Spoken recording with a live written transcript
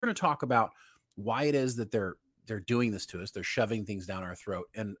going to talk about why it is that they're doing this to us. They're shoving things down our throat,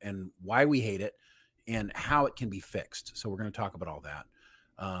 and why we hate it, and how it can be fixed. So we're going to talk about all that.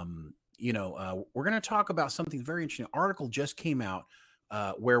 We're going to talk about something very interesting. An article just came out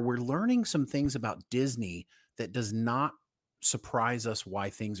where we're learning some things about Disney that does not surprise us why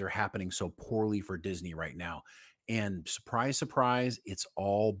things are happening so poorly for Disney right now. And surprise, surprise, it's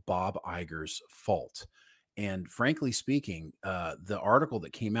all Bob Iger's fault. And frankly speaking, the article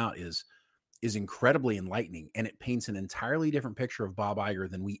that came out is incredibly enlightening, and it paints an entirely different picture of Bob Iger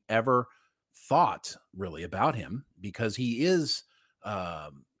than we ever thought really about him, because he is,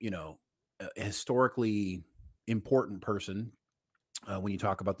 a historically important person when you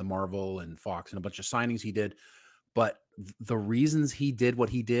talk about the Marvel and Fox and a bunch of signings he did. But the reasons he did what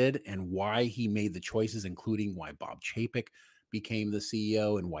he did and why he made the choices, including why Bob Chapek became the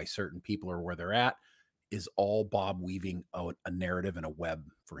CEO and why certain people are where they're at, is all Bob weaving a narrative and a web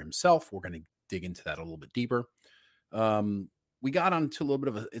for himself. We're going to dig into that a little bit deeper. We got onto a little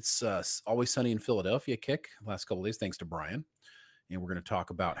bit of It's Always Sunny in Philadelphia kick the last couple of days, thanks to Brian. And we're going to talk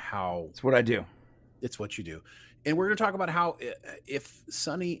about how... It's what I do. It's what you do. And we're going to talk about how if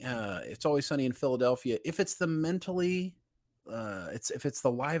It's Always Sunny in Philadelphia, if it's the mentally... if it's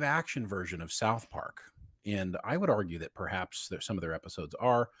the live action version of South Park. And I would argue that perhaps some of their episodes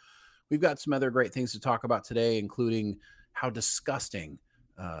are. We've got some other great things to talk about today, including how disgusting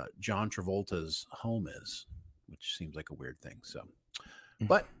John Travolta's home is, which seems like a weird thing. So,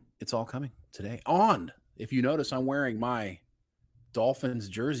 but it's all coming today. If you notice, I'm wearing my Dolphins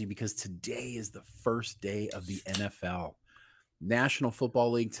jersey because today is the first day of the NFL. National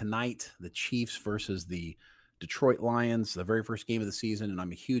Football League tonight, the Chiefs versus the Detroit Lions, the very first game of the season, and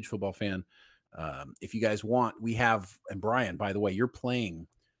I'm a huge football fan. If you guys want, we have, and Brian, by the way, you're playing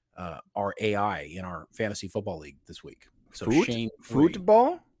our AI in our fantasy football league this week. So Shane,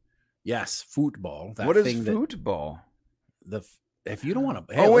 football? Yes, football. What is football? If you don't want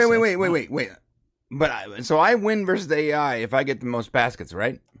to... Wait. But so I win versus the AI if I get the most baskets,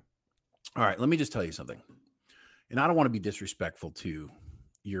 right? All right, let me just tell you something. And I don't want to be disrespectful to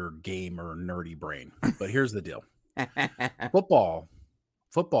your game or nerdy brain, but here's the deal. Football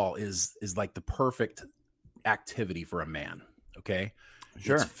is like the perfect activity for a man, okay?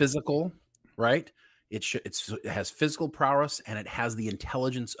 Sure. It's physical, right? It has physical prowess, and it has the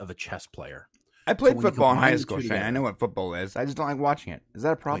intelligence of a chess player. I played football in high school, Shane. I know what football is. I just don't like watching it. Is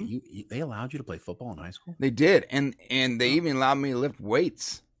that a problem? Wait, they allowed you to play football in high school? They did, and they even allowed me to lift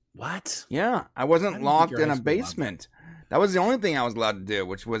weights. What? Yeah, I wasn't locked in a basement. That was the only thing I was allowed to do,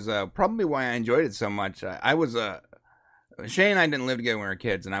 which was probably why I enjoyed it so much. Shane and I didn't live together when we were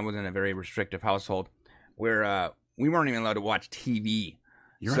kids, and I was in a very restrictive household where we weren't even allowed to watch TV.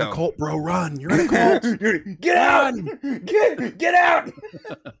 You're in a cult, bro. Run. You're in a cult. Get out. Get out.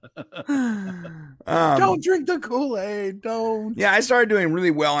 Don't drink the Kool-Aid. Don't. Yeah, I started doing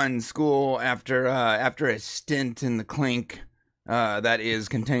really well in school after a stint in the Clink, that is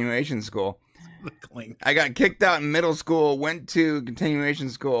continuation school. The Clink. I got kicked out in middle school, went to continuation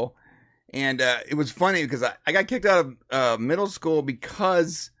school, and it was funny because I got kicked out of middle school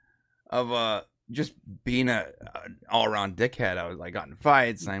because of just being an all-around dickhead. I got in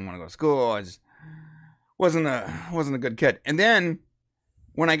fights. I didn't want to go to school. I just wasn't a good kid. And then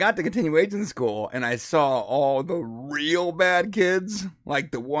when I got to continuation school and I saw all the real bad kids,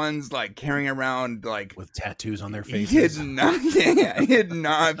 like the ones like carrying around like with tattoos on their faces, hidden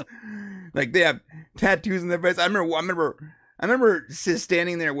knives, like they have tattoos on their face. I remember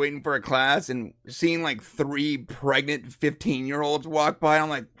standing there waiting for a class and seeing like 3 pregnant 15-year-olds walk by. I'm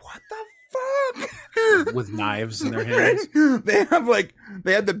like, what the fuck? With knives in their hands. They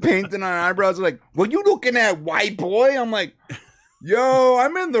had the painting on eyebrows. They're like, what you looking at, white boy? I'm like, yo,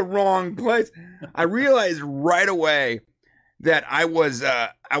 I'm in the wrong place. I realized right away that I was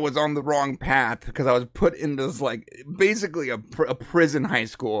on the wrong path because I was put in this like basically a prison high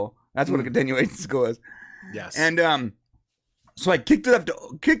school. That's what a continuation school is. Yes. And so I kicked it up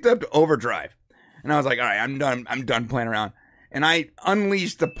to overdrive, and I was like, all right, I'm done playing around. And I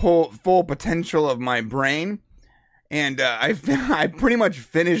unleashed the full potential of my brain, and I pretty much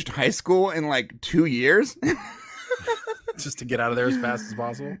finished high school in like 2 years. Just to get out of there as fast as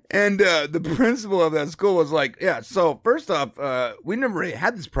possible. And the principal of that school was like, yeah, so first off, we never really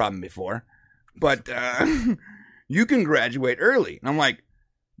had this problem before, but you can graduate early. And I'm like,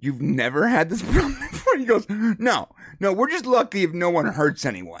 you've never had this problem before? He goes, no, we're just lucky if no one hurts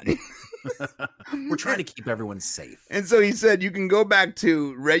anyone. We're trying to keep everyone safe. And so he said, you can go back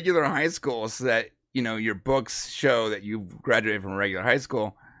to regular high school so that, your books show that you've graduated from regular high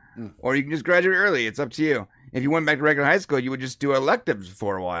school, or you can just graduate early. It's up to you. if you went back to regular high school, you would just do electives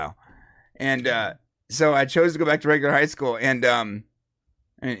for a while. And so I chose to go back to regular high school. And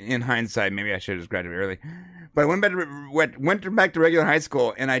in hindsight, maybe I should have just graduated early. But I went back to regular high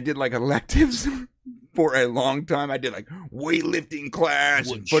school, and I did like electives for a long time. I did like weightlifting class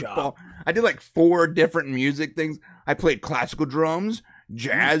and football. I did like 4 different music things. I played classical drums,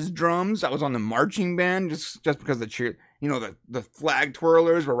 jazz drums. I was on the marching band just because the flag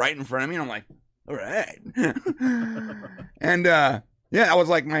twirlers were right in front of me. And I'm like, all right. And I was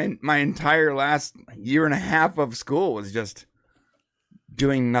like my entire last year and a half of school was just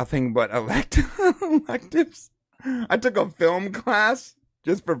doing nothing but electives. I took a film class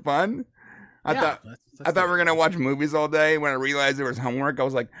just for fun. I thought we were gonna watch movies all day. When I realized there was homework, I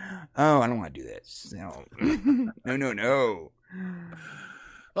was like, "Oh, I don't want to do this. No, no."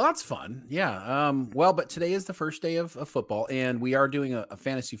 Well, that's fun. Yeah. But today is the first day of football, and we are doing a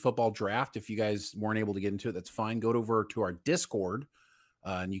fantasy football draft. If you guys weren't able to get into it, that's fine. Go over to our Discord,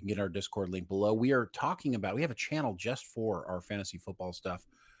 and you can get our Discord link below. We are talking about. We have a channel just for our fantasy football stuff.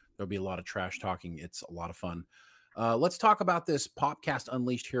 There'll be a lot of trash talking. It's a lot of fun. Let's talk about this Popcast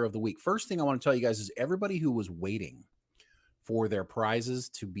Unleashed Hero of the Week. First thing I want to tell you guys is everybody who was waiting for their prizes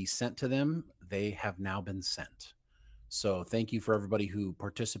to be sent to them, they have now been sent. So thank you for everybody who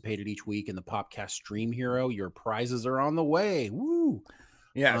participated each week in the Popcast Stream Hero. Your prizes are on the way. Woo!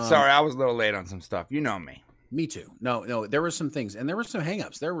 Yeah, sorry, I was a little late on some stuff. You know me. Me too. No, there were some things, and there were some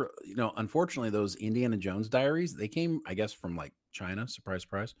hangups. There were, unfortunately, those Indiana Jones diaries, they came, I guess, from like China. Surprise,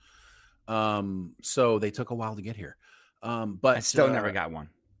 surprise. So they took a while to get here. But I still never got one.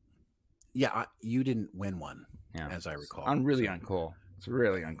 Yeah, you didn't win one, as I recall. I'm really uncool. It's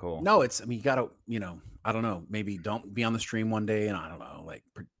really uncool. No, you gotta, I don't know, maybe don't be on the stream one day, and I don't know, like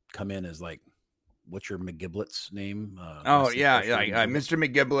come in as like, what's your McGiblet's name? Mr.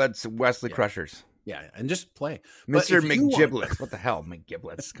 McGiblet's Wesley Crushers. Yeah, and just play. Mr. McGiblets. What the hell,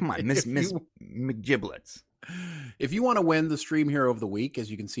 McGiblets? Come on, Miss McGiblets. If you want to win the Stream Hero of the Week,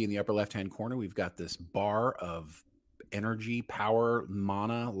 as you can see in the upper left-hand corner, we've got this bar of energy, power,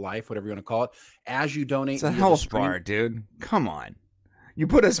 mana, life, whatever you want to call it. As you donate, it's a health bar, dude. Come on. You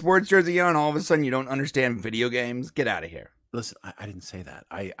put a sports jersey on, all of a sudden you don't understand video games. Get out of here. Listen, I didn't say that.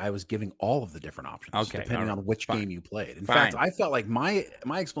 I was giving all of the different options, depending on which game you played. In fact, I felt like my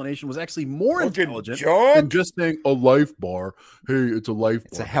explanation was actually more intelligent than just saying a life bar. Hey, it's a life bar.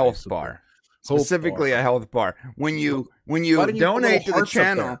 It's a health bar. Specifically a health bar. When you donate to the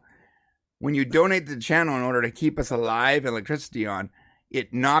channel, when you donate to the channel in order to keep us alive and electricity on,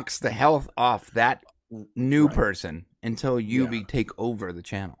 it knocks the health off that new person until you take over the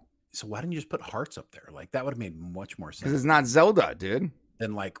channel. So why didn't you just put hearts up there? Like that would have made much more sense. Because it's not Zelda, dude.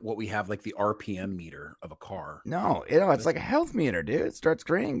 Than like what we have, like the RPM meter of a car. No, it's like a health meter, dude. It starts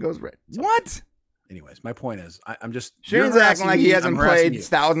green, goes red. What? Anyways, my point is, I'm just Shane's acting like he hasn't played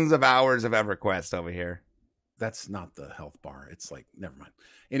thousands of hours of EverQuest over here. That's not the health bar. It's like, never mind.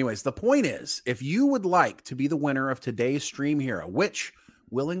 Anyways, the point is, if you would like to be the winner of today's Stream Hero, which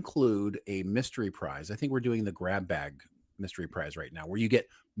will include a mystery prize, I think we're doing the grab bag mystery prize right now, where you get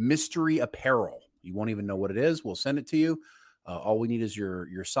mystery apparel. You won't even know what it is. We'll send it to you. All we need is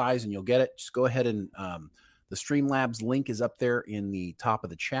your size, and you'll get it. Just go ahead and the Streamlabs link is up there in the top of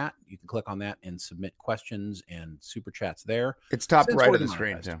the chat. You can click on that and submit questions and super chats there. It's top right of the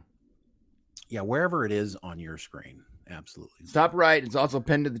screen too. Yeah, wherever it is on your screen. Absolutely. It's top right. It's also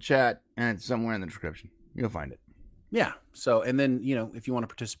pinned to the chat, and it's somewhere in the description. You'll find it. Yeah. So, and then, if you want to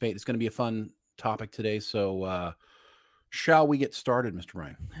participate, it's going to be a fun topic today. So, shall we get started, Mr.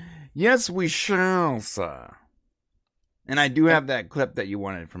 Ryan? Yes, we shall, sir. And I do have that clip that you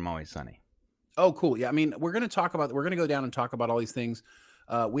wanted from Always Sunny. Oh, cool. Yeah. I mean, we're going to go down and talk about all these things.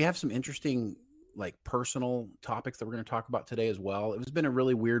 We have some interesting, like, personal topics that we're going to talk about today as well. It's been a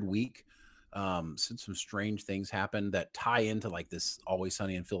really weird week since some strange things happened that tie into like this Always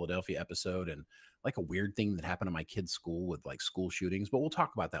Sunny in Philadelphia episode, and like a weird thing that happened to my kid's school with like school shootings, but we'll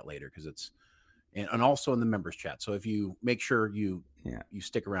talk about that later because it's, and also in the members chat. So if you make sure you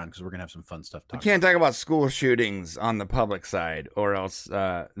stick around, because we're gonna have some fun stuff. We can't talk about school shootings on the public side, or else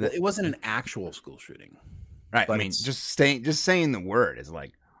it wasn't an actual school shooting, right? I mean, just saying the word is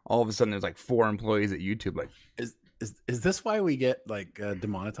like all of a sudden there's like 4 employees at YouTube. Like, is this why we get like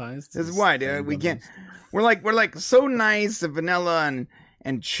demonetized? This is why, dude. We can't. We're like so nice and vanilla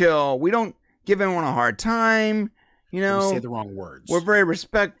and chill. We don't give anyone a hard time. We say the wrong words. We're very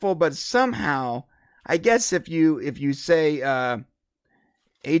respectful, but somehow, I guess if you say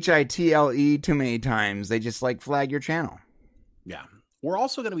HITLE too many times, they just like flag your channel. Yeah. We're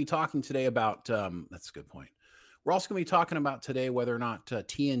also going to be talking today about, that's a good point. We're also going to be talking about today whether or not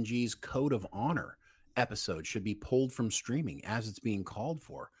TNG's Code of Honor episode should be pulled from streaming as it's being called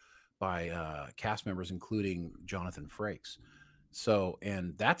for by cast members, including Jonathan Frakes. So,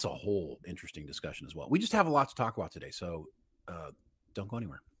 and that's a whole interesting discussion as well. We just have a lot to talk about today. So don't go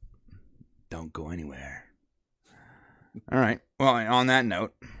anywhere. Don't go anywhere. All right. Well, on that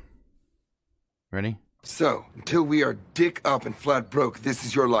note, ready? So, until we are dick up and flat broke, this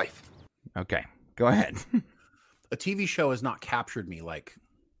is your life. Okay, go ahead. A TV show has not captured me like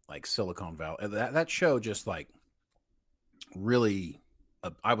Silicon Valley. That show just like really,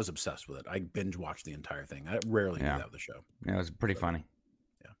 I was obsessed with it. I binge watched the entire thing. I rarely do that with the show. Yeah, it was pretty funny.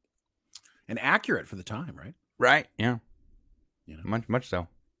 Yeah, and accurate for the time, right? Right. Yeah. You know, much so.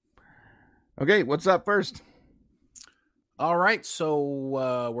 Okay, what's up first? All right,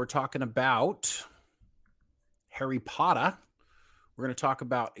 so we're talking about Harry Potter. We're going to talk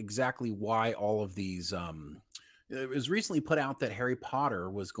about exactly why all of these. It was recently put out that Harry Potter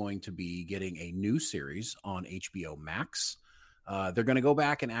was going to be getting a new series on HBO Max. They're going to go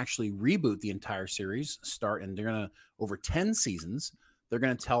back and actually reboot the entire series, and they're going to, over 10 seasons, they're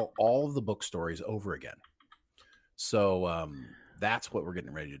going to tell all of the book stories over again. So that's what we're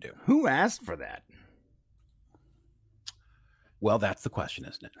getting ready to do. Who asked for that? Well, that's the question,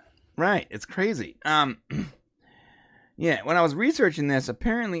 isn't it? Right. It's crazy. Yeah, when I was researching this,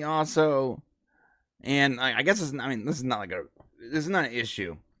 apparently also, and I guess this is not an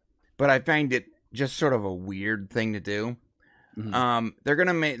issue, but I find it just sort of a weird thing to do. Mm-hmm.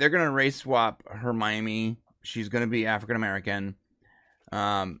 They're gonna race swap Hermione. She's gonna be African American,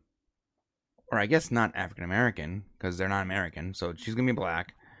 or I guess not African American because they're not American, so she's gonna be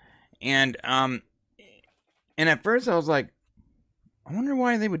black. And at first I was like, I wonder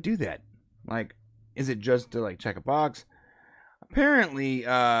why they would do that. Like, is it just to like check a box? Apparently,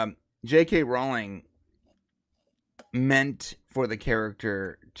 J.K. Rowling meant for the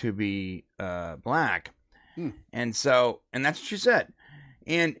character to be black. And that's what she said.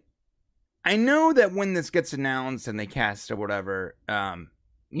 And I know that when this gets announced and they cast or whatever,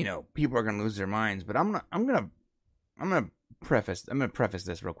 people are gonna lose their minds. But I'm gonna preface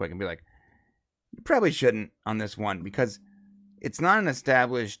this real quick and be like, you probably shouldn't on this one because it's not an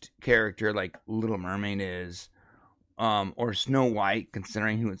established character like Little Mermaid is, or Snow White,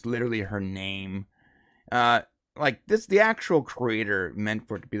 considering who it's literally her name. Like this, the actual creator meant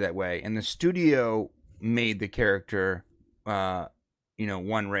for it to be that way, and the studio made the character,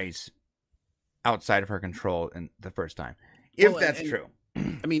 one race outside of her control in the first time. If that's true.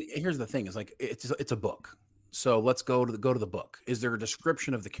 I mean, here's the thing: is like it's a book. So let's go to the book. Is there a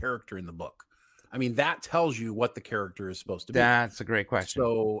description of the character in the book? I mean, that tells you what the character is supposed to be. That's a great question.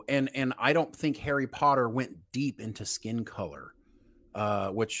 So, and I don't think Harry Potter went deep into skin color,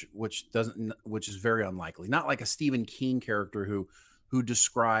 which is very unlikely. Not like a Stephen King character who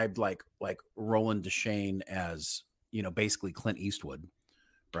described like Roland Deschain as, basically Clint Eastwood,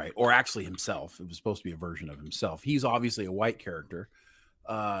 right? Or actually himself. It was supposed to be a version of himself. He's obviously a white character.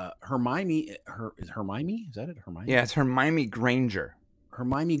 Hermione, is that it? Hermione? Yeah, it's Hermione Granger.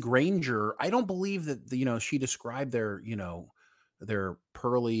 Hermione Granger, I don't believe that, she described their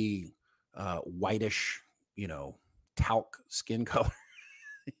pearly, whitish, talc skin color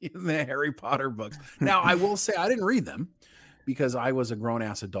in the Harry Potter books. Now, I will say I didn't read them because I was a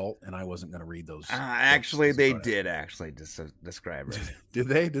grown-ass adult and I wasn't going to read those. Actually, they did describe her. Did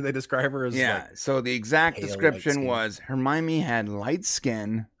they? Did they describe her as so the exact description was Hermione had light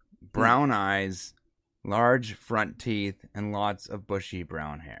skin, brown eyes, large front teeth, and lots of bushy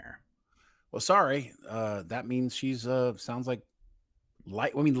brown hair. Well, sorry. That means she's sounds like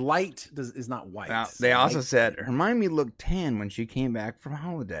light. I mean, light is not white. Now, they also said Hermione looked tan when she came back from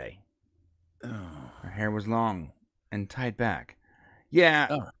holiday. Oh. Her hair was long and tied back. Yeah.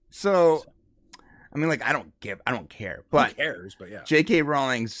 Oh. So, I mean, like, I don't care. But who cares? But yeah. J.K.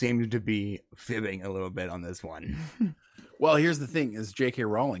 Rowling seemed to be fibbing a little bit on this one. Well, here's the thing: is J.K.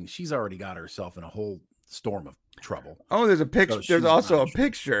 Rowling? She's already got herself in a whole storm of trouble. Oh, there's a picture. So there's also a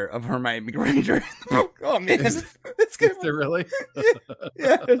picture of Hermione Granger. Oh man, is there really?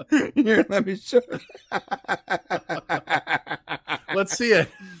 Yeah. Here, let me show you. Let's see it.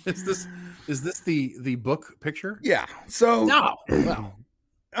 Is this the book picture? Yeah. So no. Well,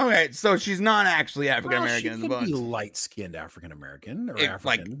 okay, so she's not actually African American in the book. She could be light-skinned African American or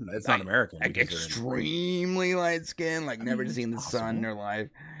African. It's not American. Like extremely light skin, like never seen the sun in her life.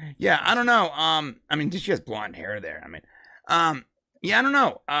 Yeah, I don't know. I mean, she has blonde hair there. I mean, yeah, I don't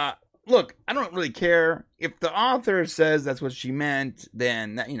know. Look, I don't really care if the author says that's what she meant.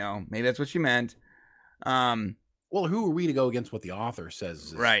 Then maybe that's what she meant. Well, who are we to go against what the author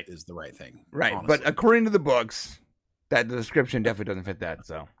says is the right thing? Right, honestly. But according to the books, that the description definitely doesn't fit that.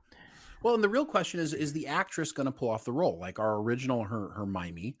 So, Well, and the real question is the actress going to pull off the role? Like our original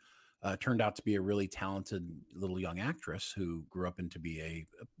Hermione turned out to be a really talented little young actress who grew up into be a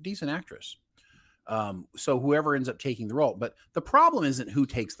decent actress. So whoever ends up taking the role, but the problem isn't who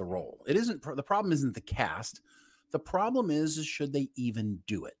takes the role. It isn't the problem isn't the cast. The problem is should they even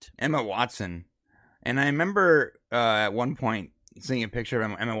do it? Emma Watson. And I remember at one point seeing a picture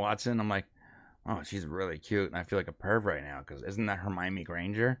of Emma Watson. I'm like, oh, she's really cute. And I feel like a perv right now because isn't that Hermione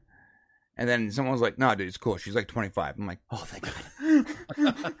Granger? And then someone was like, no, dude, it's cool. She's like 25. I'm like, oh, thank God.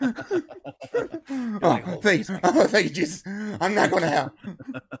 Thank you, Jesus. I'm not going to hell.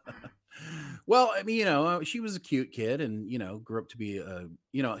 Well, I mean, she was a cute kid and, grew up to be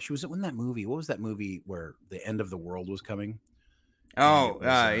she was in that movie. What was that movie where the end of the world was coming? Oh,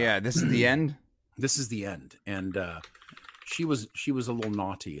 yeah. This is the end. This is the end. And she was a little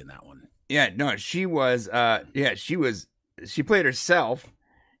naughty in that one. Yeah, no, she was, she played herself.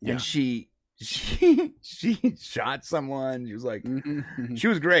 And she shot someone. She was like, she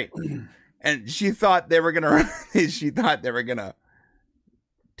was great, and she thought they were gonna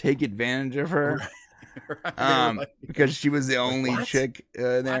take advantage of her, because she was the only chick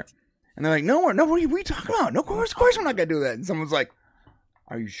there. What? And they're like, no, what are you talking about? No, of course we're not gonna do that. And someone's like,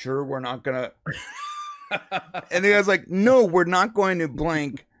 are you sure we're not gonna? And the guy's like, no, we're not going to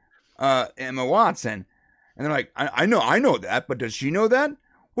blank Emma Watson. And they're like, I know that, but does she know that?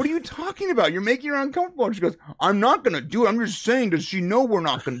 What are you talking about? You're making her uncomfortable. And she goes, I'm not going to do it. I'm just saying, does she know we're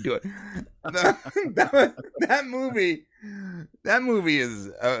not going to do it? That movie is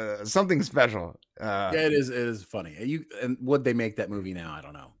something special. Yeah, it is funny. And would they make that movie now? I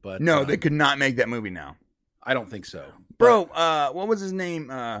don't know. But no, they could not make that movie now. I don't think so. Bro, what was his name?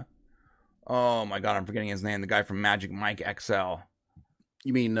 Oh my God, I'm forgetting his name. The guy from Magic Mike XL.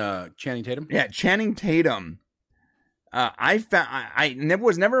 You mean Channing Tatum? Yeah, Channing Tatum. I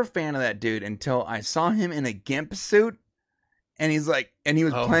was never a fan of that dude until I saw him in a GIMP suit, and he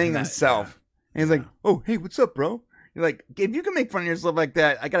was playing himself. Yeah. And he's like, "Oh, hey, what's up, bro?" You're like, if you can make fun of yourself like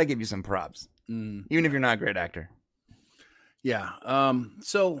that, I gotta give you some props, even if you're not a great actor. Yeah.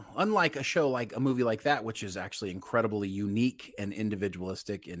 So unlike a movie like that, which is actually incredibly unique and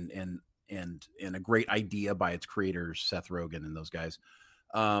individualistic, and a great idea by its creators, Seth Rogen and those guys.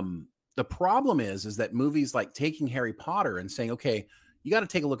 The problem is that movies like taking Harry Potter and saying, okay, you got to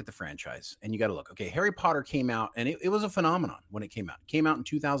take a look at the franchise and you got to look, okay, Harry Potter came out and it was a phenomenon when it came out. It came out in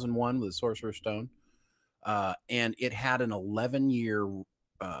 2001 with the Sorcerer's Stone. And it had an 11-year,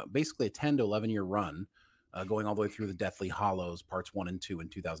 basically a 10 to 11-year run, going all the way through the Deathly Hallows parts 1 and 2 in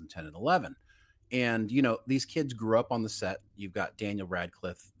 2010 and 11. And, these kids grew up on the set. You've got Daniel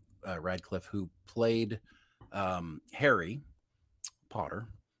Radcliffe, who played Harry Potter.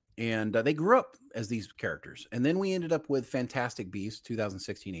 And they grew up as these characters. And then we ended up with Fantastic Beasts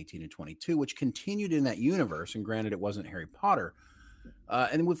 2016, 18, and 22, which continued in that universe. And granted, it wasn't Harry Potter.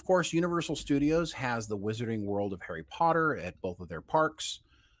 And of course, Universal Studios has the Wizarding World of Harry Potter at both of their parks.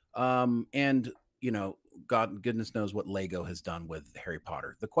 And, goodness knows what Lego has done with Harry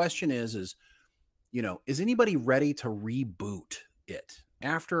Potter. The question is anybody ready to reboot it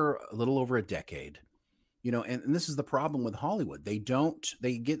after a little over a decade? And this is the problem with Hollywood. They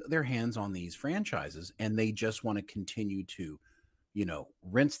get their hands on these franchises and they just want to continue to,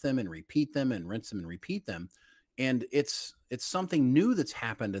 rinse them and repeat them and rinse them and repeat them. And it's something new that's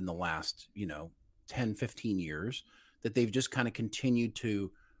happened in the last, 10, 15 years that they've just kind of continued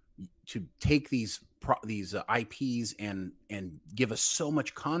to take these IPs and give us so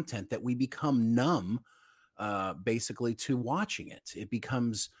much content that we become numb, basically, to watching it. It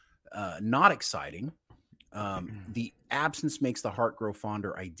becomes not exciting. The absence makes the heart grow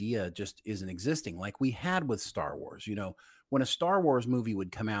fonder idea just isn't existing like we had with Star Wars. When a Star Wars movie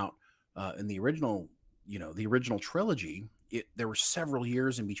would come out in the original trilogy, there were several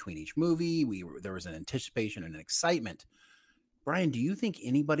years in between each movie. There was an anticipation and an excitement. Brian, do you think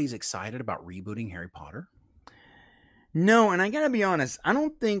anybody's excited about rebooting Harry Potter? No, and I gotta be honest, I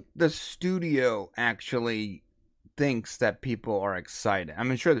don't think the studio actually thinks that people are excited.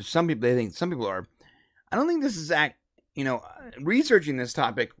 I'm sure there's some people, they think some people are. I don't think this is researching this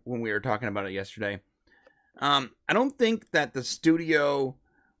topic when we were talking about it yesterday. I don't think that the studio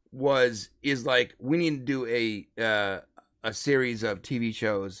is like, we need to do a series of TV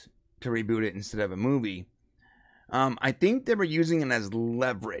shows to reboot it instead of a movie. I think they were using it as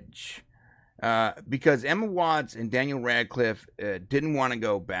leverage, because Emma Watson and Daniel Radcliffe didn't want to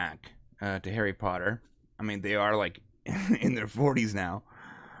go back to Harry Potter. I mean, they are like in their 40s now.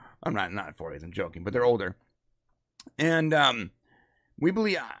 I'm not 40s, I'm joking, but they're older. And I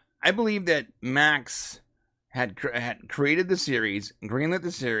believe that Max had created the series, greenlit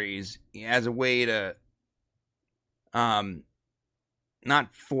the series as a way to,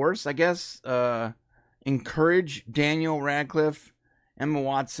 not force, I guess, encourage Daniel Radcliffe, Emma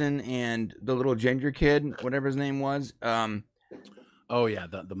Watson, and the little ginger kid, whatever his name was. Oh yeah,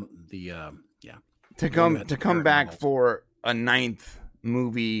 yeah. To come back for a 9th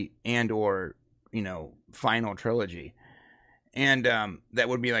movie and or final trilogy, and that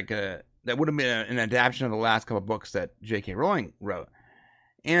would be that would have been an adaptation of the last couple of books that J.K. Rowling wrote,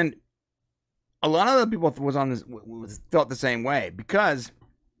 and a lot of the people felt the same way, because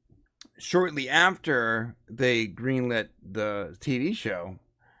shortly after they greenlit the TV show,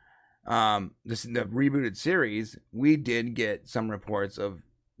 the rebooted series, we did get some reports of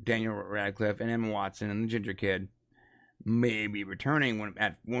Daniel Radcliffe and Emma Watson and the Ginger Kid maybe returning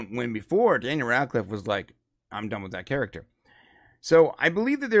when before Daniel Radcliffe was like, I'm done with that character. So I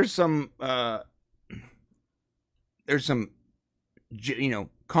believe that there's some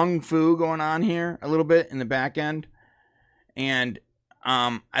kung fu going on here a little bit in the back end, and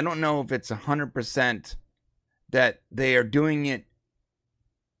I don't know if it's 100% that they are doing it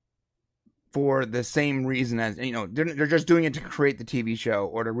for the same reason as, they're just doing it to create the TV show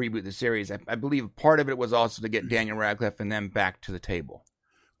or to reboot the series. I believe part of it was also to get Daniel Radcliffe and them back to the table.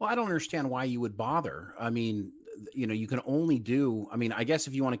 Well, I don't understand why you would bother. I mean, you can only do, I guess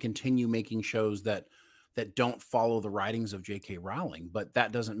if you want to continue making shows that don't follow the writings of J.K. Rowling, but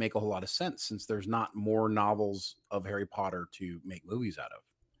that doesn't make a whole lot of sense since there's not more novels of Harry Potter to make movies out of.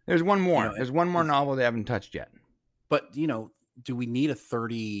 There's one more. There's one more novel they haven't touched yet. But, do we need a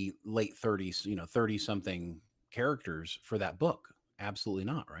late 30s, 30-something characters for that book? Absolutely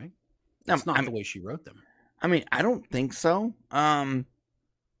not, right? That's not the way she wrote them. I don't think so.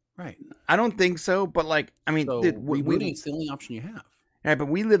 Right. I don't think so, but rebooting is the only option you have. Yeah, but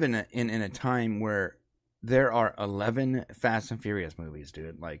we live in a time where there are 11 Fast and Furious movies,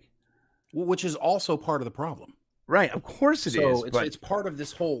 dude. Which is also part of the problem. Right, of course it is. So it's part of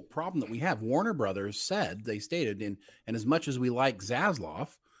this whole problem that we have. Warner Brothers stated, and as much as we like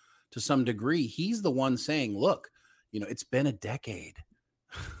Zaslav to some degree, he's the one saying, look, it's been a decade.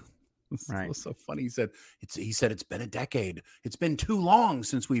 Right. It was so funny. He said it's been a decade. It's been too long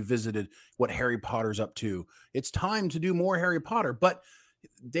since we visited what Harry Potter's up to. It's time to do more Harry Potter. But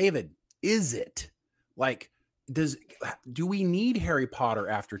David, is it? Do we need Harry Potter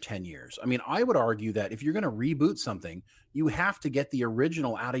after 10 years? I would argue that if you're going to reboot something, you have to get the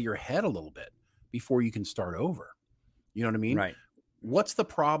original out of your head a little bit before you can start over. You know what I mean? Right. What's the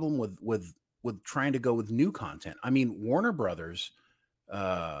problem with trying to go with new content? Warner Brothers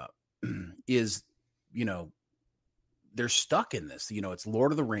is, they're stuck in this. It's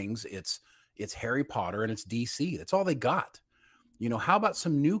Lord of the Rings, it's Harry Potter, and it's DC. That's all they got. How about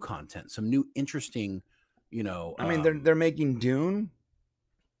some new content, some new interesting, they're making Dune.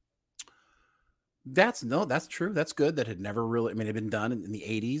 That's true. That's good. That had never really, it had been done in the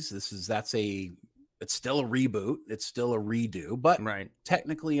 80s. It's still a reboot. It's still a redo, but right.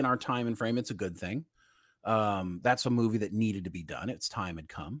 Technically in our time and frame, it's a good thing. That's a movie that needed to be done. Its time had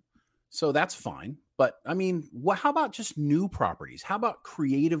come. So that's fine. But how about just new properties? How about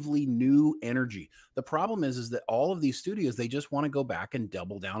creatively new energy? The problem is that all of these studios, they just want to go back and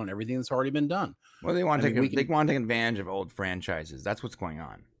double down on everything that's already been done. Well, they want to take advantage of old franchises. That's what's going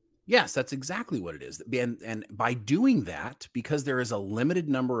on. Yes, that's exactly what it is. And by doing that, because there is a limited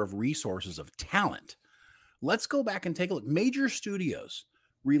number of resources of talent, let's go back and take a look. Major studios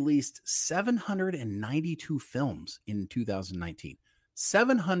released 792 films in 2019.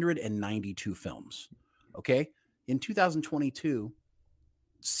 792 films. Okay. In 2022,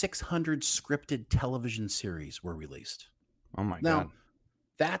 600 scripted television series were released. Oh my God. Now,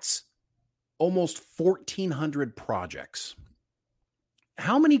 that's almost 1,400 projects.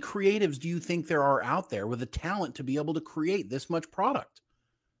 How many creatives do you think there are out there with the talent to be able to create this much product?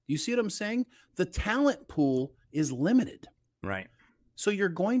 You see what I'm saying? The talent pool is limited. Right. So you're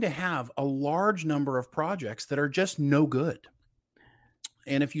going to have a large number of projects that are just no good.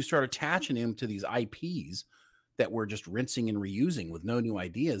 And if you start attaching them to these IPs that we're just rinsing and reusing with no new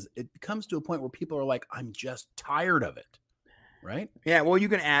ideas, it comes to a point where people are like, I'm just tired of it. Right? Yeah. Well, you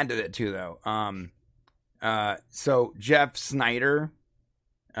can add to it too, though. So Jeff Snyder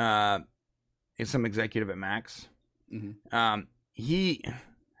is some executive at Max. Mm-hmm. He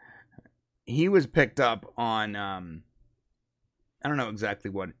was picked up on, I don't know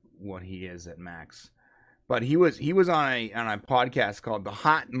exactly what he is at Max, but he was on a podcast called the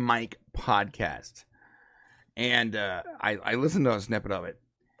Hot Mic Podcast, and I listened to a snippet of it.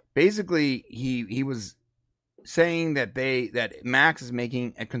 Basically, he was saying that Max is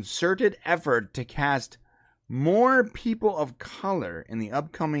making a concerted effort to cast more people of color in the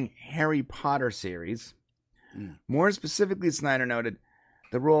upcoming Harry Potter series. More specifically, Snyder noted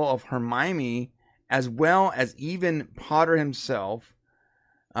the role of Hermione, as well as even Potter himself,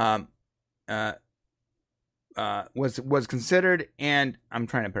 was considered, and I'm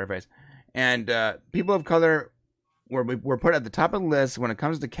trying to paraphrase, and people of color were put at the top of the list when it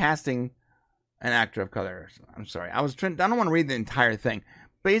comes to casting an actor of color. I'm sorry, I don't want to read the entire thing.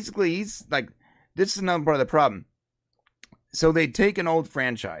 Basically, he's like, this is another part of the problem. So they take an old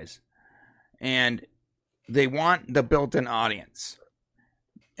franchise, and they want the built-in audience,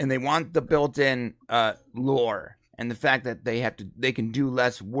 and they want the built-in lore, and the fact that they can do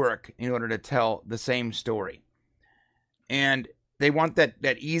less work in order to tell the same story, and they want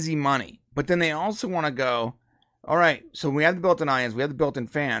that easy money. But then they also want to go, all right, so we have the built-in audience, we have the built-in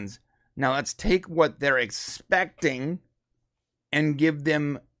fans. Now let's take what they're expecting and give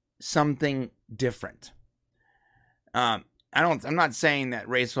them something different. I'm not saying that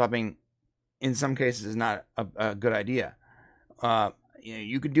race swapping in some cases is not a good idea.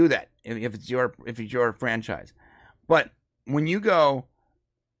 You could do that if it's your franchise. But when you go,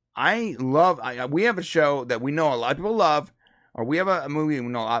 we have a show that we know a lot of people love, or we have a movie we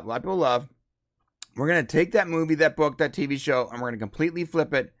know a lot of people love. We're going to take that movie, that book, that TV show, and we're going to completely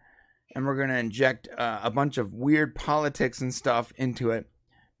flip it, and we're going to inject a bunch of weird politics and stuff into it,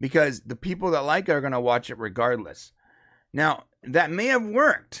 because the people that like it are going to watch it regardless. Now, that may have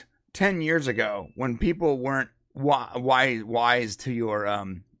worked 10 years ago when people weren't wise to your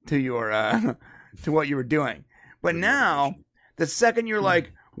to what you were doing. But now, the second you're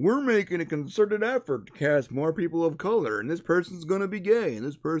like, we're making a concerted effort to cast more people of color, and this person's going to be gay, and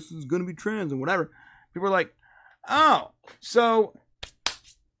this person's going to be trans, and whatever, people are like, oh, so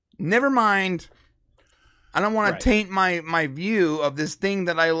never mind. I don't want to taint my view of this thing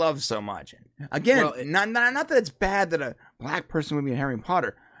that I love so much. Again, not that it's bad that a black person would be in Harry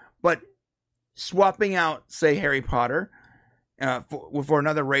Potter, but swapping out, say, Harry Potter for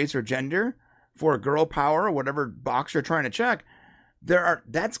another race or gender, for girl power or whatever box you're trying to check,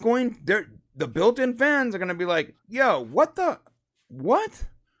 the built-in fans are going to be like, yo, what?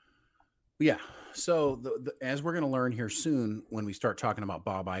 Yeah. So as we're going to learn here soon, when we start talking about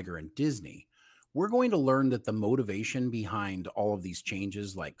Bob Iger and Disney, we're going to learn that the motivation behind all of these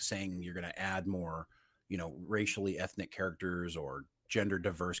changes, like saying you're going to add more, racially ethnic characters or gender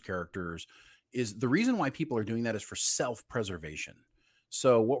diverse characters, is the reason why people are doing that is for self-preservation.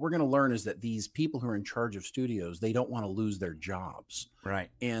 So what we're going to learn is that these people who are in charge of studios, they don't want to lose their jobs. Right.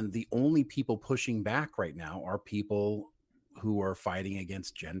 And the only people pushing back right now are people who are fighting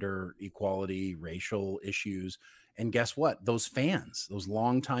against gender equality, racial issues. And guess what? Those fans, those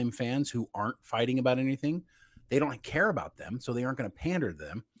longtime fans who aren't fighting about anything, they don't care about them. So they aren't going to pander to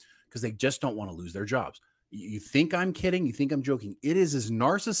them because they just don't want to lose their jobs. You think I'm kidding? You think I'm joking? It is as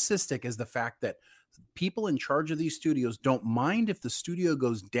narcissistic as the fact that people in charge of these studios don't mind if the studio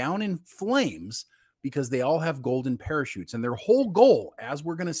goes down in flames because they all have golden parachutes. And their whole goal, as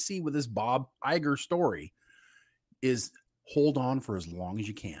we're going to see with this Bob Iger story, is hold on for as long as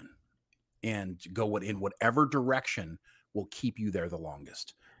you can and go in whatever direction will keep you there the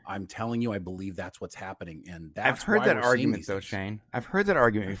longest. I'm telling you, I believe that's what's happening. And that's I've heard that argument though, Shane. I've heard that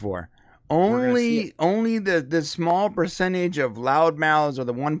argument before. Only the small percentage of loudmouths are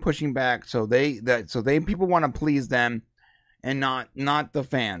the one pushing back, so people want to please them, and not the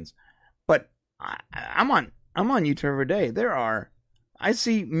fans. But I'm on YouTube every day. I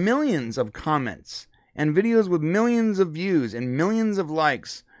see millions of comments and videos with millions of views and millions of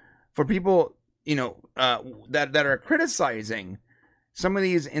likes for people that are criticizing some of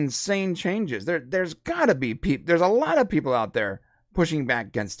these insane changes. There's got to be people. There's a lot of people out there pushing back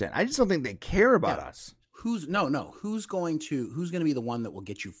against it. I just don't think they care about us. Who's going to be the one that will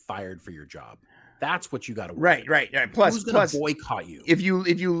get you fired for your job? That's what you got to right. Plus, who's going to boycott you? If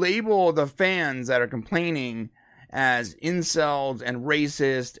you label the fans that are complaining as incels and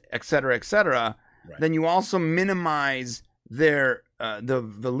racist, et cetera, then you also minimize their the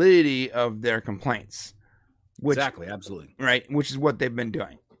validity of their complaints. Exactly, absolutely. Right, which is what they've been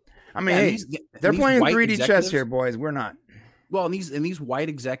doing. I mean, they're playing 3D chess here, boys. We're not. Well, and these white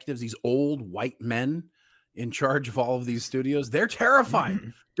executives, these old white men in charge of all of these studios, they're terrified. Mm-hmm.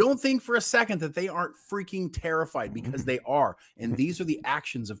 Don't think for a second that they aren't freaking terrified, because they are. And these are the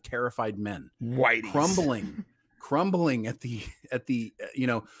actions of terrified men. Whiteies. Crumbling at the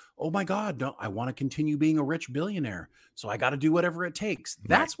oh my God, no, I want to continue being a rich billionaire, so I got to do whatever it takes.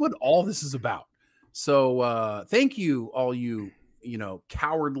 That's what all this is about. So thank you, all you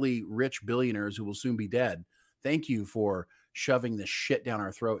cowardly rich billionaires who will soon be dead. Thank you for shoving this shit down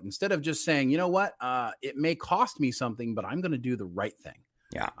our throat instead of just saying, you know what, it may cost me something, but I'm going to do the right thing.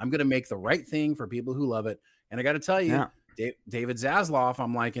 Yeah. I'm going to make the right thing for people who love it. And I got to tell you, David Zaslav,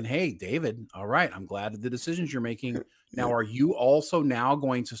 I'm like, and hey, David, all right, I'm glad that the decisions you're making. Now, are you also now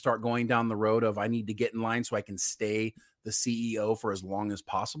going to start going down the road of I need to get in line so I can stay the CEO for as long as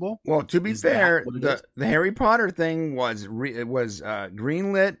possible? Well, to be fair, the Harry Potter thing was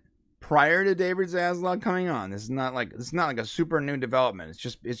greenlit prior to David Zaslav coming on. It's not like a super new development.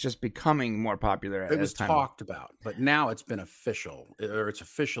 It's just becoming more popular. It was talked about, but now it's been official, or it's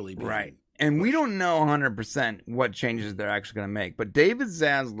officially been right. And we don't know 100% what changes they're actually going to make. But David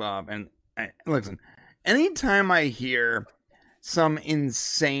Zaslav, and listen, anytime I hear some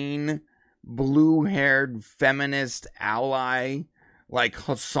insane blue-haired feminist ally like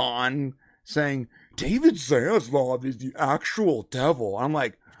Hassan saying David Zaslav is the actual devil, I'm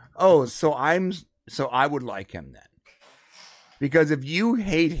like, oh, so I would like him then. Because if you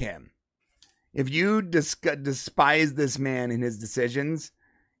hate him, if you despise this man and his decisions,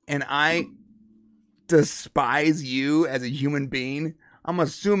 and I despise you as a human being, I'm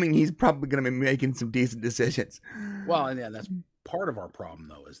assuming he's probably going to be making some decent decisions. Well, and yeah, that's part of our problem,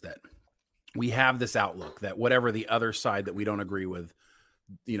 though, is that we have this outlook that whatever the other side that we don't agree with,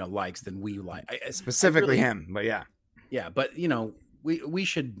 likes, then we like. Specifically him, but yeah. Yeah, but, we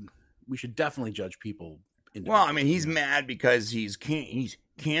should definitely judge people. Well, I mean, he's mad because he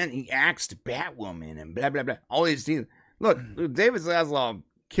axed Batwoman and blah, blah, blah. All these things. Look, David Zaslav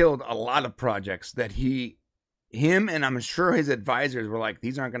killed a lot of projects that him and I'm sure his advisors were like,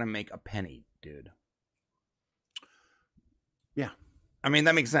 these aren't going to make a penny, dude. Yeah. I mean,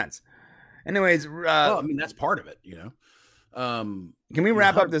 that makes sense. Anyways. Well, I mean, that's part of it, Can we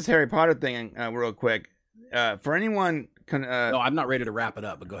wrap up this Harry Potter thing real quick? For anyone. No, I'm not ready to wrap it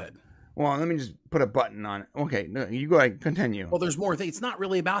up, but go ahead. Well, let me just put a button on it. Okay, no, you go ahead, continue. Well, there's more things. It's not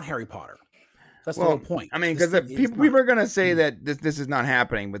really about Harry Potter. That's the whole point. I mean, because people are going to say that this is not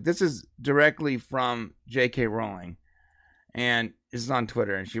happening, but this is directly from J.K. Rowling. And this is on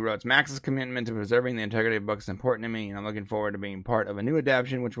Twitter, and she wrote, Max's commitment to preserving the integrity of books is important to me, and I'm looking forward to being part of a new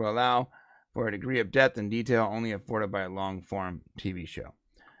adaptation which will allow for a degree of depth and detail only afforded by a long-form TV show.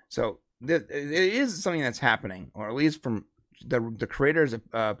 So it is something that's happening, or at least from the creator's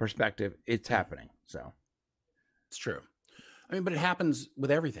perspective, it's happening. So it's true. I mean, but it happens with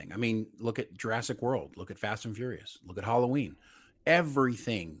everything. I mean, look at Jurassic World. Look at Fast and Furious. Look at Halloween.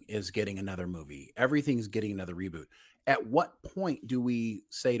 Everything is getting another movie. Everything's getting another reboot. At what point do we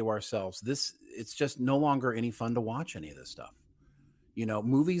say to ourselves, it's just no longer any fun to watch any of this stuff?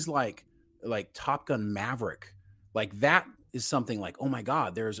 Movies like Top Gun Maverick, like that is something like, oh my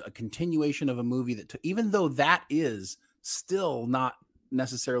God, there's a continuation of a movie that, even though that is still not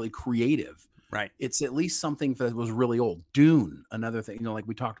necessarily creative, right? It's at least something that was really old. Dune, another thing, like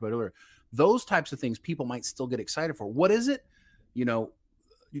we talked about earlier. Those types of things people might still get excited for. What is it?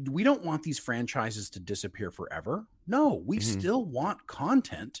 We don't want these franchises to disappear forever. No, we still want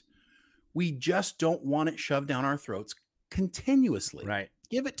content. We just don't want it shoved down our throats continuously. Right.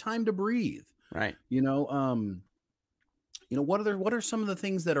 Give it time to breathe. Right. What are some of the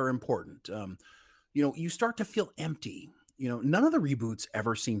things that are important? You start to feel empty. None of the reboots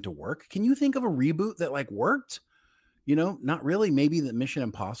ever seem to work. Can you think of a reboot that worked? Not really. Maybe the Mission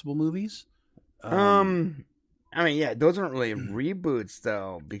Impossible movies. I mean, yeah, those aren't really reboots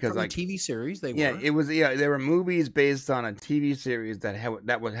though, because from the TV series they were. They were movies based on a TV series that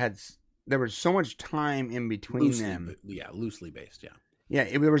had there was so much time in between them. Yeah, loosely based. Yeah. Yeah,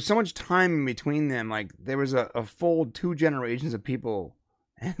 there was so much time in between them. Like there was a full 2 generations of people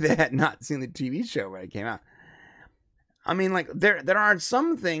that had not seen the TV show when it came out. I mean, there are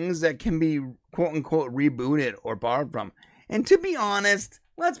some things that can be quote unquote rebooted or borrowed from. And to be honest,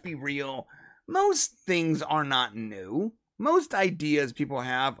 let's be real. Most things are not new. Most ideas people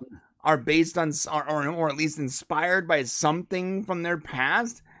have are based on, or at least inspired by something from their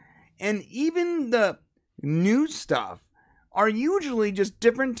past. And even the new stuff are usually just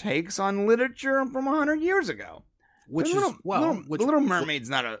different takes on literature from 100 years ago. Little Mermaid's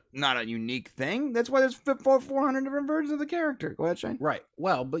not a unique thing. That's why there's 400 different versions of the character. Go ahead, Shane. Right.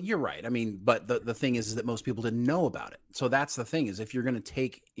 Well, but you're right. I mean, but the thing is that most people didn't know about it. So that's the thing, is if you're going to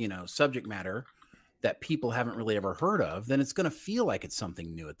take, subject matter that people haven't really ever heard of, then it's going to feel like it's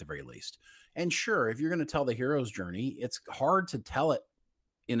something new at the very least. And sure, if you're going to tell the hero's journey, it's hard to tell it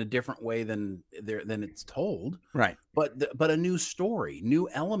in a different way than it's told. Right. But a new story, new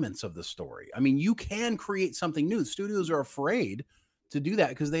elements of the story. I mean, you can create something new. Studios are afraid to do that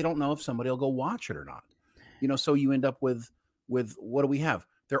because they don't know if somebody will go watch it or not. So you end up with what do we have?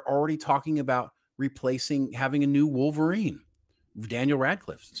 They're already talking about having a new Wolverine. Daniel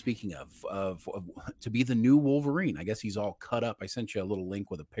Radcliffe, speaking of to be the new Wolverine. I guess he's all cut up. I sent you a little link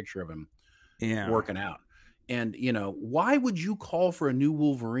with a picture of him working out. And, why would you call for a new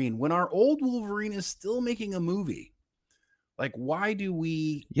Wolverine when our old Wolverine is still making a movie? Like, why do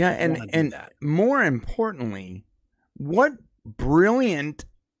we and that? More importantly, what brilliant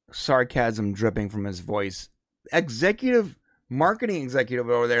sarcasm dripping from his voice. Marketing executive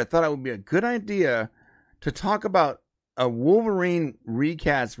over there thought it would be a good idea to talk about a Wolverine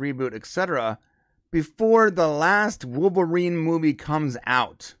recast, reboot, etc. before the last Wolverine movie comes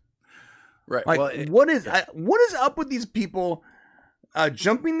out. Right. Like, what is up with these people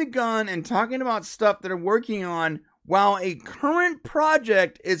jumping the gun and talking about stuff that are working on while a current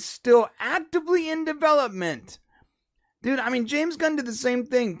project is still actively in development? Dude, I mean, James Gunn did the same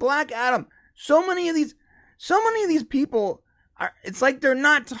thing. Black Adam. So many of these people it's like they're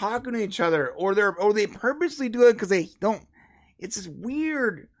not talking to each other, or they purposely do it because they don't. It's this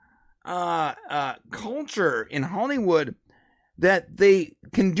weird culture in Hollywood that they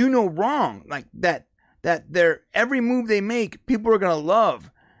can do no wrong. Like that their every move they make, people are gonna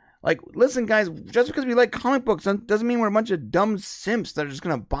love. Like, listen, guys, just because we like comic books doesn't mean we're a bunch of dumb simps that are just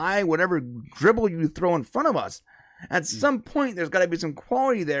gonna buy whatever dribble you throw in front of us. At some point, there's got to be some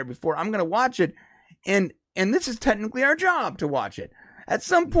quality there before I'm gonna watch it, and this is technically our job to watch it. At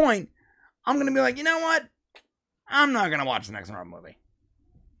some point, I'm gonna be like, you know what? I'm not gonna watch the next Marvel movie.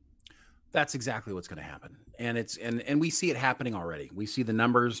 That's exactly what's going to happen. And and we see it happening already. We see the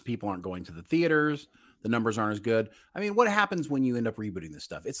numbers. People aren't going to the theaters. The numbers aren't as good. I mean, what happens when you end up rebooting this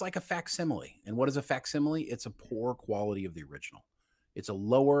stuff? It's like a facsimile. And what is a facsimile? It's a poor quality of the original. It's a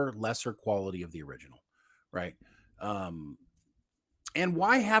lower, lesser quality of the original, right? And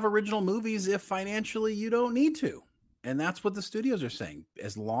why have original movies if financially you don't need to? And that's what the studios are saying.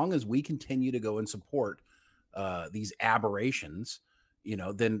 As long as we continue to go and support these aberrations,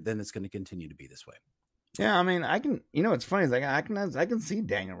 then it's going to continue to be this way. Yeah, I mean, I can. It's funny. Is like I can see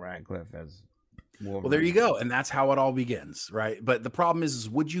Daniel Radcliffe as Wolverine. Well, there you go, and that's how it all begins, right? But the problem is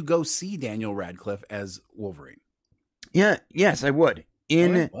would you go see Daniel Radcliffe as Wolverine? Yeah. Yes, I would.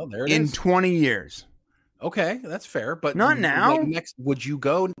 In 20 years. Okay, that's fair, but not now. Would you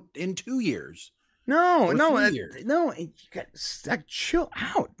go in 2 years? No. You got chill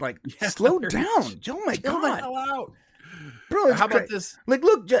out. Like, slow down. Oh my God. The hell out. Bro, how about this? Like,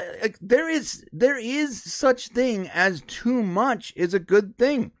 look, there is such thing as too much is a good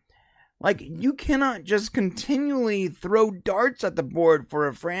thing. Like, you cannot just continually throw darts at the board for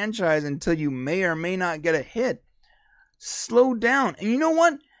a franchise until you may or may not get a hit. Slow down. And you know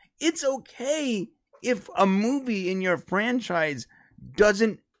what? It's okay if a movie in your franchise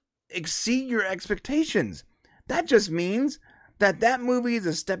doesn't exceed your expectations. That just means that movie is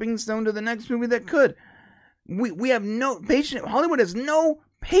a stepping stone to the next movie that could. We have no patience. Hollywood has no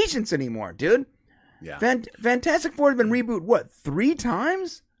patience anymore, dude. Yeah. Fantastic Four has been rebooted, 3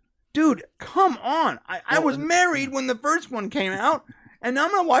 times? Dude, come on. I was married when the first one came out, and now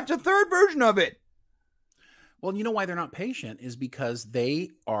I'm going to watch a third version of it. Well, you know why they're not patient is because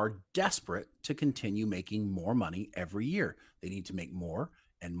they are desperate to continue making more money every year. They need to make more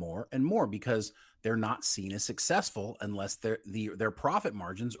and more and more because they're not seen as successful unless their profit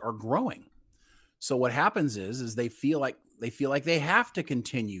margins are growing. So what happens is they feel like they have to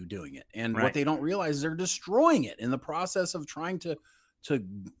continue doing it. And what they don't realize is they're destroying it in the process of trying to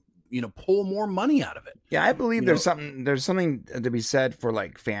pull more money out of it. Yeah, I believe there's something to be said for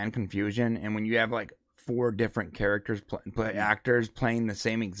like fan confusion. And when you have like 4 different characters, actors playing the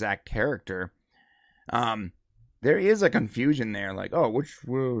same exact character, there is a confusion there. Like, oh, which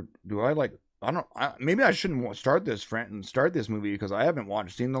do I like? Maybe I shouldn't start this movie because I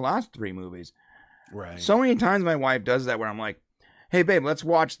haven't seen the last 3 movies. Right. So many times my wife does that where I'm like, hey babe, let's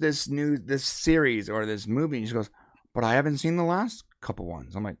watch this series or this movie. And she goes, but I haven't seen the last couple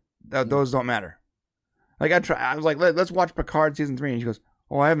ones. I'm like, those don't matter. Like I was like, let's watch Picard season 3. And she goes,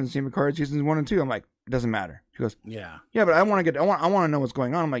 oh, I haven't seen Picard seasons 1 and 2. I'm like, it doesn't matter. She goes, yeah, but I want to know what's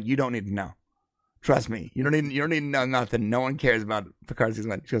going on. I'm like, you don't need to know. Trust me. You don't need to know nothing. No one cares about Picard season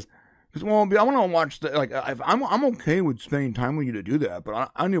 1. She goes, well, I want to watch I'm okay with spending time with you to do that, but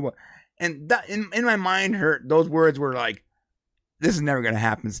I knew what. And that in my mind, those words were like, this is never going to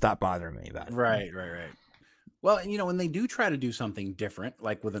happen. Stop bothering me about it. Right. Well, when they do try to do something different,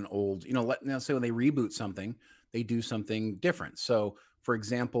 like with an old, let's say when they reboot something, they do something different. So, for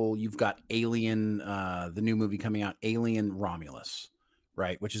example, you've got Alien, the new movie coming out, Alien Romulus,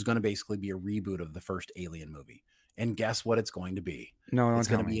 right? Which is going to basically be a reboot of the first Alien movie. And guess what it's going to be? No, it's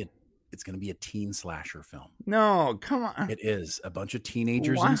going to be It's going to be a teen slasher film. No, come on. It is a bunch of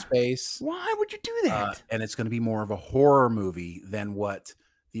teenagers in space. Why would you do that? And it's going to be more of a horror movie than what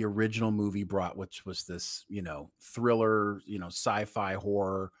the original movie brought, which was this, thriller, sci-fi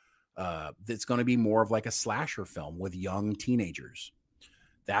horror. It's going to be more of like a slasher film with young teenagers.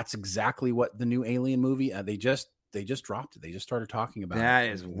 That's exactly what the new Alien movie. They just dropped it. They just started talking about it. That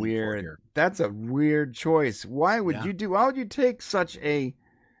is weird. That's a weird choice. Why would you take such a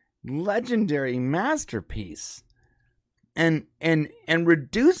legendary masterpiece and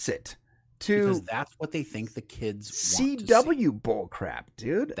reduce it to, because that's what they think the kids CW bullcrap,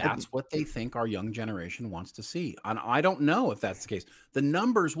 dude. That's what they think our young generation wants to see. And I don't know if that's the case. The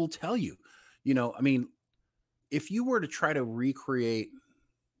numbers will tell you. If you were to try to recreate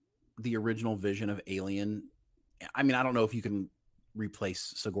the original vision of Alien, I don't know if you can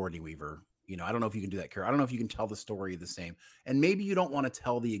replace Sigourney Weaver. I don't know if you can do that, Kara. I don't know if you can tell the story the same. And maybe you don't want to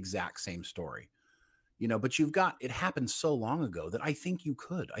tell the exact same story, but it happened so long ago that I think you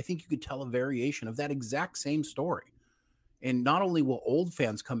could. I think you could tell a variation of that exact same story. And not only will old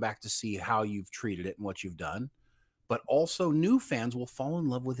fans come back to see how you've treated it and what you've done, but also new fans will fall in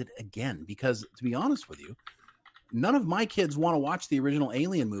love with it again. Because to be honest with you, none of my kids want to watch the original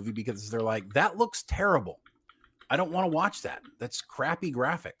Alien movie because they're like, that looks terrible. I don't want to watch that. That's crappy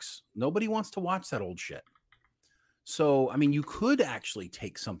graphics. Nobody wants to watch that old shit. So, you could actually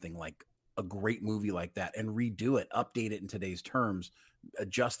take something like a great movie like that and redo it, update it in today's terms,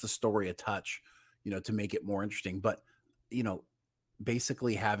 adjust the story a touch, to make it more interesting. But,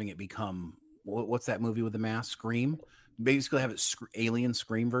 basically having it become, what's that movie with the mask? Scream? Basically have it Alien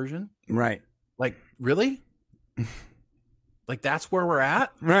Scream version. Right. Like, really? Like, that's where we're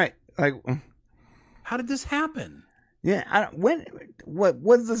at? Right. Like, how did this happen? Yeah, what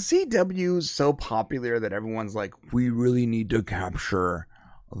was the CW so popular that everyone's like, we really need to capture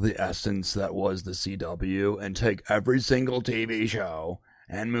the essence that was the CW and take every single TV show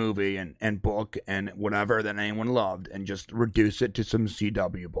and movie and book and whatever that anyone loved and just reduce it to some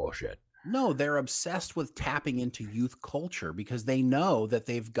CW bullshit. No, they're obsessed with tapping into youth culture because they know that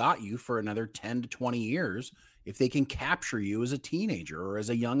they've got you for another 10 to 20 years if they can capture you as a teenager or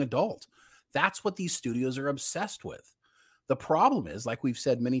as a young adult. That's what these studios are obsessed with. The problem is, like we've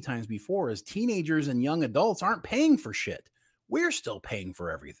said many times before, is teenagers and young adults aren't paying for shit. We're still paying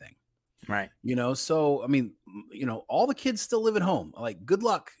for everything. Right. So, all the kids still live at home. Like, good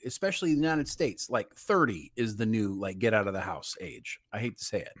luck, especially in the United States. Like 30 is the new, like, get out of the house age. I hate to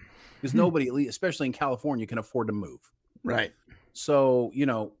say it because nobody, especially in California, can afford to move. Right. So,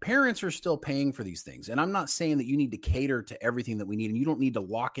 parents are still paying for these things. And I'm not saying that you need to cater to everything that we need and you don't need to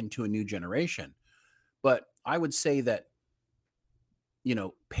lock into a new generation. But I would say that,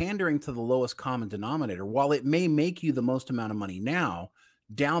 pandering to the lowest common denominator, while it may make you the most amount of money now,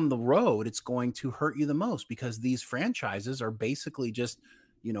 down the road, it's going to hurt you the most because these franchises are basically just,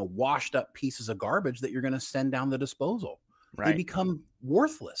 washed up pieces of garbage that you're going to send down the disposal. Right. They become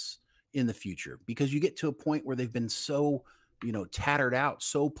worthless in the future because you get to a point where they've been so, tattered out,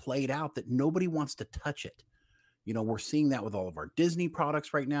 so played out that nobody wants to touch it. We're seeing that with all of our Disney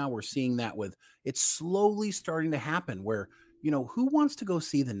products right now. We're seeing that it's slowly starting to happen where, who wants to go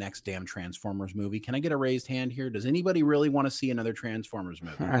see the next damn Transformers movie? Can I get a raised hand here? Does anybody really want to see another Transformers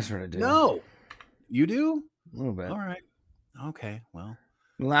movie? I sort of do. No. You do? A little bit. All right. Okay. Well,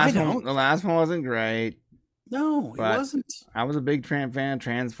 the last one wasn't great. No, it wasn't. I was a big fan of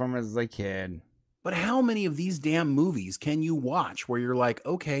Transformers as a kid. But how many of these damn movies can you watch where you're like,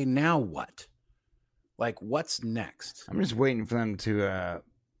 okay, now what? Like, what's next? I'm just waiting for them to,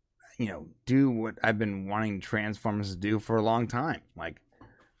 do what I've been wanting Transformers to do for a long time. Like,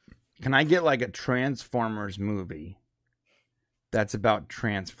 can I get like a Transformers movie that's about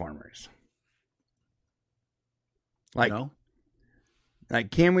Transformers? Like, no?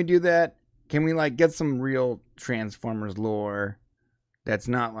 Like, can we do that? Can we like get some real Transformers lore that's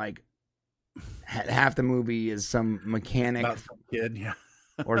not like half the movie is some mechanic About some kid, yeah.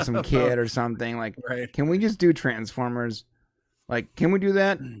 or some kid or something? Like, right. Can we just do Transformers? Like, can we do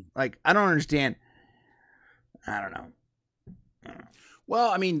that? Like, I don't understand. I don't know.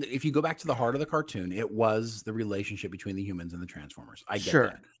 Well, if you go back to the heart of the cartoon, it was the relationship between the humans and the Transformers. I get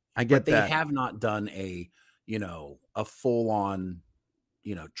that. I get that. But they have not done a full-on,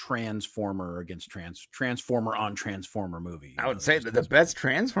 Transformer against Transformer on Transformer movie. I would say that the best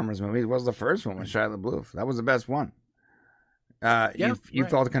Transformers movie was the first one with Shia LaBeouf. That was the best one. You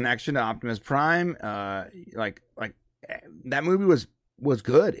felt a connection to Optimus Prime. Like that movie was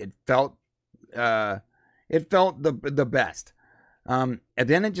good. It felt the best. And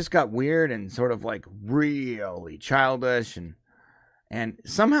then it just got weird and sort of like really childish, and And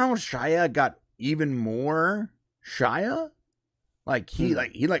somehow Shia got even more Shia. Like he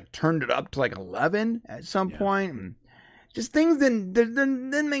turned it up to like 11 at some point. And just things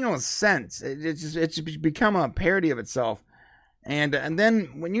didn't make no sense. It's become a parody of itself. And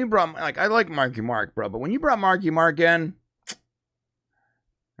then when you brought, like, I like Marky Mark, bro, but when you brought Marky Mark in,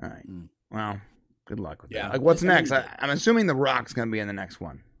 all right, well, good luck with that. Like, what's next? I'm assuming The Rock's going to be in the next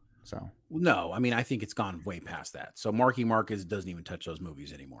one. So no, I mean, I think it's gone way past that. So Marky Mark doesn't even touch those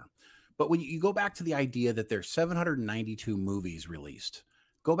movies anymore. But when you go back to the idea that there's 792 movies released,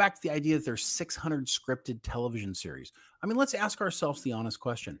 go back to the idea that there's 600 scripted television series. I mean, let's ask ourselves the honest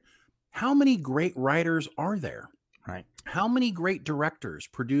question. How many great writers are there? Right. How many great directors,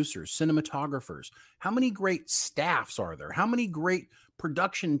 producers, cinematographers? How many great staffs are there? How many great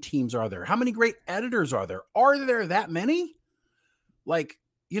production teams are there? How many great editors are there? Are there that many? Like,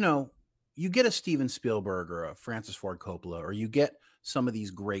 you know, you get a Steven Spielberg or a Francis Ford Coppola, or you get some of these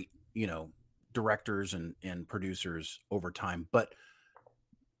great, you know, directors and producers over time. But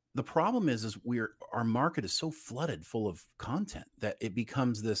the problem is our market is so flooded full of content that it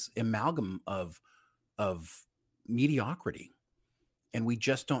becomes this amalgam of mediocrity, and we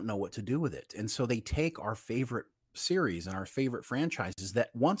just don't know what to do with it. And so they take our favorite series and our favorite franchises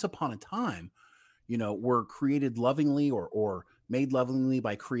that once upon a time, you know, were created lovingly or made lovingly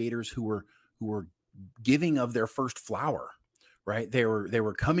by creators who were giving of their first flower, right? They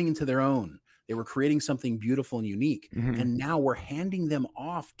were coming into their own. They were creating something beautiful and unique. Mm-hmm. And now we're handing them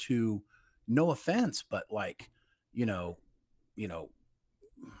off to, no offense, but like,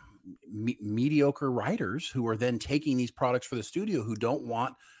 mediocre writers who are then taking these products for the studio, who don't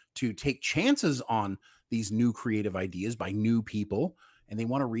want to take chances on these new creative ideas by new people. And they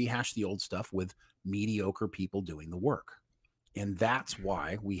want to rehash the old stuff with mediocre people doing the work. And that's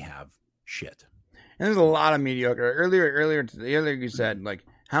why we have shit. And there's a lot of mediocre. Earlier you said, like,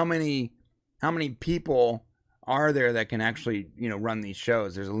 how many people are there that can actually, you know, run these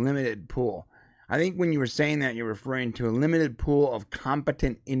shows? There's a limited pool. I think when you were saying that, you're referring to a limited pool of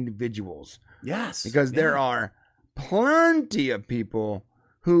competent individuals. Yes. Because there are plenty of people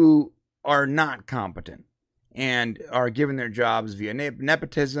who are not competent and are given their jobs via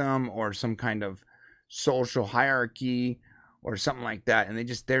nepotism or some kind of social hierarchy or something like that. And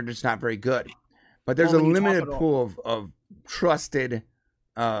they're just not very good. But there's a limited pool of trusted,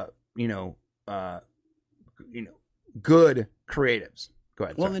 good creatives. Go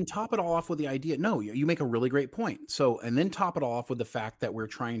ahead. Well, and then top it all off with the idea. No, you make a really great point. So, and then top it all off with the fact that we're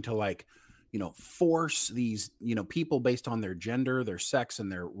trying to, like, you know, force these, you know, people based on their gender, their sex, and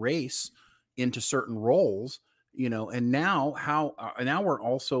their race into certain roles, you know, and now now we're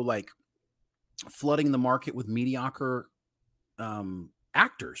also like flooding the market with mediocre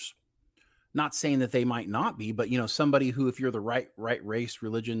actors. Not saying that they might not be, but, you know, somebody who, if you're the right race,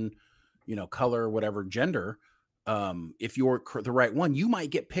 religion, you know, color, whatever gender, if you're the right one, you might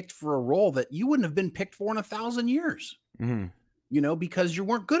get picked for a role that you wouldn't have been picked for in 1,000 years, you know, because you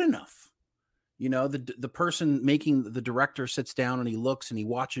weren't good enough. You know, the person making, the director sits down and he looks and he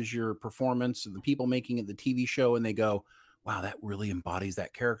watches your performance, and the people making it, the TV show, and they go, wow, that really embodies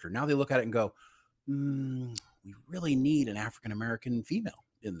that character. Now they look at it and go, we really need an African-American female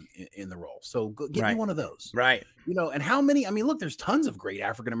in the role. So go get me one of those. Right. You know, and how many, I mean, look, there's tons of great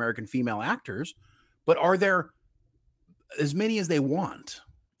African-American female actors, but are there as many as they want?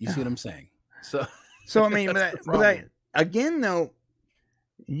 You see what I'm saying? So I mean, but again, though,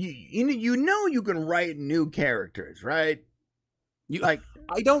 you know, you can write new characters, right?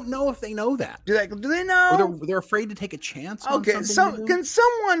 I don't know if they know that. Do they know? Or they're afraid to take a chance. Okay, can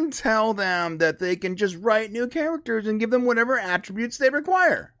someone tell them that they can just write new characters and give them whatever attributes they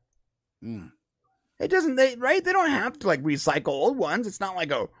require? It doesn't. They don't have to, like, recycle old ones. It's not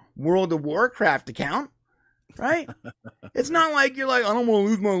like a World of Warcraft account, right? It's not like you're like, I don't want to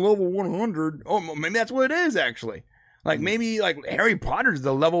lose my level 100. Oh, maybe that's what it is actually. Like, maybe like Harry Potter's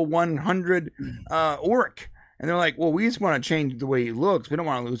the level 100 orc. And they're like, well, we just want to change the way he looks. We don't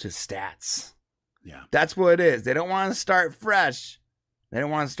want to lose his stats. Yeah. That's what it is. They don't want to start fresh. They don't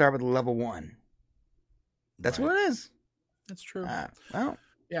want to start with level 1. That's what it is. That's true. Well,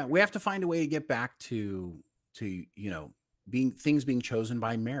 yeah, we have to find a way to get back to you know, things being chosen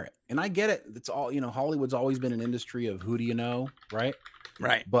by merit. And I get it. It's all, you know, Hollywood's always been an industry of who do you know, right?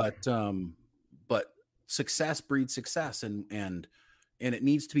 Right. But success breeds success, and it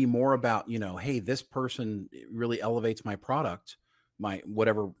needs to be more about, you know, hey, this person really elevates my product, my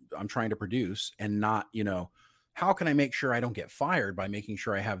whatever I'm trying to produce, and not, you know, how can I make sure I don't get fired by making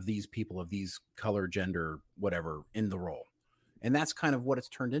sure I have these people of these color, gender, whatever in the role. And that's kind of what it's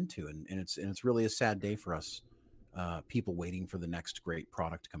turned into. And it's really a sad day for us people waiting for the next great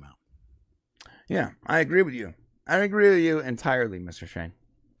product to come out. Yeah, I agree with you. I agree with you entirely, Mr. Shane.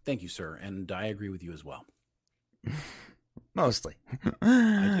 Thank you, sir. And I agree with you as well. Mostly.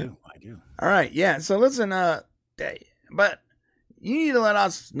 I do. All right. Yeah. So listen, but you need to let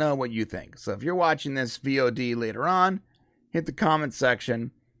us know what you think. So if you're watching this VOD later on, hit the comment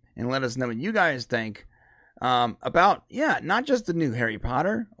section and let us know what you guys think about, not just the new Harry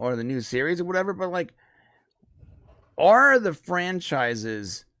Potter or the new series or whatever, but like, are the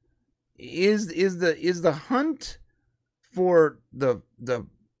franchises, is the hunt for the $1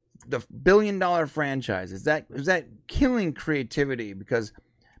 billion franchise, is that killing creativity? Because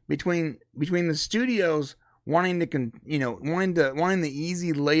between the studios wanting the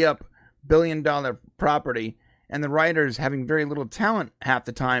easy layup $1 billion property and the writers having very little talent half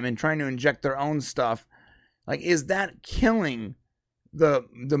the time and trying to inject their own stuff, like, is that killing the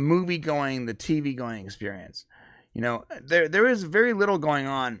movie going, the TV going experience? There is very little going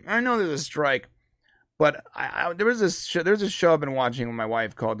on. I know there's a strike, but there's a show I've been watching with my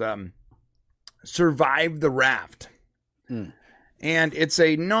wife called Survive the Raft. And it's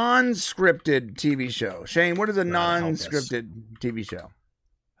a non-scripted TV show. Shane, what is a non-scripted TV show?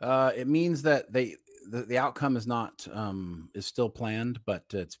 It means that the outcome is not is still planned, but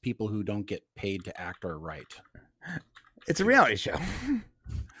it's people who don't get paid to act or write. It's a reality show.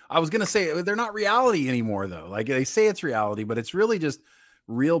 I was gonna say they're not reality anymore, though. Like, they say it's reality, but it's really just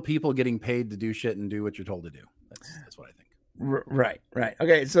real people getting paid to do shit and do what you're told to do. That's what I think. Right.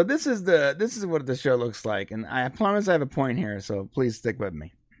 Okay, so this is what the show looks like, and I promise I have a point here, so please stick with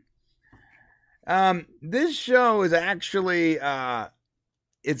me. This show is actually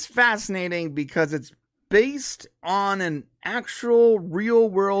it's fascinating because it's based on an actual real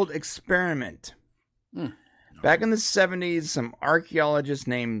world experiment. Back in the 70s, some anthropologist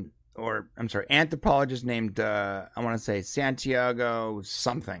named, I want to say Santiago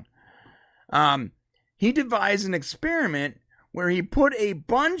something. He devised an experiment where he put a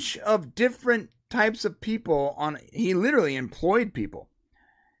bunch of different types of people on. He literally employed people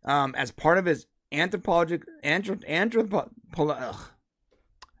as part of his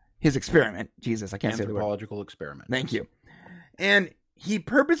his experiment. Jesus, I can't say the word. Anthropological experiment. Thank you. And he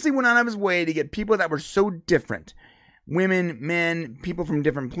purposely went out of his way to get people that were so different. Women, men, people from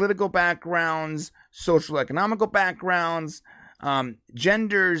different political backgrounds, social economical backgrounds,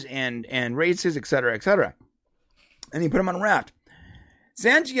 genders and races, etc., etc. And he put them on a raft.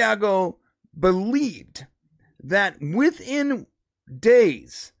 Santiago believed that within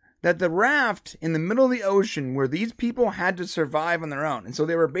days that the raft in the middle of the ocean where these people had to survive on their own. And so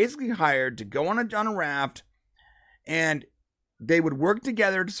they were basically hired to go on a raft, and they would work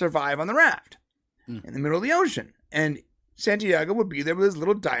together to survive on the raft in the middle of the ocean. And Santiago would be there with his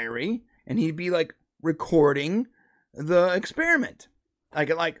little diary, and he'd be like recording the experiment.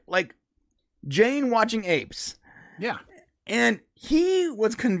 Like Jane watching apes. Yeah. And he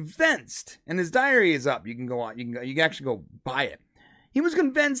was convinced, and his diary is up. You can actually go buy it. He was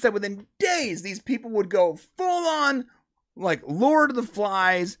convinced that within days, these people would go full on like Lord of the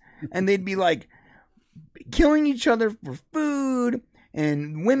Flies, and they'd be like killing each other for food,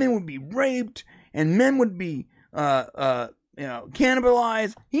 and women would be raped, and men would be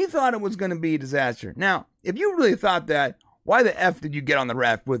cannibalized. He thought it was going to be a disaster. Now, if you really thought that, why the F did you get on the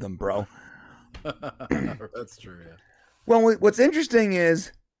raft with him, bro? That's true, yeah. Well, what's interesting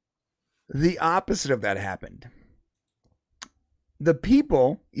is the opposite of that happened. The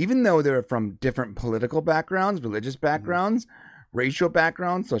people, even though they're from different political backgrounds, religious backgrounds, racial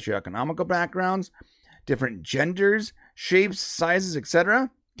backgrounds, socioeconomical backgrounds, different genders, shapes, sizes,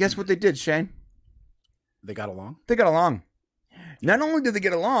 etc., guess what they did, Shane? They got along? They got along. Not only did they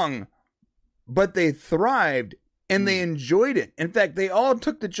get along, but they thrived and they enjoyed it. In fact, they all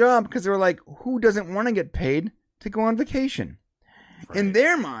took the job because they were like, who doesn't want to get paid to go on vacation? Right. In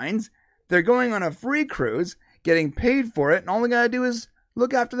their minds, they're going on a free cruise, getting paid for it, and all they got to do is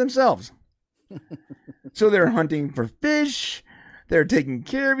look after themselves. So they're hunting for fish. They're taking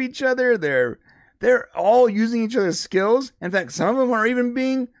care of each other. They're all using each other's skills. In fact, some of them are even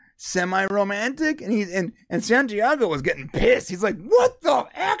being semi-romantic. And Santiago was getting pissed. He's like, what the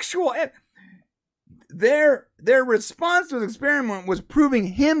actual... Their response to the experiment was proving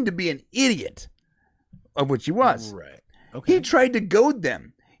him to be an idiot, of which he was. Right. Okay. He tried to goad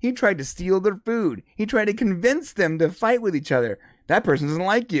them. He tried to steal their food. He tried to convince them to fight with each other. That person doesn't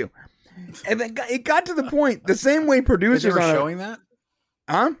like you. And it got to the point, the same way producers are showing that?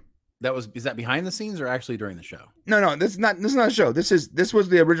 Huh? Is that behind the scenes or actually during the show? No, this is not a show. This was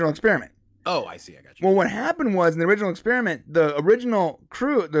the original experiment. Oh, I see. I got you. Well, what happened was in the original experiment, the original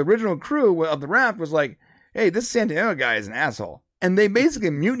crew of the raft was like, hey, this Santiago guy is an asshole. And they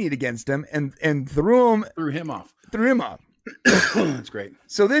basically mutinied against him and threw him off. That's great.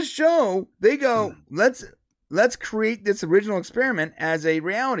 So this show, they go, let's create this original experiment as a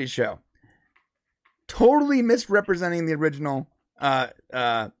reality show. Totally misrepresenting the original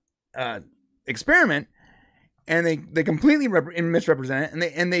experiment, and they completely misrepresent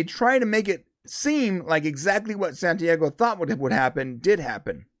it, and they try to make it seem like exactly what Santiago thought would happen did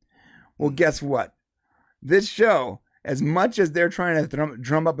happen. Well, guess what? This show, as much as they're trying to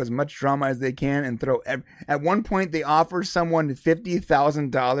drum up as much drama as they can and at one point they offer someone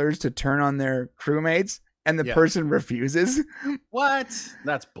 $50,000 to turn on their crewmates, and the person refuses. What?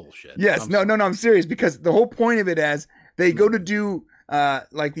 That's bullshit. Yes. No, I'm serious, because the whole point of it is they go to do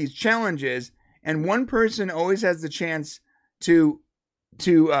like these challenges, and one person always has the chance to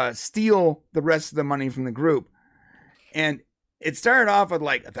steal the rest of the money from the group. And it started off with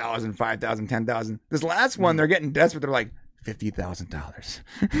like 1,000, 5,000, 10,000. This last one, they're getting desperate. They're like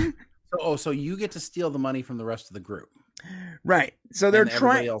 $50,000. So you get to steal the money from the rest of the group. Right. So they're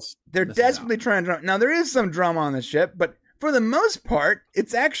desperately trying to. Now, there is some drama on the ship, but for the most part,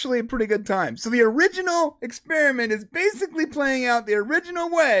 it's actually a pretty good time. So the original experiment is basically playing out the original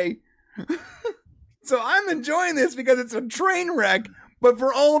way. So I'm enjoying this because it's a train wreck, but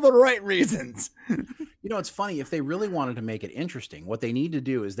for all the right reasons. You know, it's funny. If they really wanted to make it interesting, what they need to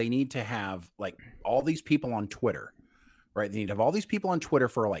do is they need to have like all these people on Twitter, right? They need to have all these people on Twitter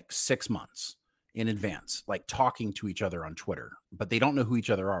for like 6 months in advance, like talking to each other on Twitter, but they don't know who each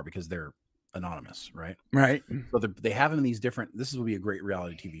other are because they're anonymous, right? Right. So they have them in these different, this would be a great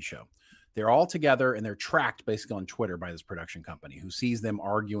reality TV show. They're all together and they're tracked basically on Twitter by this production company who sees them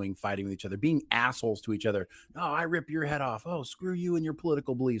arguing, fighting with each other, being assholes to each other. Oh, I rip your head off. Oh, screw you and your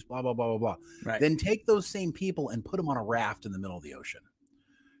political beliefs, blah, blah, blah, blah, blah. Right. Then take those same people and put them on a raft in the middle of the ocean.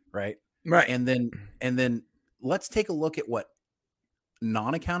 Right. Right. And then let's take a look at what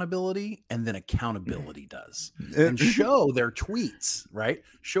non-accountability and then accountability does, and show their tweets, right?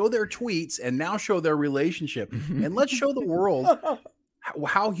 Show their tweets and now show their relationship, and let's show the world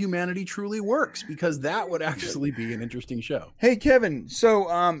how humanity truly works, because that would actually be an interesting show. Hey, Kevin.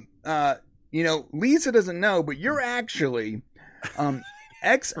 So, Lisa doesn't know, but you're actually,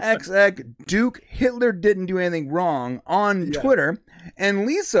 XXX Duke Hitler didn't do anything wrong on Twitter. And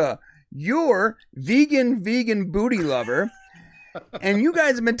Lisa, you're vegan booty lover. And you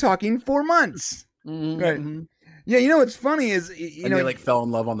guys have been talking for months. Mm-hmm. Right. Yeah. You know, what's funny is, they like fell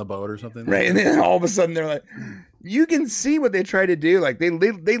in love on the boat or something. Right. And then all of a sudden they're like, you can see what they try to do. Like they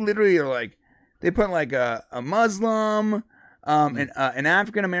literally are like, they put like a Muslim, an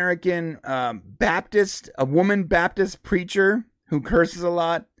African-American, Baptist, a woman Baptist preacher who curses a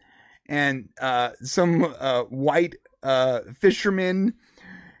lot, and some white fisherman.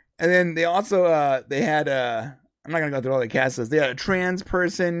 And then they also, they had, I'm not going to go through all the cast lists. They had a trans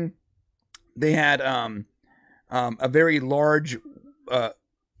person. They had a very large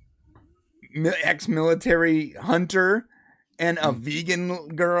ex-military hunter and a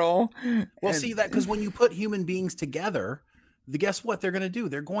vegan girl. Well, see that, because when you put human beings together, guess what they're going to do?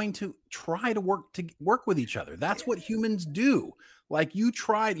 They're going to try to work with each other. That's what humans do. Like we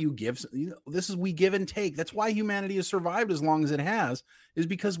give and take. That's why humanity has survived as long as it has, is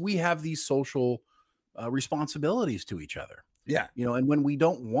because we have these social responsibilities to each other. Yeah. And when we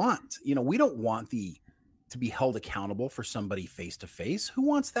don't want to be held accountable for somebody face to face. Who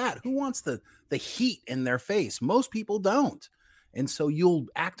wants that? Who wants the heat in their face? Most people don't. And so you'll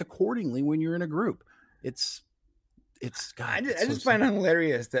act accordingly when you're in a group. I just find it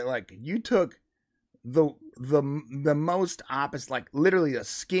hilarious that like you took the most opposite, like literally a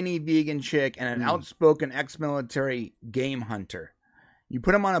skinny vegan chick and an outspoken ex-military game hunter. You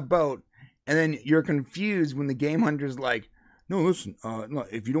put them on a boat, and then you're confused when the game hunter's like, no, listen, no,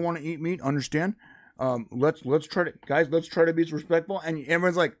 if you don't want to eat meat, understand. Let's try to be respectful. And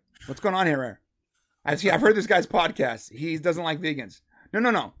everyone's like, what's going on here? I've heard this guy's podcast. He doesn't like vegans.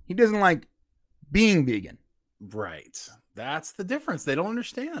 No. He doesn't like being vegan. Right. That's the difference. They don't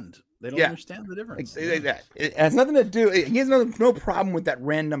understand. They don't understand the difference. It has nothing to do. He has no problem with that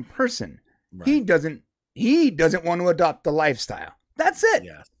random person. Right. He doesn't want to adopt the lifestyle. That's it.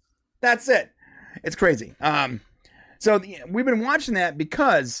 Yeah. That's it. It's crazy. So we've been watching that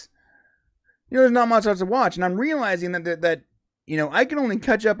because there's not much else to watch, and I'm realizing that I can only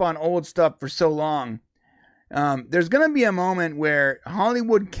catch up on old stuff for so long. There's going to be a moment where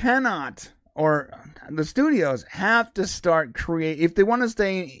Hollywood cannot, or the studios have to start if they want to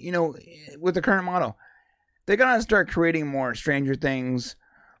stay, with the current model, they got to start creating more Stranger Things,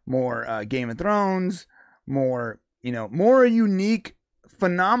 more Game of Thrones, more unique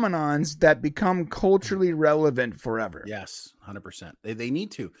phenomenons that become culturally relevant forever. Yes, 100%. They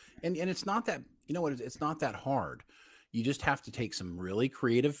need to. And it's not that, you know what, it's not that hard. You just have to take some really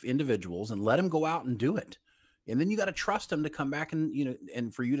creative individuals and let them go out and do it. And then you got to trust them to come back and, you know,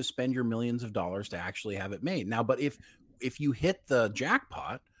 and for you to spend your millions of dollars to actually have it made. Now, but if you hit the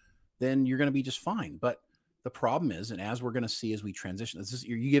jackpot, then you're going to be just fine. But the problem is, and as we're going to see as we transition,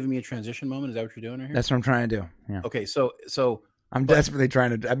 are you giving me a transition moment? Is that what you're doing right here? That's what I'm trying to do. Yeah. Okay. So I'm desperately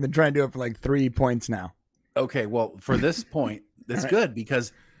trying to, I've been trying to do it for like 3 points now. Okay. Well, for this point, that's right. Good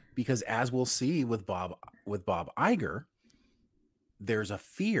because as we'll see with Bob Iger, there's a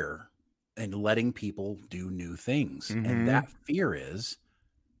fear in letting people do new things. Mm-hmm. And that fear is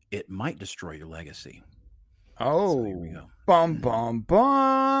it might destroy your legacy. Oh, so here we go. Bum, bum,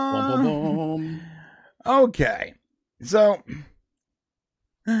 bum. Bum, bum, bum. Okay. So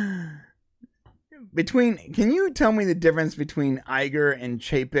can you tell me the difference between Iger and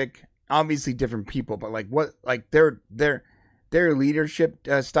Chapek? Obviously different people, but like what, like their leadership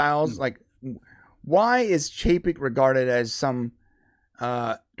styles, like why is Chapek regarded as someone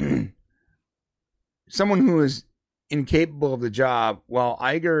who is incapable of the job, while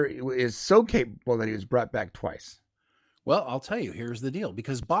Iger is so capable that he was brought back twice? Well, I'll tell you, here's the deal,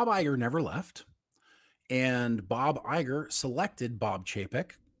 because Bob Iger never left, and Bob Iger selected Bob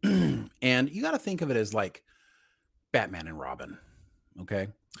Chapek, and you got to think of it as like Batman and Robin, okay?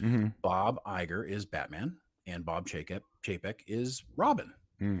 Mm-hmm. Bob Iger is Batman, and Bob Chapek is Robin.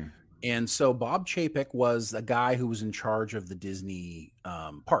 Mm. And so Bob Chapek was a guy who was in charge of the Disney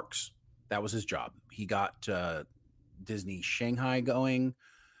parks. That was his job. He got Disney Shanghai going,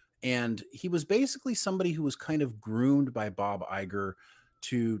 and he was basically somebody who was kind of groomed by Bob Iger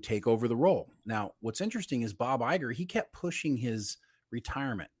to take over the role. Now, what's interesting is Bob Iger, he kept pushing his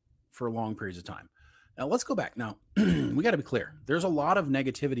retirement for long periods of time. Now, let's go back. Now, we got to be clear. There's a lot of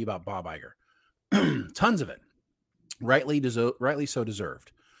negativity about Bob Iger. Tons of it. Rightly so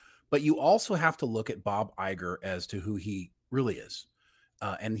deserved. But you also have to look at Bob Iger as to who he really is.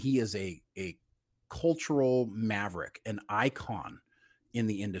 And he is a cultural maverick, an icon in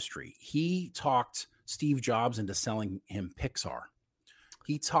the industry. He talked Steve Jobs into selling him Pixar.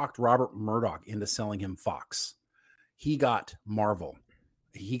 He talked Robert Murdoch into selling him Fox. He got Marvel.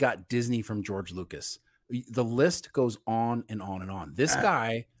 He got Disney from George Lucas. The list goes on and on and on. This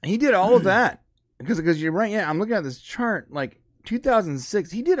guy, he did all of that because you're right. Yeah, I'm looking at this chart. Like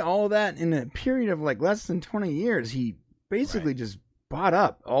 2006, he did all of that in a period of like less than 20 years. He basically just bought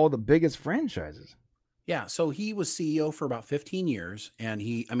up all the biggest franchises. Yeah, so he was CEO for about 15 years, and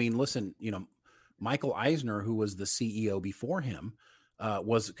listen, Michael Eisner, who was the CEO before him,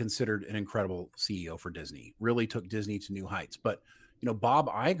 was considered an incredible CEO for Disney. Really took Disney to new heights. But Bob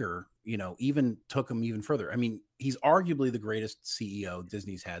Iger, even took him even further. I mean, he's arguably the greatest CEO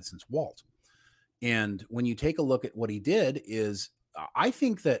Disney's had since Walt. And when you take a look at what he did, is I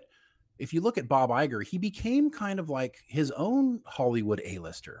think that if you look at Bob Iger, he became kind of like his own Hollywood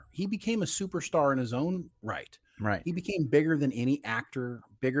A-lister. He became a superstar in his own right. Right. He became bigger than any actor,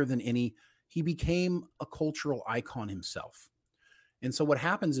 he became a cultural icon himself. And so what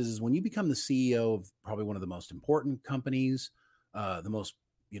happens is when you become the CEO of probably one of the most important companies, the most,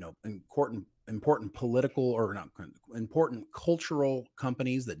 important political or not important cultural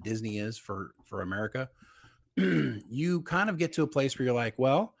companies that Disney is for America, you kind of get to a place where you're like,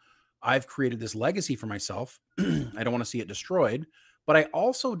 well, I've created this legacy for myself. I don't want to see it destroyed, but I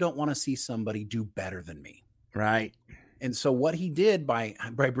also don't want to see somebody do better than me. Right. And so what he did by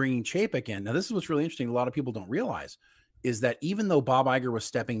bringing Chapek in, now this is what's really interesting, a lot of people don't realize, is that even though Bob Iger was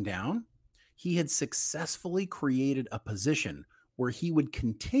stepping down, he had successfully created a position where he would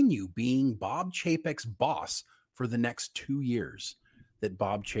continue being Bob Chapek's boss for the next 2 years that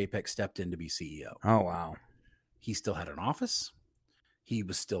Bob Chapek stepped in to be CEO. Oh, wow. He still had an office. He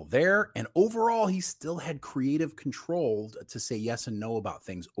was still there. And overall, he still had creative control to say yes and no about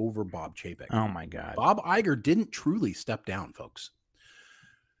things over Bob Chapek. Oh, my God. Bob Iger didn't truly step down, folks.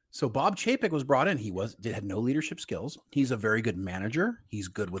 So Bob Chapek was brought in. He had no leadership skills. He's a very good manager. He's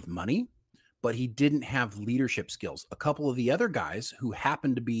good with money, but he didn't have leadership skills. A couple of the other guys who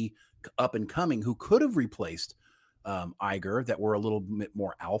happened to be up and coming, who could have replaced Iger, that were a little bit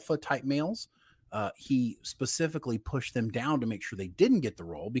more alpha type males, he specifically pushed them down to make sure they didn't get the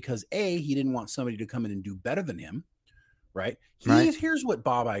role because he didn't want somebody to come in and do better than him. Right. Here's what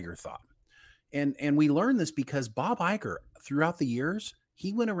Bob Iger thought. And we learned this because Bob Iger throughout the years,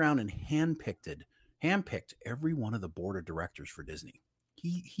 he went around and handpicked every one of the board of directors for Disney.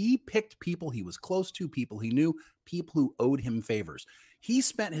 He picked people he was close to, people he knew, people who owed him favors. He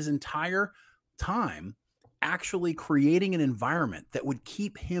spent his entire time actually creating an environment that would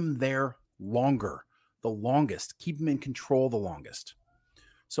keep him there longer, the longest, keep him in control the longest.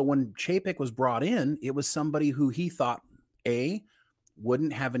 So when Chapek was brought in, it was somebody who he thought, A,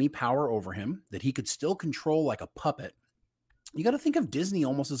 wouldn't have any power over him, that he could still control like a puppet. You got to think of Disney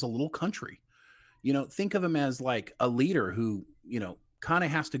almost as a little country. Think of him as like a leader who, kind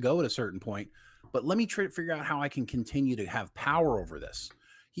of has to go at a certain point, but let me try to figure out how I can continue to have power over this.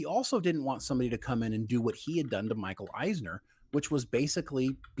 He also didn't want somebody to come in and do what he had done to Michael Eisner, which was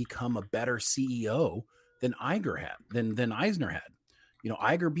basically become a better CEO than Iger had, than Eisner had.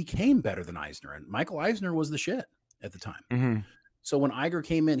 Iger became better than Eisner, and Michael Eisner was the shit at the time. Mm-hmm. So when Iger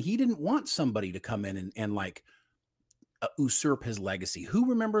came in, he didn't want somebody to come in and usurp his legacy. Who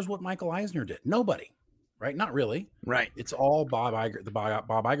remembers what Michael Eisner did? Nobody, right? Not really. Right. It's all Bob Iger, the Bob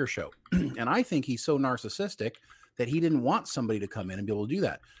Iger show. And I think he's so narcissistic that he didn't want somebody to come in and be able to do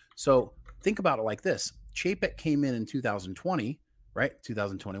that. So think about it like this. Chapek came in 2020, right?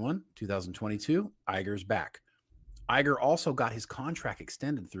 2021, 2022, Iger's back. Iger also got his contract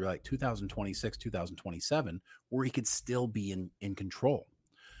extended through like 2026, 2027, where he could still be in control.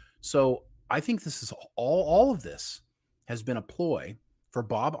 So I think this is all of this has been a ploy for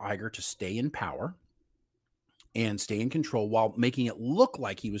Bob Iger to stay in power and stay in control while making it look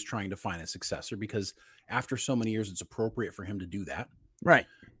like he was trying to find a successor, because after so many years, it's appropriate for him to do that. Right.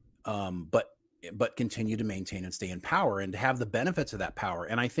 But continue to maintain and stay in power and to have the benefits of that power.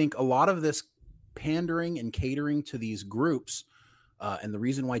 And I think a lot of this pandering and catering to these groups, and the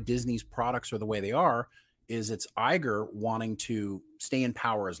reason why Disney's products are the way they are, is it's Iger wanting to stay in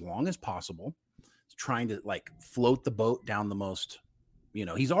power as long as possible, trying to like float the boat down the most,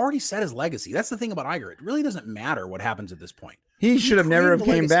 he's already set his legacy. That's the thing about Iger. It really doesn't matter what happens at this point. He should have never have came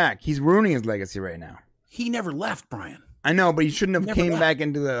legacy. back. He's ruining his legacy right now. He never left, Brian. I know, but he shouldn't have came left. back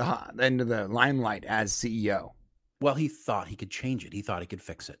into the limelight as CEO. Well, he thought he could change it. He thought he could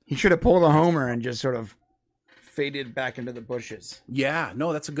fix it. He should have pulled a Homer and just sort of faded back into the bushes. Yeah,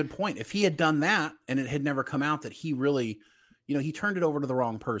 no, that's a good point. If he had done that and it had never come out that he really, he turned it over to the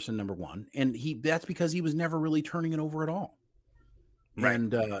wrong person, number one. And that's because he was never really turning it over at all. Right.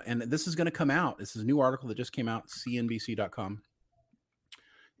 And this is going to come out. This is a new article that just came out, CNBC.com.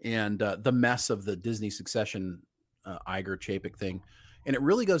 And the mess of the Disney succession, Iger Chapek thing. And it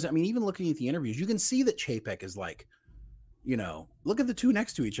really goes, even looking at the interviews, you can see that Chapek is like, look at the two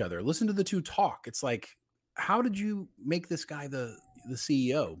next to each other. Listen to the two talk. It's like, how did you make this guy the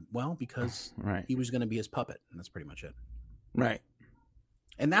CEO? Well, because he was going to be his puppet. And that's pretty much it. Right.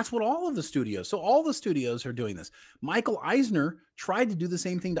 And that's what all of the studios. So all the studios are doing this. Michael Eisner tried to do the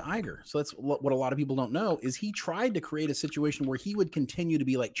same thing to Iger. So that's what a lot of people don't know is he tried to create a situation where he would continue to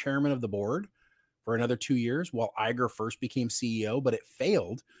be like chairman of the board for another 2 years while Iger first became CEO, but it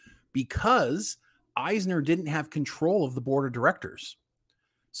failed because Eisner didn't have control of the board of directors.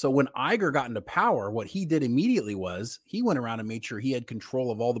 So when Iger got into power, what he did immediately was he went around and made sure he had control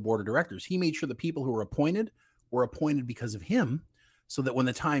of all the board of directors. He made sure the people who were appointed because of him, so that when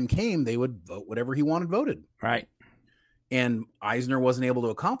the time came, they would vote whatever he wanted voted. Right. And Eisner wasn't able to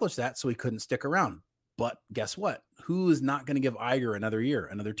accomplish that, so he couldn't stick around. But guess what? Who is not going to give Iger another year,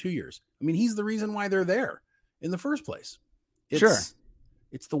 another 2 years? He's the reason why they're there in the first place. It's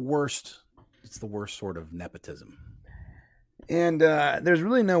the worst. It's the worst sort of nepotism. And there's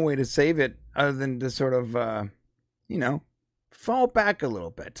really no way to save it other than to sort of, fall back a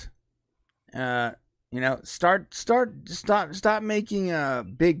little bit. Stop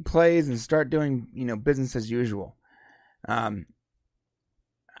making big plays and start doing, business as usual. I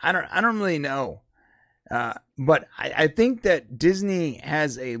don't really know. But I think that Disney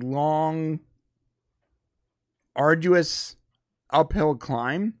has a long, arduous uphill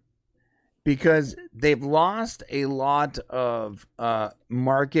climb because they've lost a lot of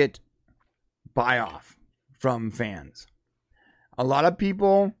market buy-off from fans. A lot of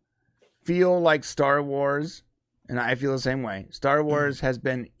people feel like Star Wars, and I feel the same way. Star Wars has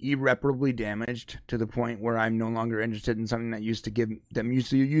been irreparably damaged to the point where I'm no longer interested in something that used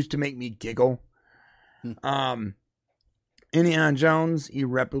to make me giggle. Indiana Jones,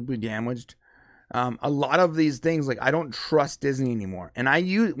 irreparably damaged. A lot of these things, like I don't trust Disney anymore. And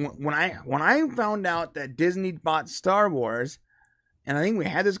when I found out that Disney bought Star Wars, and I think we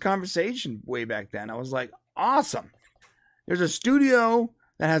had this conversation way back then, I was like, awesome. There's a studio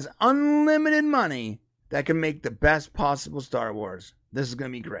that has unlimited money that can make the best possible Star Wars. This is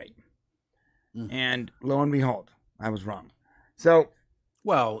going to be great. And lo and behold, I was wrong. So,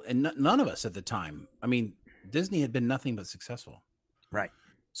 well, and none of us at the time. Disney had been nothing but successful. Right.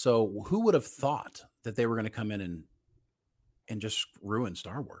 So who would have thought that they were going to come in and just ruin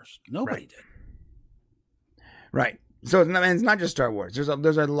Star Wars? Nobody did. Right. So it's not just Star Wars. There's a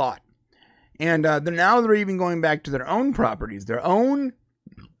lot. And they're even going back to their own properties, their own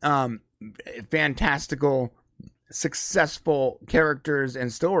fantastical, successful characters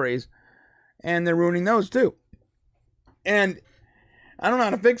and stories, and they're ruining those too. And I don't know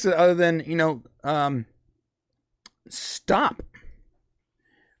how to fix it other than, stop.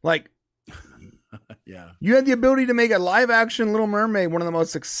 Like, yeah. You had the ability to make a live-action Little Mermaid one of the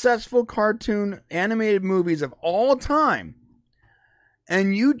most successful cartoon animated movies of all time,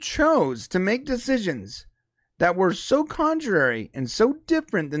 and you chose to make decisions that were so contrary and so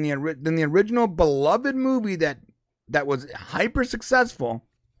different than the original beloved movie that was hyper successful,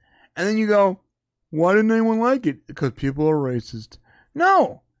 and then you go, why didn't anyone like it? Because people are racist.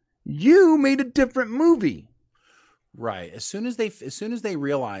 No, you made a different movie. Right. As soon as they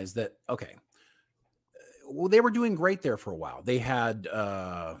realized that, okay, well, they were doing great there for a while. They had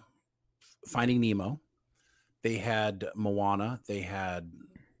Finding Nemo, they had Moana, they had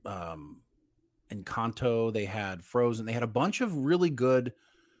Encanto, they had Frozen, they had a bunch of really good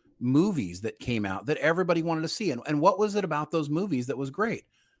movies that came out that everybody wanted to see. And what was it about those movies that was great?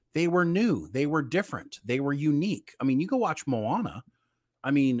 They were new, they were different, they were unique. I mean, you go watch Moana.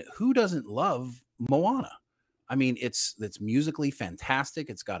 I mean, who doesn't love Moana? I mean, it's musically fantastic.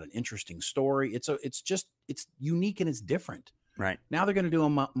 It's got an interesting story. It's unique and it's different. Right. Now they're going to do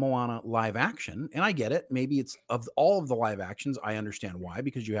a Moana live action, and I get it. Maybe it's of all of the live actions. I understand why,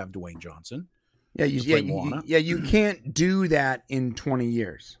 because you have Dwayne Johnson. Yeah, you can't do that in 20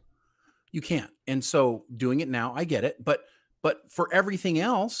 years. You can't. And so doing it now, I get it. But for everything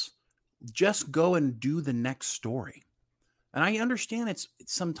else, just go and do the next story. And I understand it's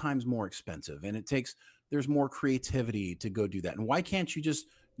sometimes more expensive, and there's more creativity to go do that. And why can't you just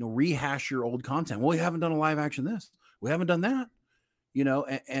rehash your old content? Well, we haven't done a live action this. We haven't done that.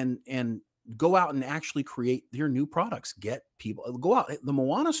 And go out and actually create your new products. Get people, go out. The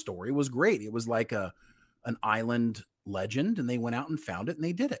Moana story was great. It was like an island legend, and they went out and found it and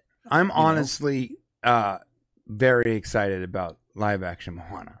they did it. I'm honestly very excited about live action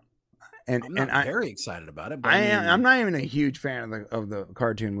Moana. I'm not very excited about it. But I'm not even a huge fan of the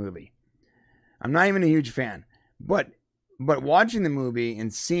cartoon movie. I'm not even a huge fan. But watching the movie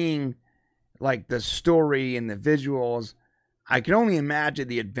and seeing like the story and the visuals, I can only imagine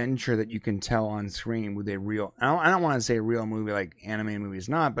the adventure that you can tell on screen with a real. I don't want to say a real movie like animated movies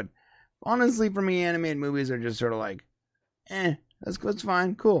not, but honestly, for me, animated movies are just sort of like, that's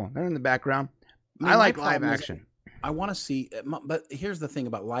fine, cool. They're in the background. I like live action. I want to see, but here's the thing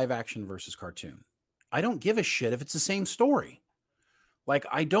about live action versus cartoon. I don't give a shit if it's the same story. Like,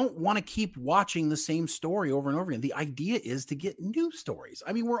 I don't want to keep watching the same story over and over again. The idea is to get new stories.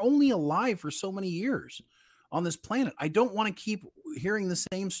 I mean, we're only alive for so many years on this planet. I don't want to keep hearing the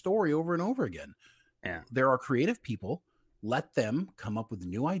same story over and over again. Yeah. There are creative people. Let them come up with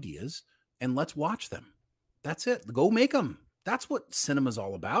new ideas and let's watch them. That's it. Go make them. That's what cinema's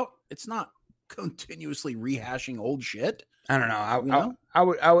all about. It's not continuously rehashing old shit. I don't know. I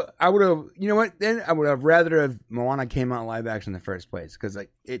would have. You know what? Then I would have rather have Moana came out live action in the first place, because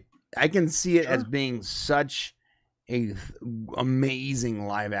I can see it as being such a amazing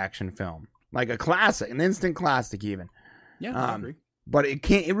live action film, like a classic, an instant classic, even. Yeah, I agree. But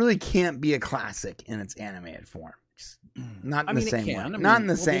it really can't be a classic in its animated form. Not in the same way. Not in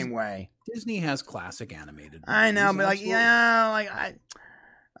the same way. Disney has classic animated. I know, but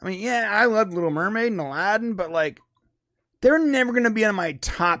I love Little Mermaid and Aladdin, but they're never going to be on my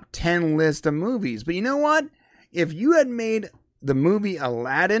top 10 list of movies. But you know what? If you had made the movie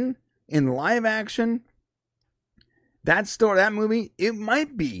Aladdin in live action, that movie, it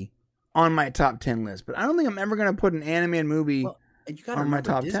might be on my top 10 list. But I don't think I'm ever going to put an animated movie on my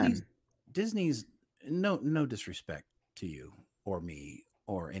top 10. Disney's, no disrespect to you or me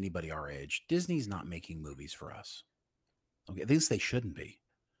or anybody our age, Disney's not making movies for us. Okay, at least they shouldn't be.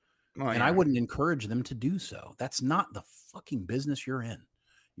 I wouldn't encourage them to do so. That's not the fucking business you're in.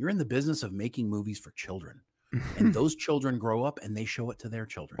 You're in the business of making movies for children. And those children grow up and they show it to their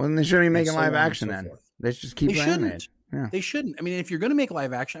children. Well, then they shouldn't be making live action then. They should just keep animated. Yeah. They shouldn't. I mean, if you're going to make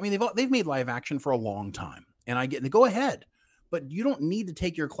live action, I mean, they've made live action for a long time. And go ahead. But you don't need to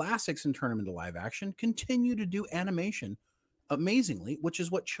take your classics and turn them into live action. Continue to do animation amazingly, which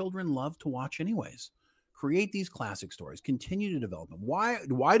is what children love to watch anyways. Create these classic stories. Continue to develop them. Why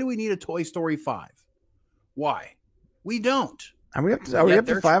do we need a Toy Story 5? Why? We don't. Are we up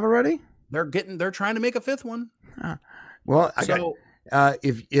to 5 already? They're trying to make a 5th one. Well,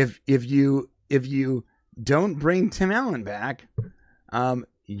 if you don't bring Tim Allen back,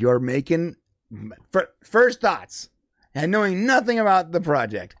 you're making first thoughts and knowing nothing about the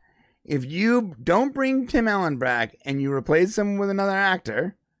project. if you don't bring Tim Allen back and you replace him with another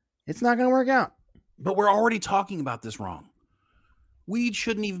actor, it's not going to work out. But we're already talking about this wrong. We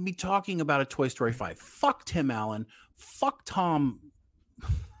shouldn't even be talking about a Toy Story 5. Fuck Tim Allen. Fuck Tom.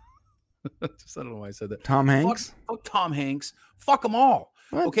 I don't know why I said that. Tom Hanks? Fuck Tom Hanks. Fuck them all.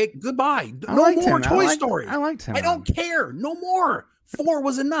 What? Okay, goodbye. I No like more Tim. Toy Story. I like Tim. I don't care. No more. 4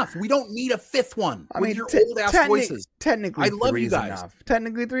 was enough. We don't need a 5th one with your old ass voices. Technically, I love you guys. Enough.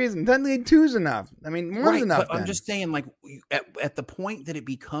 Technically, 3 is enough. Technically, 2 is enough. I mean, 1's enough. But I'm just saying, like, at the point that it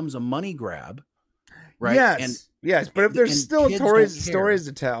becomes a money grab, right? Yes. But if there's still stories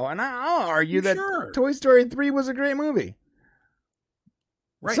to tell, and I'll argue that Toy Story 3 was a great movie.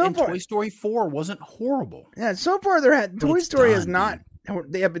 Right, and Toy Story 4 wasn't horrible. Yeah, so far Toy Story is not.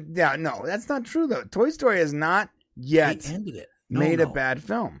 Yeah, no, that's not true though. Toy Story has not yet they ended it. Made a bad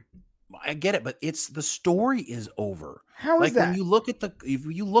film. I get it, but the story is over. How is that? When you look at if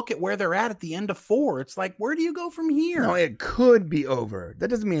you look at where they're at the end of 4, it's like, where do you go from here? No, it could be over. That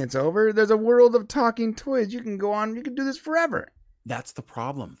doesn't mean it's over. There's a world of talking toys. You can go on. You can do this forever. That's the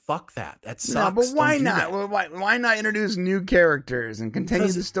problem. Fuck that. That sucks. No, but why not? Well, why not introduce new characters and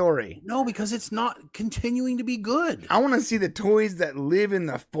continue the story? No, because it's not continuing to be good. I want to see the toys that live in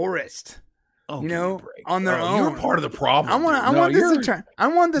the forest. Oh, you know, on their own. You're part of the problem. I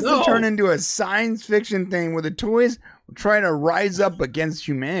want this to turn into a science fiction thing where the toys try to rise up against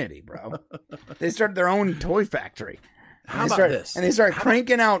humanity, bro. They start their own toy factory. How about this? And they start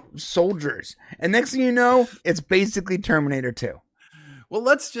cranking out soldiers. And next thing you know, it's basically Terminator 2. Well,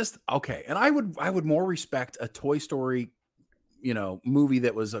 let's just and I would more respect a Toy Story, movie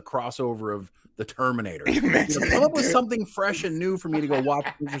that was a crossover of the Terminator. Come up with something fresh and new for me to go watch.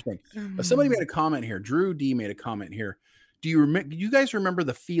 Interesting. Somebody made a comment here. Drew D made a comment here. Do you guys remember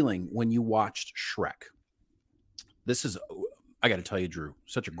the feeling when you watched Shrek? I got to tell you, Drew,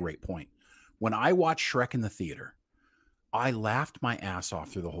 such a great point. When I watched Shrek in the theater, I laughed my ass off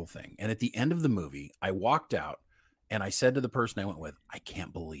through the whole thing. And at the end of the movie, I walked out and I said to the person I went with, I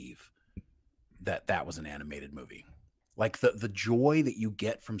can't believe that was an animated movie. Like the joy that you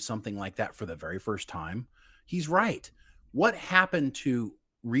get from something like that for the very first time. He's right. What happened to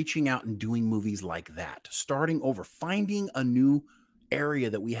reaching out and doing movies like that? Starting over, finding a new area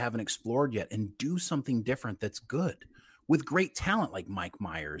that we haven't explored yet and do something different that's good with great talent like Mike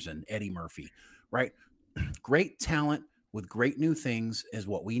Myers and Eddie Murphy, right? Great talent with great new things is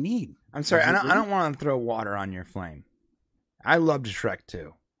what we need. I'm sorry. I don't want to throw water on your flame. I loved Shrek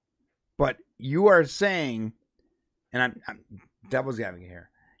too, but you are saying, and I'm devil's advocate here.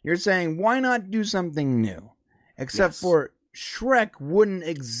 You're saying, why not do something new? Except for Shrek wouldn't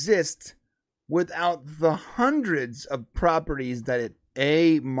exist without the hundreds of properties that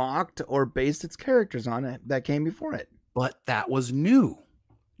it mocked or based its characters on it that came before it. But that was new.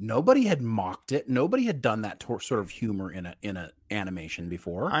 Nobody had mocked it. Nobody had done that sort of humor in a animation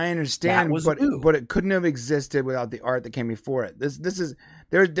before. I understand, but it couldn't have existed without the art that came before it. There's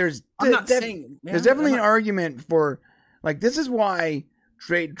definitely an argument for, like, this is why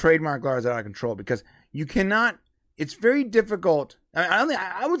trademark laws are out of control, because you cannot. It's very difficult.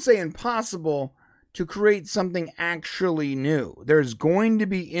 I would say impossible to create something actually new. There's going to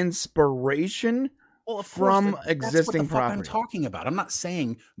be inspiration. Well, from existing property. I'm talking about. I'm not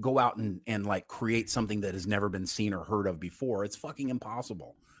saying go out and like create something that has never been seen or heard of before. It's fucking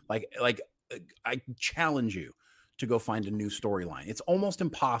impossible. Like I challenge you to go find a new storyline. It's almost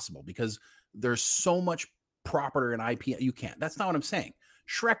impossible because there's so much property and IP. You can't. That's not what I'm saying.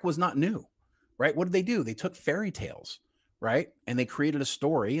 Shrek was not new, right? What did they do? They took fairy tales, right? And they created a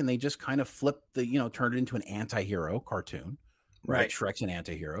story and they just kind of flipped turned it into an anti-hero cartoon, right? Shrek's an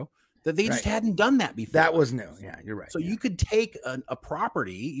anti-hero. That they just hadn't done that before. That was new. Yeah, you're right. So you could take a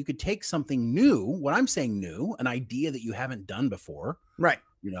property, you could take something new, what I'm saying new, an idea that you haven't done before. Right.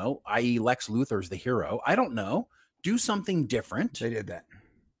 I.e. Lex Luthor's the hero. I don't know. Do something different. They did that.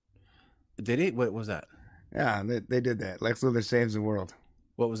 Did it? What was that? Yeah, they did that. Lex Luthor saves the world.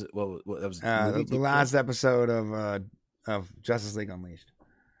 What was it? What that was the last episode of Justice League Unleashed.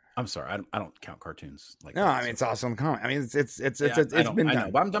 I'm sorry, I don't count cartoons like that. No, I mean it's awesome comic. I mean it's been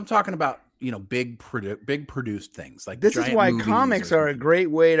done. But I'm talking about big produced things like this is why comics are a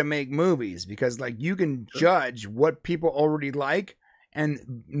great way to make movies, because like you can judge what people already like,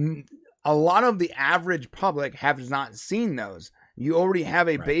 and a lot of the average public has not seen those. You already have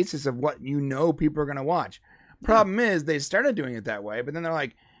a basis of what people are going to watch. Problem is they started doing it that way, but then they're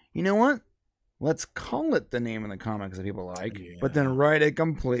like, you know what? Let's call it the name of the comics that people like, but then write a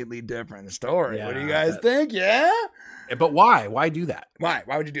completely different story. What do you guys think? Yeah? But why? Why do that? Why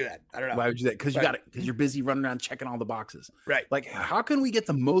would you do that? I don't know. Why would you do that? Because you got it. Because you're busy running around checking all the boxes. Right. Like, how can we get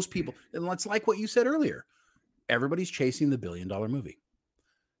the most people? And it's like what you said earlier. Everybody's chasing the $1 billion movie.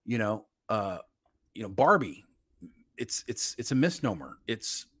 Barbie. It's a misnomer.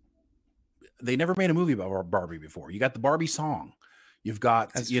 They never made a movie about Barbie before. You got the Barbie song. You've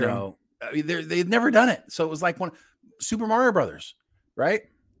got, That's you true. know, I mean, they've never done it. So it was like Super Mario Brothers, right?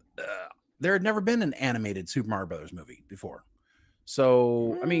 There had never been an animated Super Mario Brothers movie before.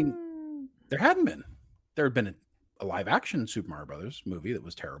 So, I mean, there hadn't been. There had been a live action Super Mario Brothers movie that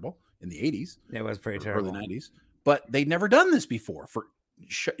was terrible in the 80s. It was pretty terrible. Early 90s. But they'd never done this before for,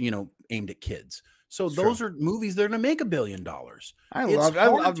 aimed at kids. So those are movies that are going to make $1 billion. I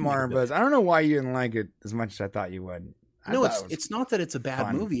love Mario Brothers. I don't know why you didn't like it as much as I thought you would. No, it's not that it's a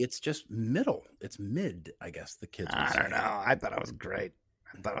bad movie. It's just middle. It's mid, I guess the kids would say. I don't know. I thought it was great.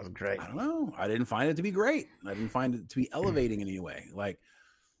 I don't know. I didn't find it to be great. I didn't find it to be elevating in any way. Like,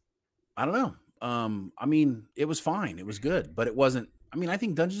 I don't know. I mean, it was fine. It was good, but it wasn't. I mean, I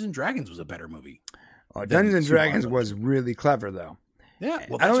think Dungeons and Dragons was a better movie. Dungeons and Dragons was really clever, though. Yeah,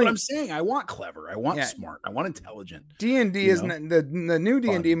 well, that's what I'm saying. I want clever. I want smart. I want intelligent. D&D is the new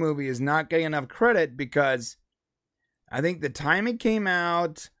D&D movie is not getting enough credit because I think the time it came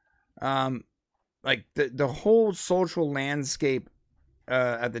out, like the whole social landscape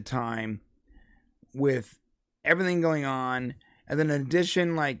at the time with everything going on, and then in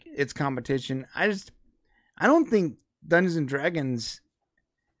addition, like its competition. I don't think Dungeons and Dragons.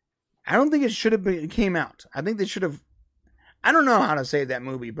 I don't think it should have came out. I think they should have. I don't know how to say that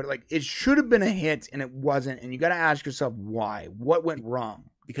movie, but like it should have been a hit and it wasn't. And you got to ask yourself why. What went wrong?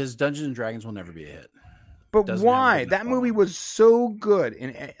 Because Dungeons and Dragons will never be a hit. But why? That movie was so good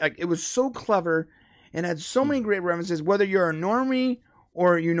and like it was so clever and had so many great references. Whether you're a normie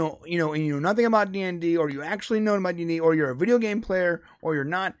or you know nothing about D&D, or you actually know about D&D, or you're a video game player, or you're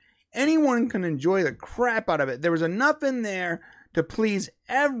not, anyone can enjoy the crap out of it. There was enough in there to please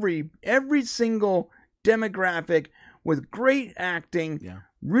every single demographic, with great acting,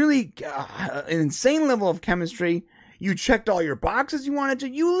 really an insane level of chemistry. You checked all your boxes you wanted to.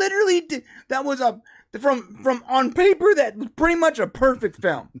 You literally did. That was from on paper, that was pretty much a perfect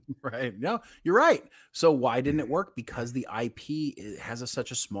film. Right. No, you're right. So why didn't it work? Because the IP has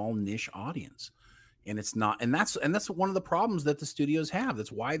such a small niche audience. And it's not, and that's one of the problems that the studios have.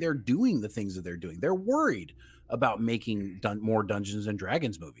 That's why they're doing the things that they're doing. They're worried about making more Dungeons and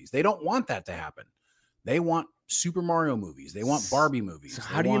Dragons movies. They don't want that to happen. They want Super Mario movies. They want Barbie movies. So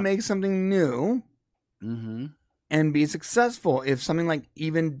how do you make something new and be successful if something like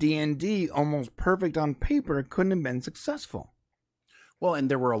even D&D, almost perfect on paper, couldn't have been successful? Well, and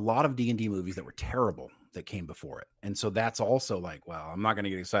there were a lot of D&D movies that were terrible that came before it. And so that's also like, well, I'm not going to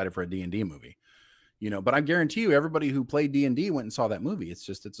get excited for a D&D movie. But I guarantee you everybody who played D&D went and saw that movie. It's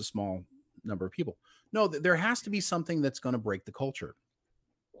a small number of people. No, there has to be something that's going to break the culture.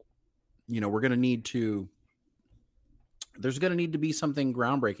 We're going to need to, there's going to need to be something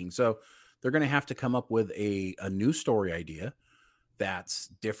groundbreaking. So they're going to have to come up with a new story idea that's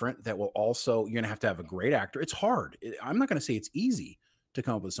different, that will also, you're going to have a great actor. It's hard. I'm not going to say it's easy to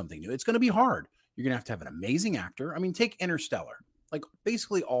come up with something new. It's going to be hard. You're going to have an amazing actor. I mean, take Interstellar, like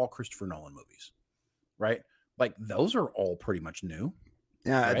basically all Christopher Nolan movies, right? Like those are all pretty much new.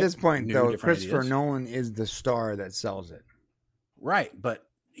 Yeah. Right? At this point, though, Christopher Nolan is the star that sells it. Right. But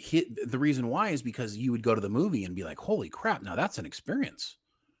the reason why is because you would go to the movie and be like, holy crap, now that's an experience,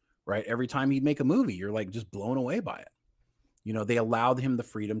 right? Every time he'd make a movie, you're like just blown away by it. They allowed him the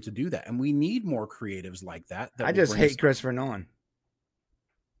freedom to do that. And we need more creatives like that. I just hate Christopher Nolan.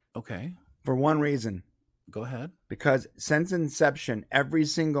 Okay. For one reason. Go ahead. Because since Inception, every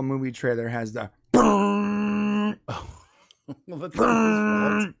single movie trailer has the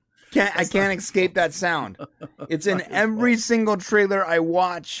I can't escape that sound. It's in every single trailer I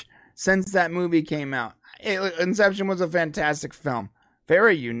watch since that movie came out. Inception was a fantastic film.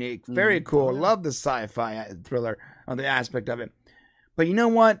 Very unique, very cool. Love the sci-fi thriller on the aspect of it. But you know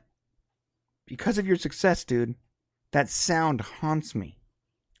what? Because of your success, dude, that sound haunts me.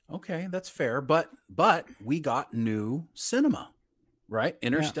 Okay, that's fair. But we got new cinema, right?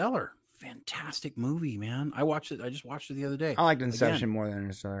 Interstellar. Fantastic movie, man. I watched it. I just watched it the other day. I liked Inception more than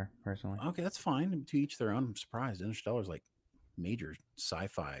Interstellar, personally. Okay, that's fine. To each their own. I'm surprised. Interstellar's like major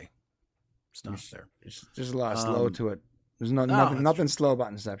sci-fi stuff there. It's just a lot of slow to it. There's nothing slow about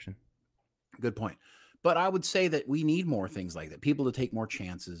Inception. Good point. But I would say that we need more things like that. People to take more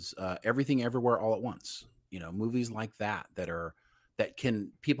chances. Everything, everywhere, all at once. Movies like that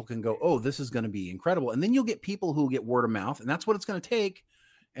people can go, oh, this is going to be incredible. And then you'll get people who get word of mouth, and that's what it's going to take.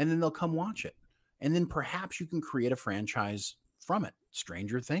 And then they'll come watch it. and then perhaps you can create a franchise from it.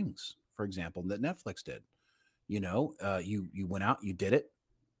 Stranger Things, for example, that Netflix did. You know, you went out, you did it.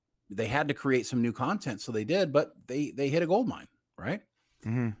 They had to create some new content, so they did, but they hit a gold mine, right?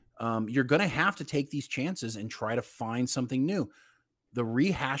 Mm-hmm. You're going to have to take these chances and try to find something new. The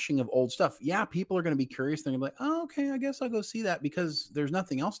rehashing of old stuff. Yeah, people are going to be curious. They're going to be like, oh, okay, I guess I'll go see that because there's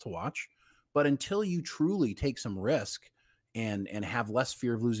nothing else to watch. But until you truly take some risk and have less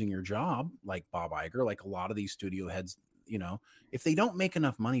fear of losing your job, like Bob Iger, like a lot of these studio heads, you know, if they don't make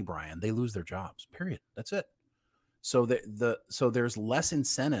enough money, Brian, they lose their jobs, period. That's it. So so there's less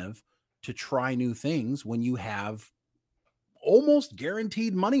incentive to try new things when you have almost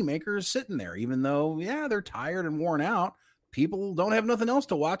guaranteed money makers sitting there, even though, yeah, they're tired and worn out. People don't have nothing else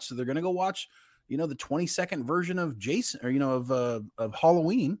to watch, so they're going to go watch, you know, the 20-second version of Jason, or, you know, of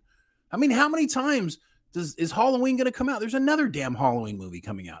Halloween. I mean, how many times is Halloween going to come out? There's another damn Halloween movie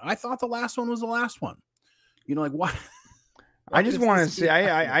coming out. I thought the last one was the last one. You know, like why? I just want to see.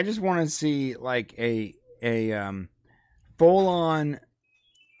 I just want to see like a full on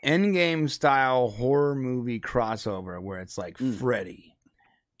Endgame style horror movie crossover where it's like Freddy,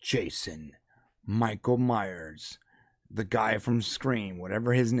 Jason, Michael Myers, the guy from Scream,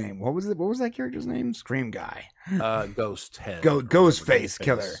 whatever his name. What was that character's name? Scream guy. Ghost head. Ghostface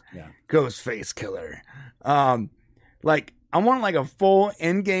killer. Yeah. Ghostface killer. Like I want like a full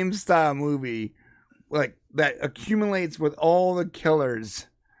Endgame style movie, like that accumulates with all the killers,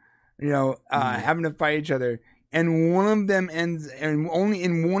 you know, having to fight each other, and one of them ends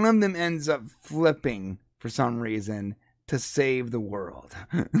up flipping for some reason to save the world.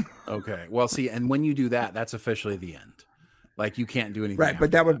 Okay. Well, see, and when you do that, that's officially the end. Like you can't do anything. Right,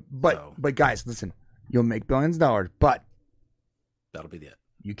 but but guys, listen, you'll make billions of dollars, but that'll be it.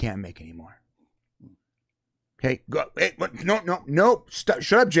 You can't make any more. Okay, go. Hey, no.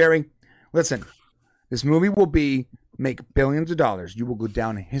 Shut up, Jerry. Listen, this movie will make billions of dollars. You will go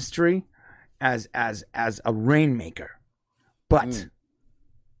down in history as a rainmaker, but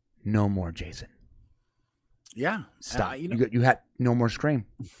no more Jason. Yeah, stop. You had no more Scream.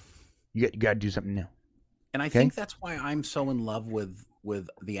 You got to do something new. And I think that's why I'm so in love with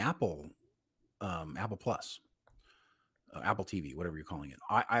the Apple Plus, Apple TV, whatever you're calling it.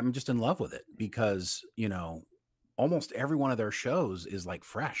 I'm just in love with it because, you know, almost every one of their shows is like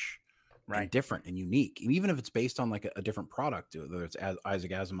fresh, right, and different and unique. And even if it's based on like a different product, whether it's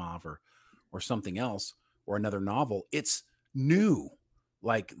Isaac Asimov or something else or another novel, it's new.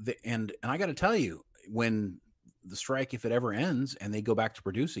 Like and I got to tell you, when the strike, if it ever ends and they go back to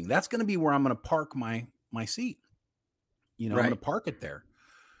producing, that's going to be where I'm going to park my seat. You know, right. I'm going to park it there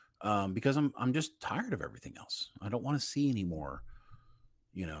because I'm just tired of everything else. I don't want to see anymore.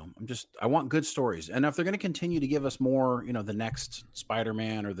 You know, I want good stories. And if they're going to continue to give us more, you know, the next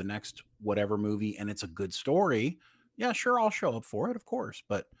Spider-Man or the next whatever movie, and it's a good story, yeah, sure, I'll show up for it, of course.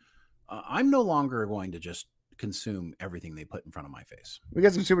 But I'm no longer going to just consume everything they put in front of my face. We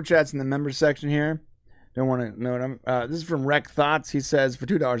got some super chats in the members section here. Don't want to know what this is from Rec Thoughts. He says, for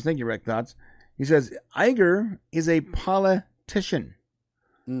 $2, thank you, Rec Thoughts. He says, Iger is a politician.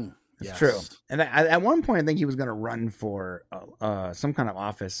 It's true. And at one point, I think he was going to run for some kind of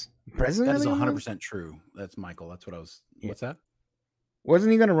office. President? That is 100% true. That's Michael. That's what I was. Yeah. What's that? Wasn't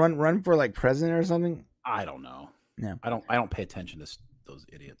he going to run for like president or something? I don't know. Yeah. I don't pay attention to those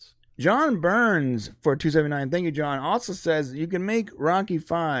idiots. John Burns for $2.79. Thank you, John. Also says you can make Rocky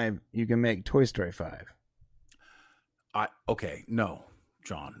 5. You can make Toy Story 5. Okay. No,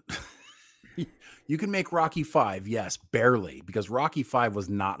 John. You can make Rocky 5, yes, barely, because Rocky 5 was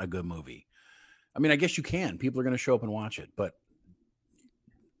not a good movie. I mean, I guess you can. People are going to show up and watch it, but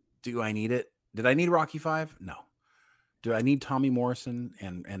do I need it? Did I need Rocky 5? No. Do I need Tommy Morrison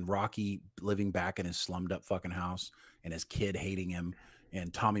and Rocky living back in his slummed up fucking house and his kid hating him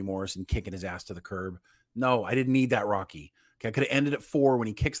and Tommy Morrison kicking his ass to the curb? No, I didn't need that Rocky. Okay, I could have ended at 4 when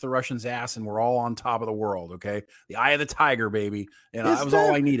he kicks the Russian's ass and we're all on top of the world, okay? The eye of the tiger, baby. And that was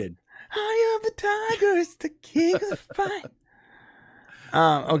all I needed. Eye of the tiger is the king of the fight.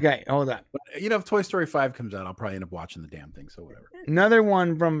 Okay, hold on. But, you know, if Toy Story 5 comes out, I'll probably end up watching the damn thing, so whatever. Another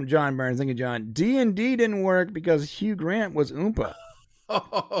one from John Burns. Thank you, John. D&D didn't work because Hugh Grant was Oompa.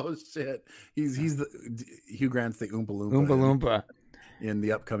 Oh, shit. Hugh Grant's the Oompa Loompa. Oompa Loompa. In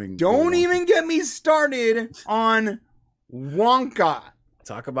the upcoming... Don't even get me started on Wonka.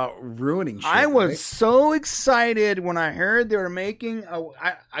 Talk about ruining shit. I was so excited when I heard they were making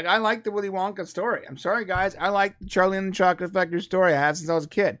I like the Willy Wonka story. I'm sorry, guys. I like the Charlie and the Chocolate Factory story I had since I was a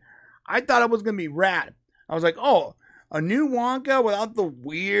kid. I thought it was going to be rad. I was like, oh, a new Wonka without the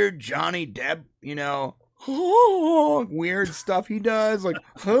weird Johnny Depp, you know, weird stuff he does. Like,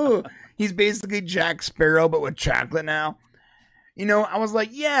 He's basically Jack Sparrow, but with chocolate now. You know, I was like,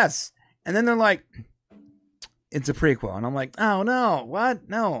 yes. And then they're like, it's a prequel. And I'm like, oh, no. What?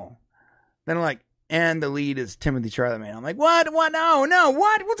 No. Then I'm like, and the lead is Timothy Chalamet. I'm like, what? What? No,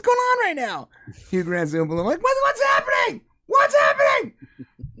 what? What's going on right now? Hugh Grant's Oompa Loompa. I'm like, what's happening? What's happening?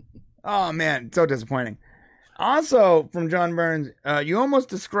 Oh, man. So disappointing. Also, from John Burns, you almost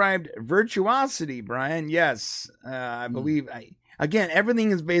described Virtuosity, Brian. Yes. I believe... Again,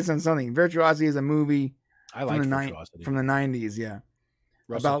 everything is based on something. Virtuosity is a movie I like Virtuosity. From the 90s, yeah.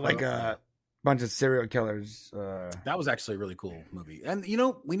 About like a bunch of serial killers. That was actually a really cool movie. And, you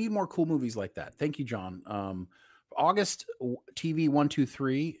know, we need more cool movies like that. Thank you, John. August TV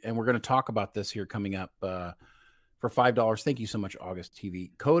 123, and we're going to talk about this here coming up for $5. Thank you so much, August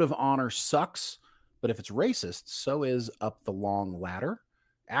TV. Code of Honor sucks, but if it's racist, so is Up the Long Ladder.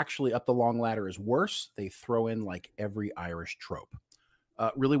 Actually, Up the Long Ladder is worse. They throw in like every Irish trope.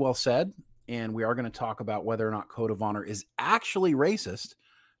 Really well said. And we are going to talk about whether or not Code of Honor is actually racist.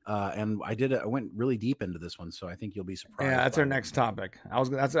 And I went really deep into this one, so I think you'll be surprised. Yeah, that's our next topic. I was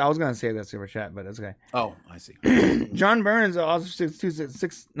going to say that super chat, but it's okay. Oh, I see. John Burns, also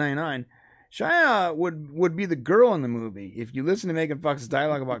 699. Shia would be the girl in the movie if you listen to Megan Fox's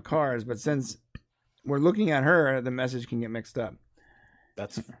dialogue about cars, but since we're looking at her, the message can get mixed up.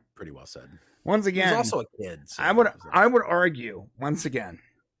 That's pretty well said. Once again, he's also a kid. So I would argue once again.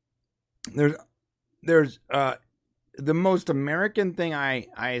 There's the most American thing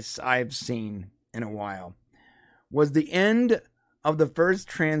I've seen in a while was the end of the first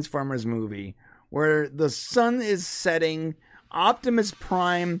Transformers movie where the sun is setting, Optimus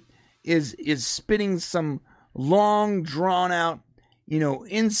Prime is spitting some long drawn out,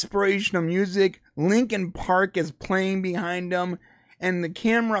 inspirational music. Linkin Park is playing behind him, and the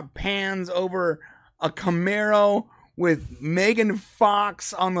camera pans over a Camaro with Megan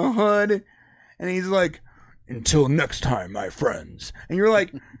Fox on the hood, and he's like, "Until next time, my friends." And you're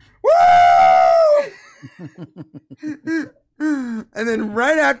like, "Woo!" And then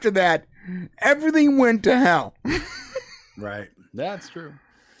right after that, everything went to hell. Right. That's true.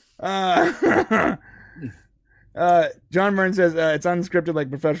 John Burns says it's unscripted like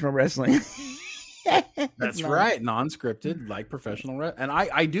professional wrestling. That's right. Non-scripted like professional wrestling. And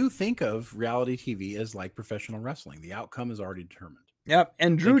I do think of reality TV as like professional wrestling. The outcome is already determined. Yep.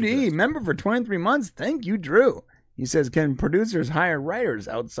 And Drew D, member for 23 months. Thank you, Drew. He says, can producers hire writers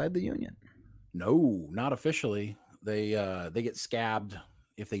outside the union? No, not officially. They get scabbed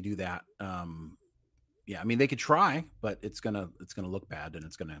if they do that. Yeah, I mean they could try, but it's gonna look bad, and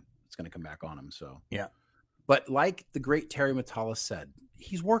it's gonna come back on them. So yeah. But like the great Terry Matalas said,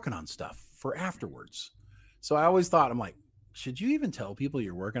 he's working on stuff for afterwards. So I always thought, I'm like, should you even tell people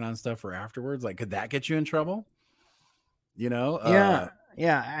you're working on stuff for afterwards? Like, could that get you in trouble? Yeah.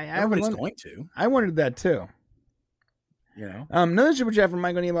 Everybody's going to. I wondered that too. Another super chat from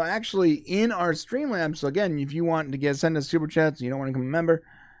Michael Nemo, actually in our Streamlabs. So again, if you want to send us super chats, you don't want to become a member,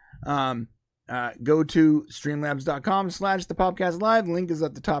 go to streamlabs.com/thepopcast live. The link is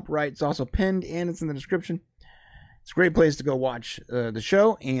at the top right. It's also pinned and it's in the description. It's a great place to go watch the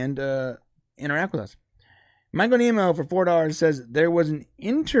show and interact with us. Michael Nemo for $4 says there was an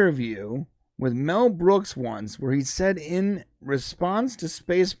interview with Mel Brooks once where he said in response to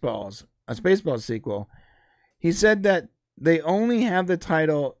Spaceballs, a Spaceballs sequel, he said that they only have the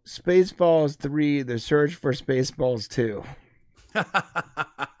title Spaceballs 3, The Search for Spaceballs 2.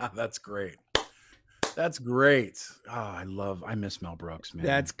 That's great. That's great. Oh, I miss Mel Brooks, man.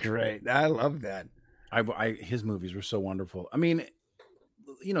 That's great. I love that. His movies were so wonderful. I mean,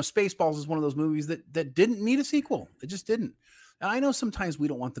 Spaceballs is one of those movies that didn't need a sequel. It just didn't. And I know sometimes we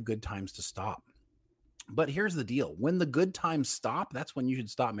don't want the good times to stop, but here's the deal. When the good times stop, that's when you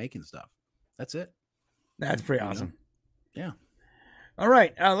should stop making stuff. That's it. That's pretty awesome. Yeah. All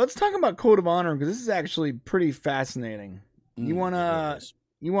right. Let's talk about Code of Honor, because this is actually pretty fascinating. You want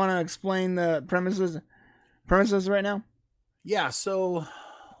to explain the premises right now? Yeah. So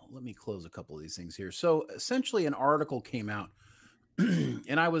let me close a couple of these things here. So essentially an article came out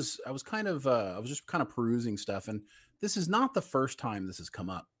and I was just kind of perusing stuff, and this is not the first time this has come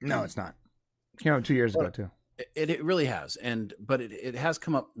up. No, it's not. It came up 2 years ago too. It really has. But it has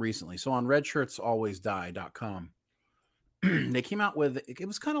come up recently. So on redshirtsalwaysdie.com, they came out with, it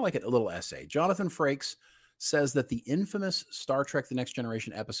was kind of like a little essay. Jonathan Frakes says that the infamous Star Trek The Next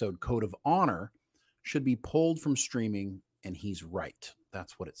Generation episode Code of Honor should be pulled from streaming, and he's right.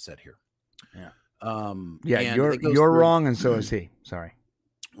 That's what it said here. Yeah. You're wrong, and so is he. Sorry.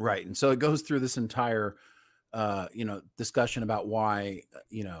 Right. And so it goes through this entire discussion about why,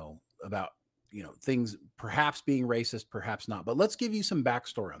 about things perhaps being racist, perhaps not. But let's give you some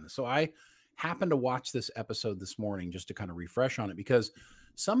backstory on this. So I happened to watch this episode this morning just to kind of refresh on it, because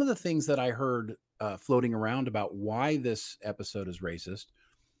some of the things that I heard floating around about why this episode is racist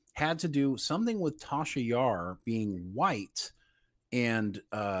had to do something with Tasha Yar being white, and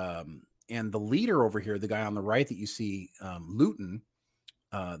the leader over here, the guy on the right that you see, Luton,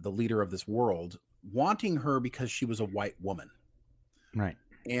 the leader of this world, wanting her because she was a white woman. Right.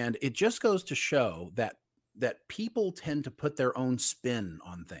 And it just goes to show that people tend to put their own spin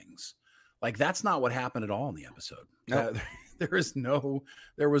on things. Like, that's not what happened at all in the episode. Nope. There was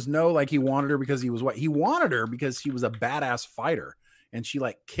no like he wanted her because he was white. He wanted her because he was a badass fighter, and she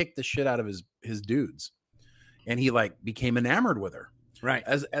like kicked the shit out of his dudes, and he like became enamored with her. Right.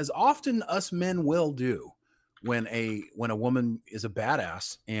 As often us men will do when a woman is a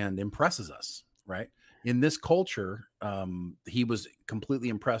badass and impresses us, right? In this culture, he was completely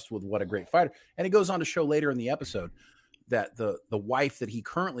impressed with what a great fighter. And it goes on to show later in the episode that the wife that he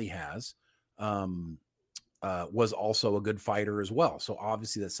currently has was also a good fighter as well. So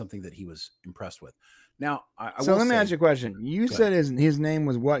obviously that's something that he was impressed with. Now, so let me ask you a question. You said his name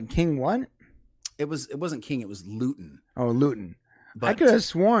was what? King what? It wasn't King. It was Luton. Oh, Luton. But I could have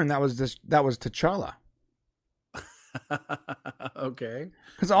sworn that was T'Challa. Okay.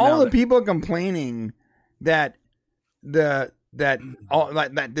 Because all the people complaining that this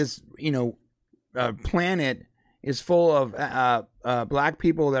planet is full of black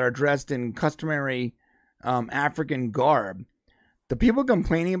people that are dressed in customary African garb. The people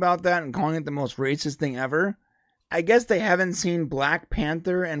complaining about that and calling it the most racist thing ever, I guess they haven't seen Black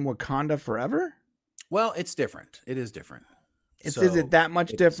Panther and Wakanda Forever. Well, it's different. It is different. Is it that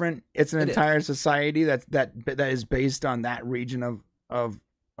much different? It's an entire is. society that is based on that region of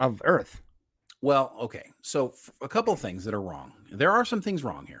Earth. Well, okay. So a couple of things that are wrong. There are some things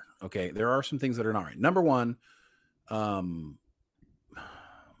wrong here. Okay. There are some things that are not right. Number one,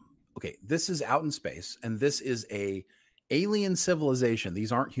 okay, this is out in space, and this is a alien civilization.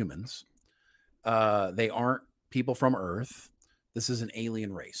 These aren't humans. They aren't people from Earth. This is an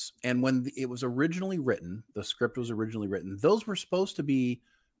alien race. And when it was originally written, the script was originally written, those were supposed to be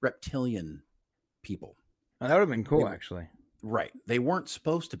reptilian people. Oh, that would have been cool, actually. Right. They weren't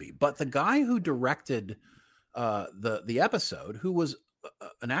supposed to be. But the guy who directed the episode, who was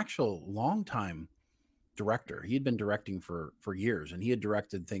an actual longtime director, he had been directing for years, and he had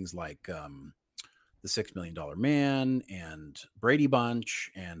directed things like The $6 Million Man and Brady Bunch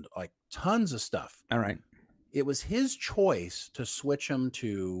and like tons of stuff. All right. It was his choice to switch them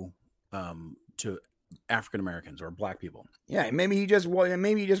to African Americans or black people. Yeah, maybe he just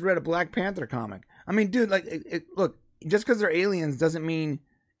read a Black Panther comic. I mean, dude, like, look, just because they're aliens doesn't mean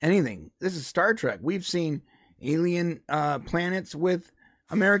anything. This is Star Trek. We've seen alien planets with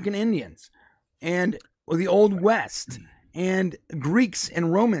American Indians and the Old West and Greeks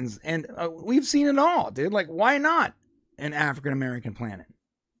and Romans, and we've seen it all, dude. Like, why not an African American planet?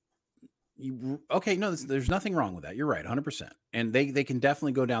 Okay, no, there's nothing wrong with that. You're right, 100%. And they can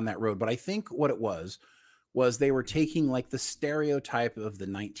definitely go down that road. But I think what it was they were taking like the stereotype of the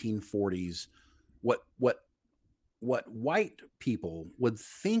 1940s, what white people would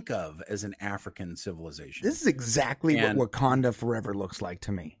think of as an African civilization. This is exactly what Wakanda Forever looks like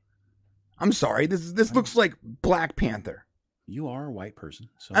to me. I'm sorry, this looks like Black Panther. You are a white person,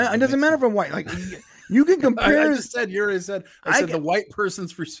 so it doesn't matter if I'm white. Like, you can compare. I said the white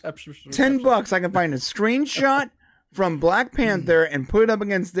person's perception. $10. I can find a screenshot from Black Panther and put it up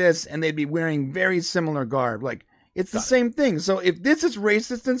against this, and they'd be wearing very similar garb. Like, it's the same thing. So if this is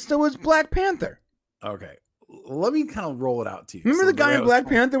racist, then so is Black Panther. Okay, let me kind of roll it out to you. Remember the guy in Black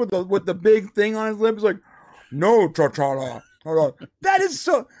Panther with the big thing on his lips, like, no, T'Challa. That is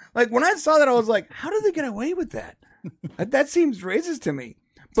so. Like, when I saw that, I was like, how did they get away with that? That seems racist to me.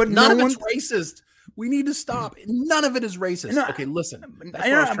 But none of it's racist. We need to stop. None of it is racist. No, okay, listen.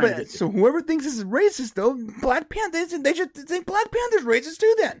 So whoever thinks this is racist, though, Black Panther, they should think Black Panther's racist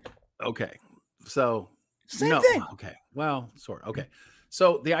too. Then. Okay. So same thing. Okay. Well, sort of. Okay.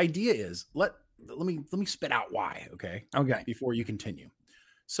 So the idea is let me spit out why. Okay. Okay. Before you continue.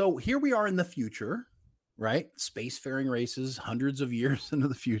 So here we are in the future, right? Spacefaring races, hundreds of years into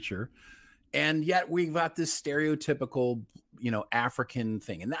the future. And yet we've got this stereotypical, African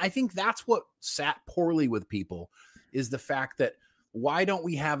thing. And I think that's what sat poorly with people is the fact that why don't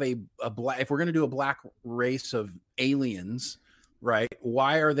we have a black, if we're going to do a black race of aliens, right?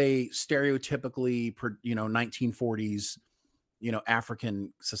 Why are they stereotypically, 1940s,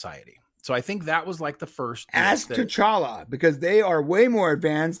 African society? So I think that was like the first. Ask T'Challa, because they are way more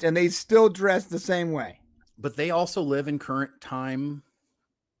advanced and they still dress the same way. But they also live in current time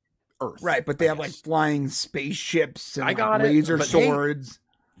Earth. Right, but they have like flying spaceships and I got laser but swords.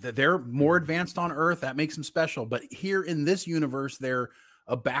 They're more advanced on Earth. That makes them special. But here in this universe, they're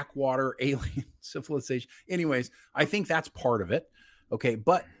a backwater alien civilization. Anyways, I think that's part of it. Okay,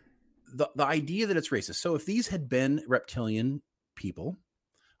 but the idea that it's racist. So if these had been reptilian people,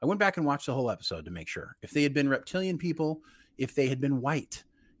 I went back and watched the whole episode to make sure. If they had been reptilian people, if they had been white,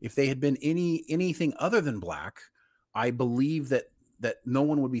 if they had been anything other than black, I believe that no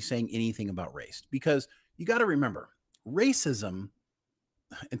one would be saying anything about race, because you got to remember racism,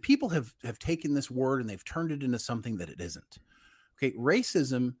 and people have taken this word and they've turned it into something that it isn't. Okay,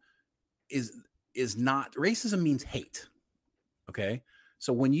 racism is not, racism means hate. Okay,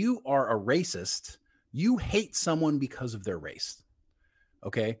 so when you are a racist, you hate someone because of their race.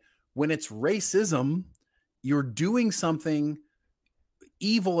 Okay, when it's racism, you're doing something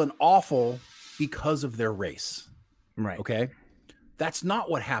evil and awful because of their race. Right. Okay, that's not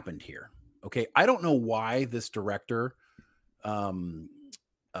what happened here. Okay, I don't know why this director,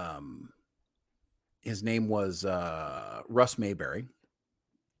 his name was Russ Mayberry.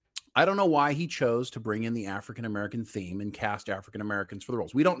 I don't know why he chose to bring in the African-American theme and cast African-Americans for the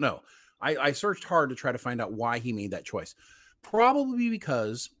roles. We don't know. I searched hard to try to find out why he made that choice. Probably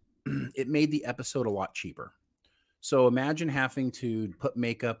because it made the episode a lot cheaper. So imagine having to put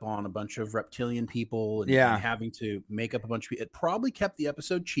makeup on a bunch of reptilian people and having to make up a bunch of people. It probably kept the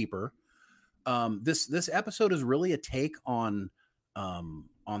episode cheaper. This episode is really a take on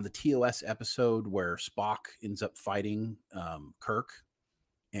the TOS episode where Spock ends up fighting Kirk,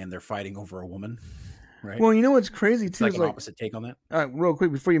 and they're fighting over a woman, right? Well, you know what's crazy too? It's like an opposite take on that. Real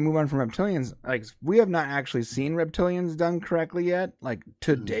quick before you move on from reptilians, like we have not actually seen reptilians done correctly yet, like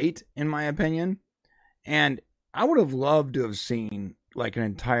to date, in my opinion. And I would have loved to have seen like an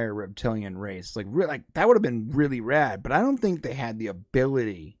entire reptilian race, like that would have been really rad. But I don't think they had the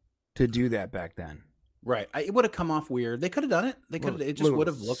ability to do that back then. Right, it would have come off weird. They could have done it. They could. It just would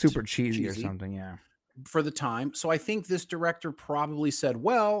have looked super cheesy or something. Yeah. For the time. So I think this director probably said,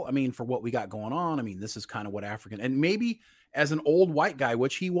 well, I mean, for what we got going on, I mean, this is kind of what African, and maybe as an old white guy,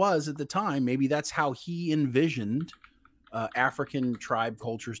 which he was at the time, maybe that's how he envisioned African tribe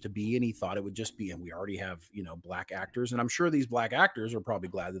cultures to be. And he thought it would just be, and we already have, black actors. And I'm sure these black actors are probably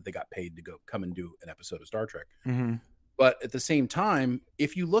glad that they got paid to come and do an episode of Star Trek. Mm-hmm. But at the same time,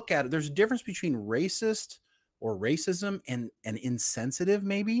 if you look at it, there's a difference between racist or racism and insensitive,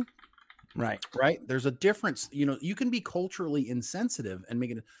 maybe. Right. There's a difference. You can be culturally insensitive and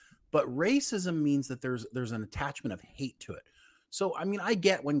make it, but racism means that there's an attachment of hate to it. So, I mean, I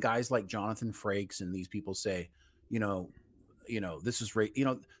get when guys like Jonathan Frakes and these people say, this is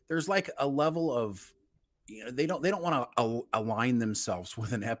there's like a level of, they don't want to align themselves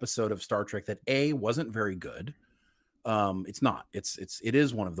with an episode of Star Trek that wasn't very good. It's not. It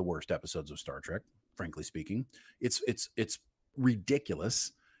is one of the worst episodes of Star Trek, frankly speaking. It's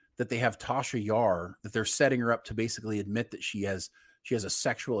ridiculous that they have Tasha Yar, that they're setting her up to basically admit that she has a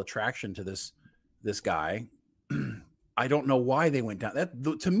sexual attraction to this guy. I don't know why they went down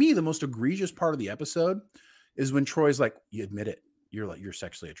that. To me, the most egregious part of the episode is when Troy's like, you admit it, you're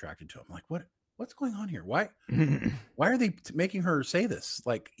sexually attracted to him. I'm like, what's going on here? Why are they making her say this?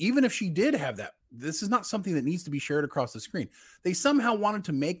 Like, even if she did have that, this is not something that needs to be shared across the screen. They somehow wanted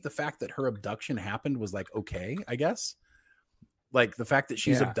to make the fact that her abduction happened was like, okay, I guess. Like the fact that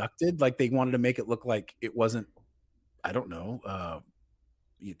she's abducted, like they wanted to make it look like it wasn't, I don't know,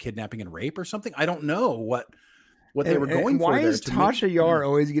 kidnapping and rape or something. I don't know what they were going for. Why is Tasha Yar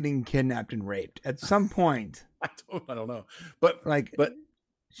always getting kidnapped and raped at some point? I don't know. But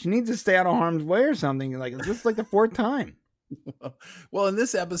she needs to stay out of harm's way or something. Like, is this like the fourth time? Well, in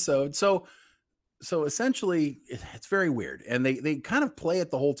this episode, so essentially it's very weird. And they kind of play it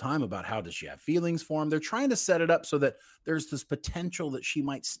the whole time about how does she have feelings for him? They're trying to set it up so that there's this potential that she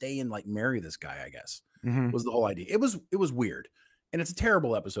might stay and like marry this guy, I guess, was the whole idea. It was weird. And it's a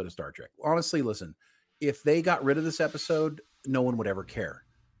terrible episode of Star Trek. Honestly, listen, if they got rid of this episode, no one would ever care.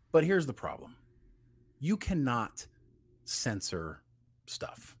 But here's the problem. You cannot censor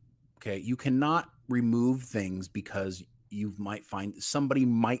stuff. Okay. You cannot remove things because somebody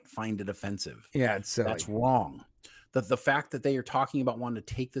might find it offensive. Yeah, it's silly. That's wrong. The fact that they are talking about wanting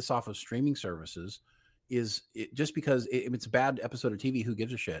to take this off of streaming services just because it's a bad episode of TV, who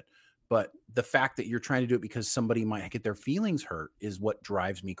gives a shit? But the fact that you're trying to do it because somebody might get their feelings hurt is what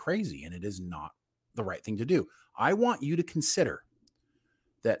drives me crazy, and it is not the right thing to do. I want you to consider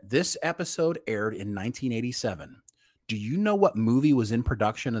that this episode aired in 1987. Do you know what movie was in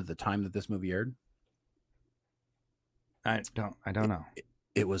production at the time that this movie aired? I don't know.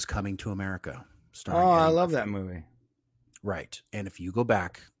 It was Coming to America. I love that movie. Right. And if you go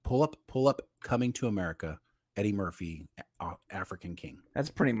back, pull up Coming to America, Eddie Murphy, African King. That's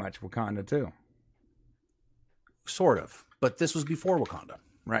pretty much Wakanda too. Sort of. But this was before Wakanda.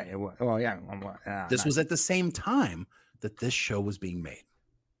 Right. Well, yeah. This was at the same time that this show was being made.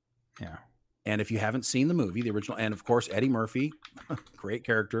 Yeah. And if you haven't seen the movie, the original, and of course, Eddie Murphy, great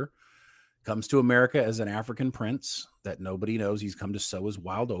character, comes to America as an African prince that nobody knows. He's come to sow his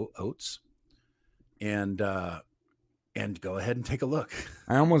wild oats. And go ahead and take a look.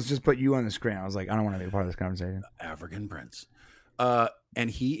 I almost just put you on the screen. I was like, I don't want to be a part of this conversation. African prince. And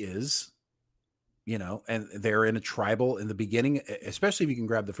he is, and they're in a tribal in the beginning, especially if you can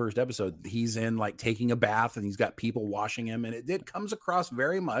grab the first episode, he's in like taking a bath and he's got people washing him. And it comes across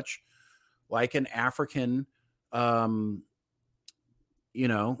very much like an African, in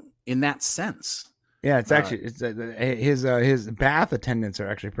that sense. Yeah, it's actually his bath attendants are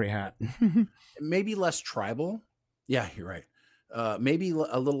actually pretty hot. Maybe less tribal. Yeah, you're right. Maybe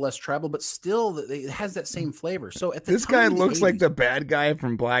a little less tribal, but still it has that same flavor. So at this guy looks like the bad guy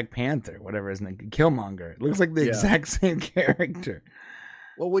from Black Panther, whatever his name, Killmonger. It looks like the exact same character.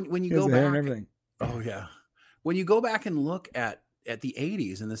 Well, when you go back, and everything. Oh yeah, when you go back and look at the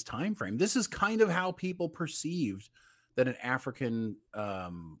 80s in this time frame, this is kind of how people perceived that an African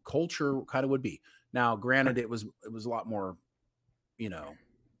culture kind of would be. Now, granted, it was a lot more,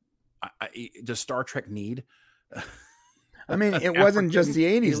 does Star Trek need? I mean, it wasn't just the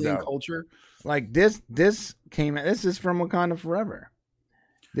 80s though. Culture. Like this came. This is from Wakanda Forever.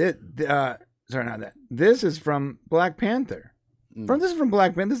 This is from Black Panther. This is from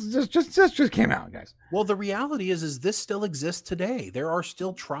Black Panther. This is just came out, guys. Well, the reality is this still exists today. There are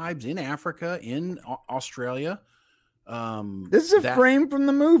still tribes in Africa, in Australia. This is a frame from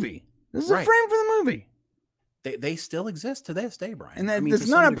the movie. This is a frame from the movie. They still exist to this day, Brian. And it's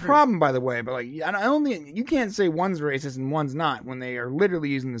not a problem, by the way. But like, I don't think you can't say one's racist and one's not when they are literally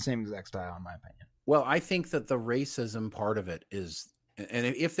using the same exact style, in my opinion. Well, I think that the racism part of it is, and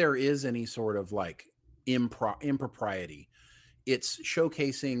if there is any sort of like impropriety, it's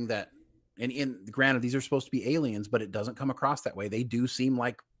showcasing that. And granted, these are supposed to be aliens, but it doesn't come across that way. They do seem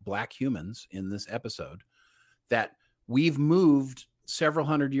like black humans in this episode. That we've moved several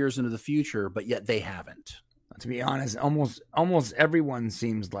hundred years into the future, but yet they haven't. To be honest, almost everyone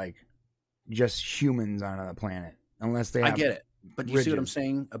seems like just humans on a planet, unless they have. I get it, but you see what I'm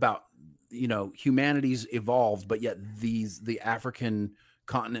saying about humanity's evolved, but yet the African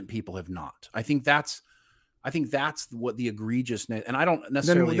continent people have not. I think that's what the egregiousness, and I don't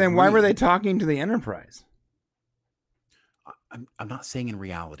necessarily. Then why were they talking to the Enterprise? I'm not saying in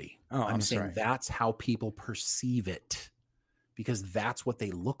reality. Oh, I'm saying that's how people perceive it, because that's what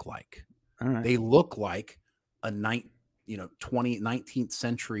they look like. All right. They look like a 19th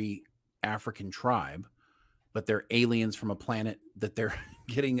century African tribe, but they're aliens from a planet that they're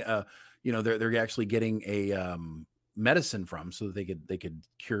getting they're actually getting a medicine from, so that they could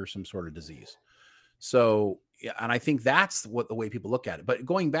cure some sort of disease. So yeah, and I think that's the way people look at it. But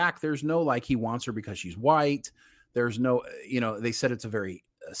going back, there's no like he wants her because she's white. There's no, they said it's a very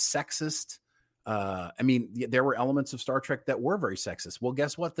sexist. I mean, there were elements of Star Trek that were very sexist. Well,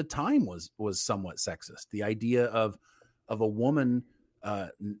 guess what? The time was somewhat sexist. The idea of a woman,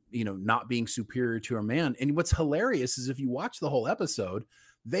 not being superior to a man. And what's hilarious is if you watch the whole episode,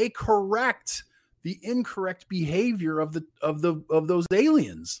 they correct the incorrect behavior of those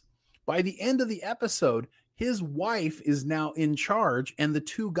aliens. By the end of the episode, his wife is now in charge, and the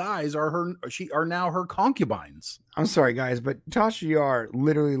two guys are now her concubines. I'm sorry, guys, but Tasha Yar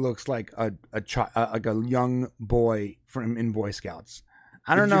literally looks like a young boy from in Boy Scouts.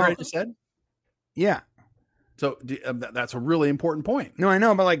 I don't know. You hear what I said? Yeah. So that's a really important point. No, I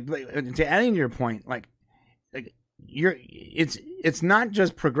know, but like to adding to your point, it's not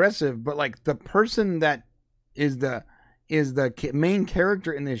just progressive, but like the person that is the main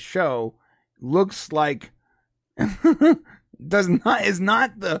character in this show looks like is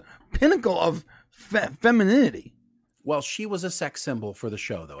not the pinnacle of femininity. Well, she was a sex symbol for the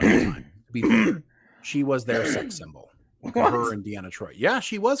show, though. At the time, to be fair, she was their sex symbol. Her and Deanna Troi. Yeah,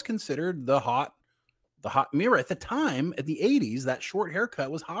 she was considered the hot mirror at the time. At the 80s, that short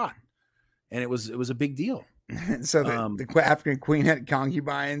haircut was hot, and it was a big deal. So the African queen had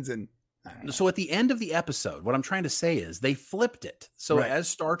concubines, and so at the end of the episode, what I'm trying to say is they flipped it. So right. As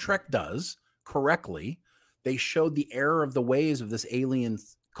Star Trek does correctly, they showed the error of the ways of this alien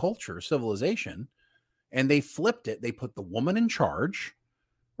culture, civilization, and they flipped it. They put the woman in charge,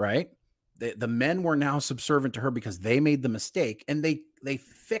 right? The men were now subservient to her because they made the mistake, and they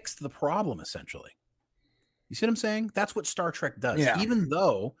fixed the problem essentially. You see what I'm saying? That's what Star Trek does. Yeah. Even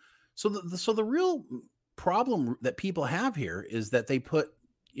though, so the real problem that people have here is that they put,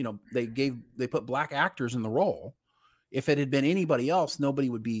 they put black actors in the role. If it had been anybody else, nobody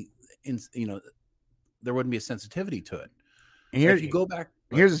would be there wouldn't be a sensitivity to it. And here, if you go back,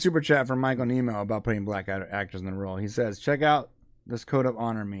 here's a super chat from Michael Nemo about putting black actors in the role. He says, check out this Code of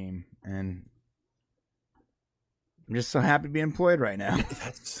Honor meme, and I'm just so happy to be employed right now.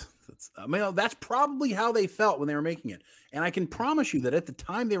 That's probably how they felt when they were making it. And I can promise you that at the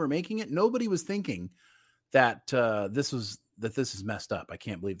time they were making it, nobody was thinking that this is messed up. I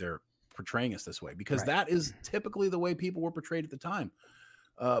can't believe they're portraying us this way, because that is typically the way people were portrayed at the time.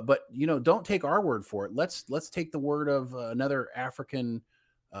 But don't take our word for it. Let's take the word of another African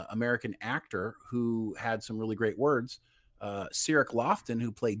American actor who had some really great words. Cyric Lofton,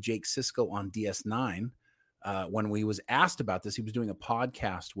 who played Jake Sisko on DS9. When he was asked about this, he was doing a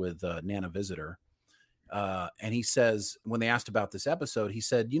podcast with Nana Visitor. And he says, when they asked about this episode, he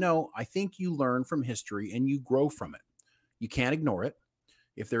said, I think you learn from history and you grow from it. You can't ignore it.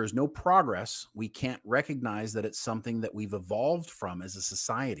 If there is no progress, we can't recognize that it's something that we've evolved from as a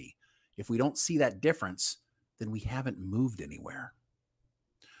society. If we don't see that difference, then we haven't moved anywhere.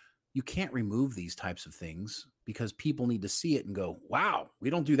 You can't remove these types of things because people need to see it and go, wow, we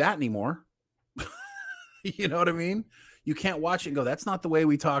don't do that anymore. You know what I mean? You can't watch it and go, that's not the way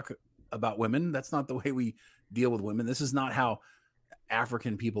we talk about women. That's not the way we deal with women. This is not how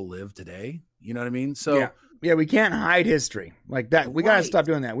African people live today. You know what I mean? So yeah, we can't hide history like that. We got to stop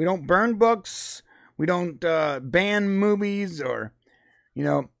doing that. We don't burn books. We don't ban movies, or,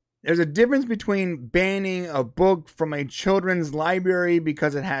 there's a difference between banning a book from a children's library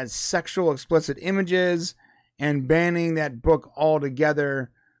because it has sexual explicit images and banning that book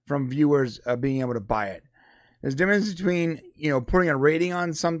altogether from viewers being able to buy it. There's a difference between, putting a rating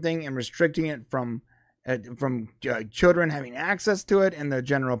on something and restricting it from children having access to it and the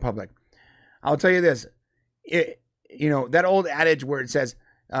general public. I'll tell you this, that old adage where it says,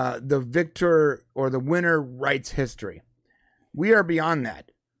 the victor or the winner writes history. We are beyond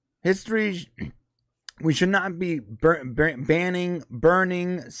that. History, we should not be banning,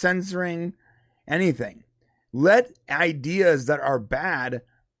 burning, censoring, anything. Let ideas that are bad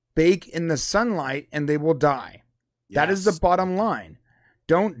bake in the sunlight and they will die. Yes. That is the bottom line.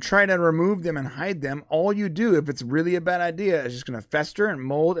 Don't try to remove them and hide them. All you do, if it's really a bad idea, is just going to fester and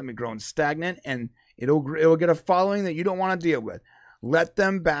mold and be growing stagnant, and it'll get a following that you don't want to deal with. Let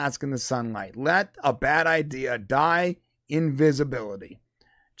them bask in the sunlight. Let a bad idea die in visibility.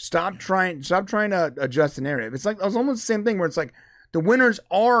 Stop trying to adjust the narrative. It's almost the same thing where it's like the winners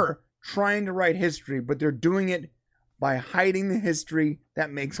are trying to write history, but they're doing it by hiding the history that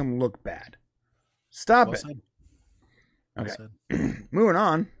makes them look bad. Stop it. Okay. Moving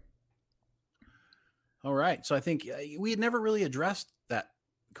on. All right. So I think we had never really addressed that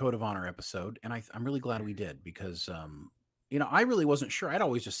Code of Honor episode, and I'm really glad we did, because I really wasn't sure. I'd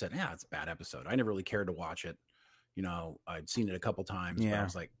always just said, it's a bad episode. I never really cared to watch it. I'd seen it a couple times, but I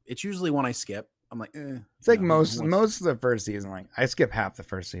was like, it's usually one I skip. I'm like, it's like most of the first season. Like, I skip half the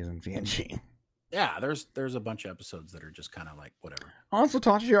first season of TNG. Yeah, there's a bunch of episodes that are just kind of like whatever. Also,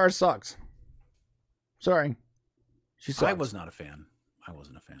 Tasha Yar sucks. Sorry, she sucks. I was not a fan. I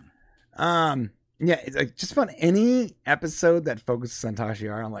wasn't a fan. Yeah, it's like just about any episode that focuses on Tasha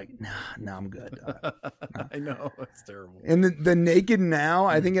Yar, I'm like, nah, I'm good. Nah. I know, it's terrible. And the Naked Now,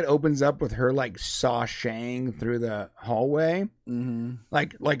 I think it opens up with her like sashaying through the hallway. Mm-hmm.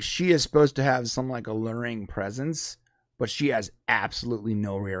 Like she is supposed to have some like alluring presence, but she has absolutely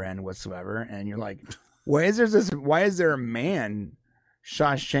no rear end whatsoever. And you're like, why is there a man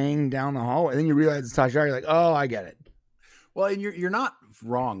sashaying down the hallway? And then you realize it's Tasha Yar. You're like, oh, I get it. Well, and you're not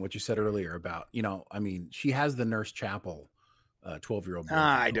wrong what you said earlier about, she has the Nurse Chapel 12-year-old boy.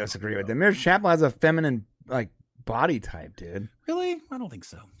 I disagree with that. Nurse Chapel has a feminine like body type, dude. Really? I don't think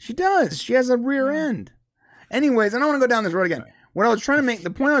so. She does. She has a rear end. Anyways, I don't want to go down this road again. Right.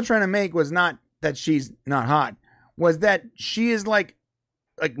 The point I was trying to make was not that she's not hot, was that she is like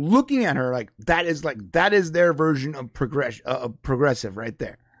looking at her that is their version of progressive right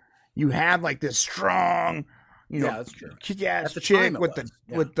there. You have like this strong, that's true. Kick-ass chick with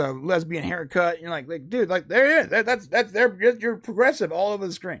the lesbian haircut. You're like, dude, like there it is. That's you're progressive all over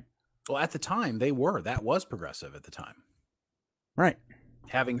the screen. Well, at the time that was progressive at the time, right?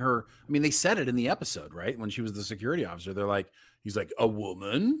 Having her, they said it in the episode, right? When she was the security officer, they're like, he's like, a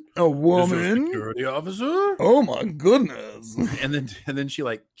woman, security officer. Oh my goodness! And then she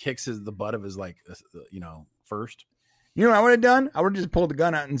like kicks the butt of his first. You know what I would have done? I would have just pulled the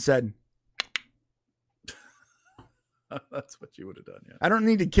gun out and said. That's what you would have done, yeah. I don't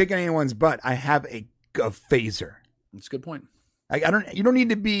need to kick anyone's butt. I have a phaser. That's a good point. You don't need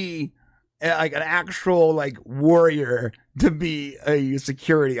to be like an actual like warrior to be a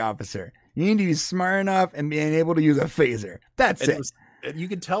security officer. You need to be smart enough and being able to use a phaser. That's it. You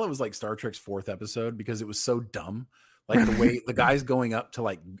could tell it was like Star Trek's 4th episode because it was so dumb. Like the way the guy's going up to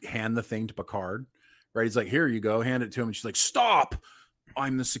like hand the thing to Picard, right? He's like, here you go, hand it to him. And she's like, stop.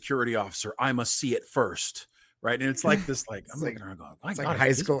 I'm the security officer. I must see it first. Right. And it's like this, like, I'm looking around going, my God, like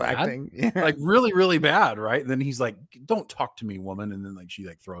high school acting. Yeah. Like really, really bad. Right. And then he's like, don't talk to me, woman. And then like she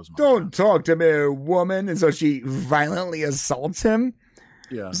like throws him. Don't talk to me, woman. And so she violently assaults him.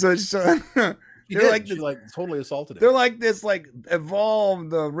 Yeah. So they're like she like totally assaulted him. They're like this, like evolved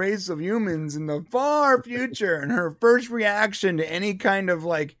the race of humans in the far future. And her first reaction to any kind of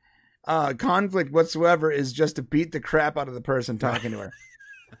like conflict whatsoever is just to beat the crap out of the person talking to her.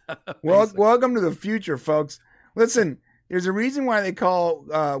 Welcome to the future, folks. Listen, there's a reason why they call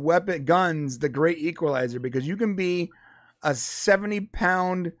weapon guns the great equalizer, because you can be a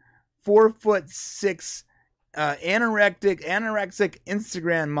 70-pound, 4'6" anorexic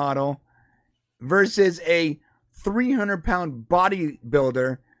Instagram model versus a 300-pound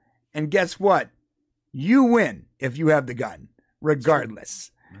bodybuilder, and guess what? You win if you have the gun,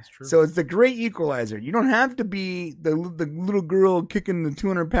 regardless. That's true. So it's the great equalizer. You don't have to be the little girl kicking the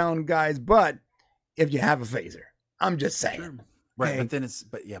 200-pound guy's butt if you have a phaser. I'm just saying. Right. Hey. But then it's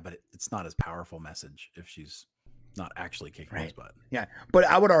not as powerful message if she's not actually kicking his butt. Yeah. But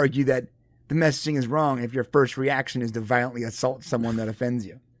I would argue that the messaging is wrong if your first reaction is to violently assault someone that offends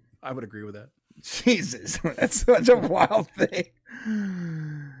you. I would agree with that. Jesus. That's such a wild thing.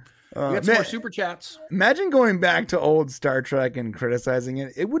 We got some more super chats. Imagine going back to old Star Trek and criticizing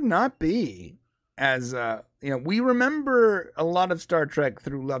it. It would not be as, we remember a lot of Star Trek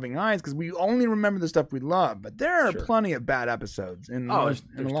through loving eyes because we only remember the stuff we love. But there are plenty of bad episodes in a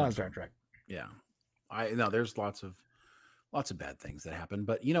lot of Star Trek. Yeah. There's lots of bad things that happen.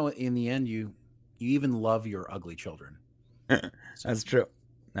 But, in the end, you even love your ugly children. That's true.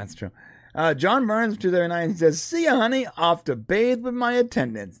 That's true. John Burns 239 says, "See ya, honey. Off to bathe with my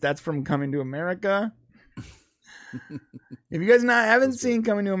attendants." That's from Coming to America. If you guys haven't seen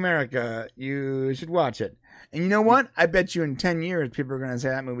Coming to America, you should watch it. And you know what? I bet you in 10 years, people are going to say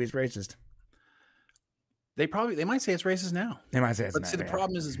that movie's racist. They might say it's racist now. They might say it's But see, the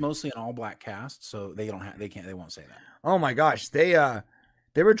problem is it's mostly an all-black cast, so they won't say that. Oh my gosh, they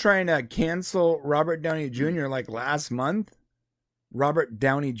were trying to cancel Robert Downey Jr. like last month. Robert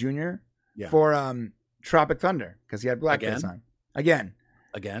Downey Jr. For Tropic Thunder because he had blackface on again.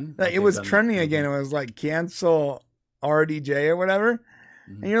 Like, it was trending again. It was like cancel RDJ or whatever.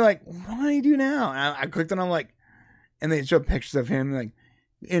 Mm-hmm. And you're like, what do you do now? And I clicked on him like, and they showed pictures of him like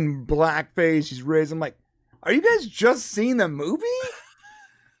in blackface. He's raised. I'm like, are you guys just seeing the movie?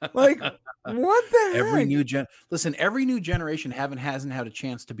 Like, what the heck? Every new generation hasn't had a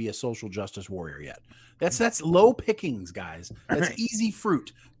chance to be a social justice warrior yet. That's low pickings, guys. That's easy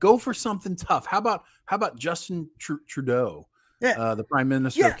fruit. Go for something tough. How about Justin Trudeau? Yeah. The Prime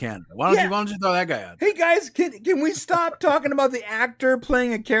Minister of Canada. Why don't you throw that guy out? Hey guys, can we stop talking about the actor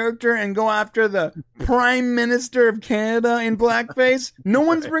playing a character and go after the Prime Minister of Canada in blackface? No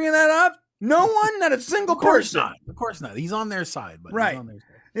one's bringing that up. No one, not a single person. Of course not. He's on their side, but right. He's on their side.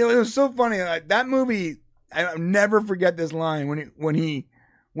 It was so funny. Like, that movie, I'll never forget this line when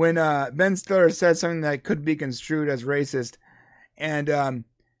Ben Stiller said something that could be construed as racist, and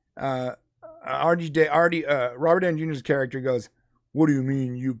Robert Downey Jr.'s character goes, "What do you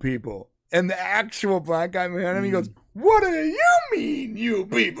mean, you people?" And the actual black guy behind him, he goes, "What do you mean, you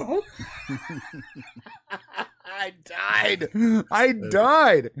people?" I died.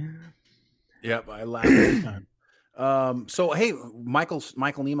 Yep, I laughed every time. So hey, Michael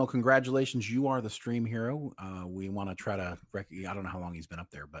Nemo, congratulations! You are the stream hero. We want to try to I don't know how long he's been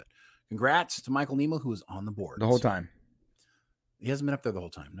up there, but congrats to Michael Nemo, who is on the board the whole time. He hasn't been up there the whole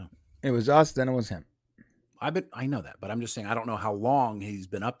time. No, it was us, then it was him. I know that, but I'm just saying I don't know how long he's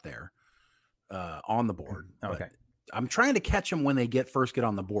been up there on the board. Okay, I'm trying to catch him when they first get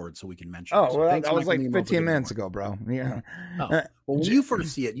on the board so we can mention. Oh, well, that was like 15 minutes ago, bro. Yeah. Well, when you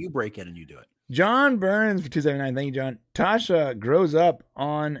first see it, you break in and you do it. John Burns for 279. Thank you, John. Tasha grows up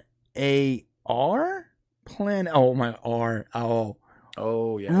on a planet. Oh, my R.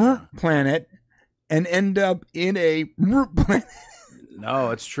 Oh, yeah. Planet and end up in a planet.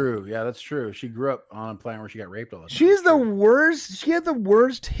 No, it's true. Yeah, that's true. She grew up on a planet where she got raped all the time. She's the worst. She had the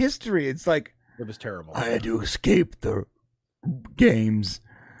worst history. It's like, it was terrible. I had to escape the games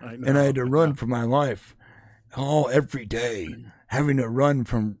and I had to run for my life. Every day. Having to run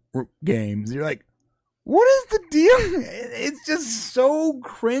from games. You're like, what is the deal? It's just so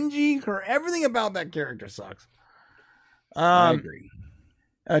cringy. Everything about that character sucks. I agree.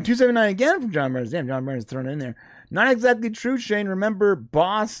 279 again from John Burns. Damn, John Burns thrown in there. Not exactly true, Shane. Remember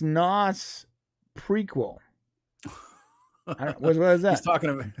Boss Noss prequel. What is that? He's talking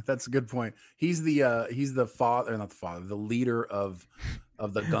about. That's a good point. He's the father, not the father, the leader of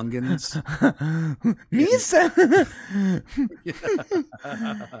the Gungans. Misa.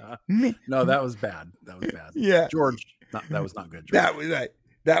 No, that was bad. That was bad. Yeah, George. That was not good. George. That was right.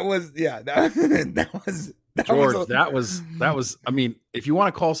 That was George. That was. I mean, if you want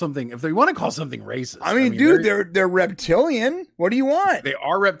to call something, racist, I mean, dude, they're reptilian. What do you want? They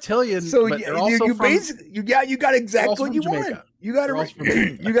are reptilian. So but you basically you got exactly what you want. You got a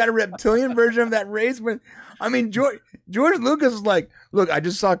reptilian version of that race. But I mean, George Lucas is like, look, I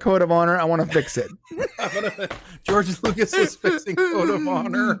just saw Code of Honor. I want to fix it. George Lucas is fixing Code of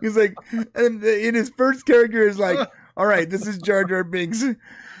Honor. He's like, and in his first character is like, all right, this is Jar Jar Binks.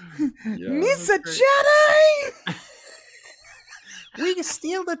 Misa Jedi! We can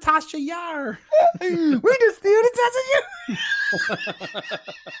steal the Tasha Yar. We can steal the Tasha Yar.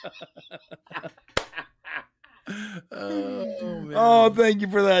 Oh, man. Oh, thank you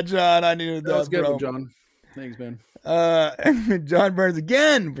for that, John. I needed that. That was good, bro. John. Thanks, man. John Burns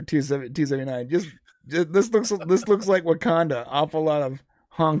again for 279. Just this looks like Wakanda. Awful lot of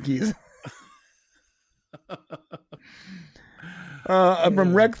honkies.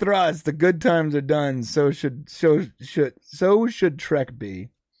 From Rec Thrust, the good times are done. So should Trek be.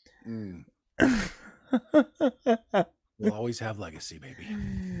 We'll always have legacy, baby.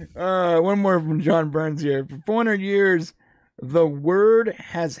 One more from John Burns here. For 400 years, the word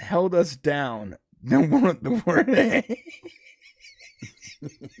has held us down. The word.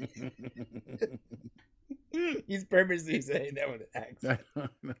 He's purposely saying that with an accent.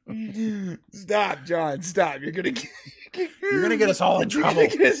 Stop, John. Stop. You're gonna get us all in trouble.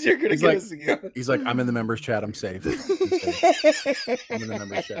 You're gonna get us. He's like, I'm in the members chat. I'm safe. I'm in the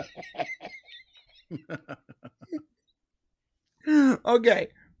members chat. Okay.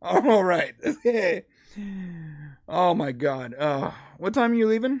 All right. Oh my God. What time are you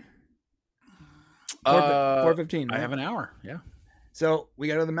leaving? 4:15. I have an hour. Yeah. So we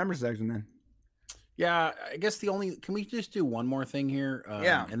got to the member section then. Yeah, I guess can we just do one more thing here?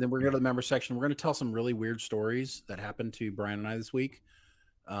 Yeah. And then we're going to the member section. We're going to tell some really weird stories that happened to Brian and I this week.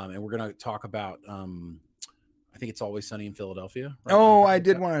 And we're going to talk about, I think It's Always Sunny in Philadelphia. Right? Oh, I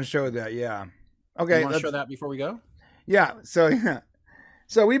did want to show that. Yeah. Okay. You want to show that before we go? Yeah. So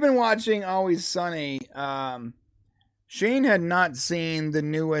we've been watching Always Sunny. Shane had not seen the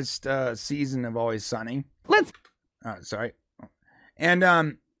newest season of Always Sunny. Sorry. And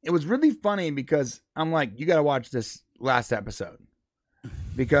it was really funny because I'm like, you got to watch this last episode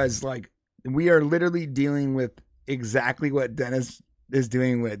because like we are literally dealing with exactly what Dennis is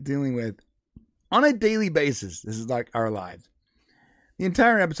dealing with on a daily basis. This is like our lives. The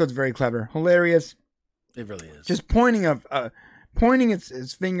entire episode's very clever, hilarious. It really is. Just pointing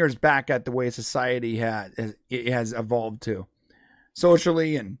its fingers back at the way society has evolved to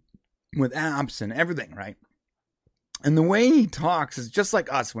socially and with apps and everything, right? And the way he talks is just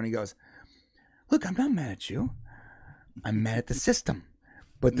like us when he goes, look, I'm not mad at you. I'm mad at the system.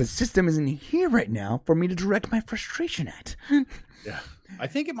 But the system isn't here right now for me to direct my frustration at. Yeah. I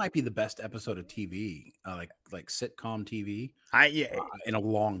think it might be the best episode of TV, like sitcom TV. In a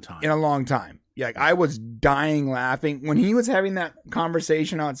long time. Yeah, like I was dying laughing when he was having that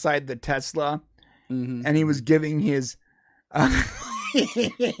conversation outside the Tesla, and he was giving his license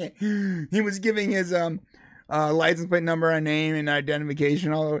plate number, a name, and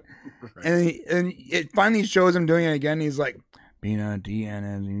identification, all over. Right. And it finally shows him doing it again. He's like, BND,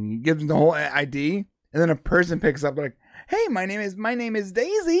 and he gives him the whole ID, and then a person picks up like, hey, my name is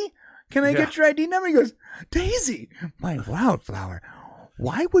Daisy. Can I get your ID number? He goes, Daisy, my wildflower.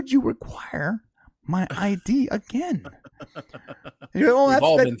 Why would you require my ID again? And goes, We've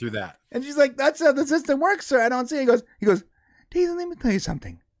all been through that. And she's like, that's how the system works, sir. I don't see it. He goes, Daisy, let me tell you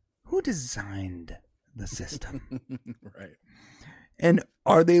something. Who designed the system? Right. And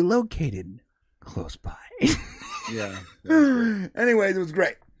are they located close by? Yeah. Anyways, it was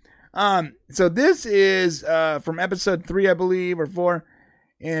great. So this is from episode 3, I believe, or 4,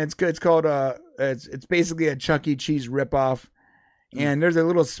 and it's called it's basically a Chuck E. Cheese ripoff. And there's a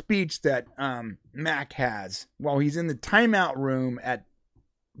little speech that Mac has while he's in the timeout room at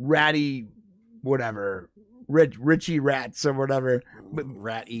Ratty, whatever, Richie Rats or whatever. But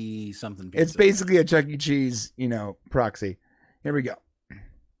Ratty something. Pizza. It's basically a Chuck E. Cheese, proxy. Here we go.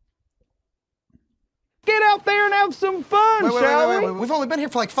 Get out there and have some fun, shall we? We've only been here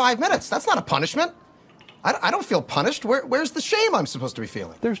for like 5 minutes. That's not a punishment. I don't feel punished. Where's the shame I'm supposed to be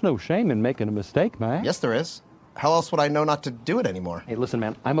feeling? There's no shame in making a mistake, man. Yes, there is. How else would I know not to do it anymore? Hey, listen,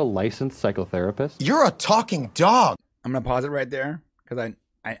 man, I'm a licensed psychotherapist. You're a talking dog. I'm gonna pause it right there because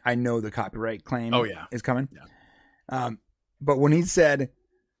I know the copyright claim. Is coming. Yeah. But when he said,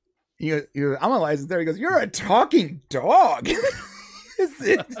 "I'm a licensed therapist," he goes, "You're a talking dog."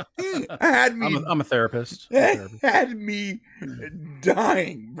 I'm a therapist. It had me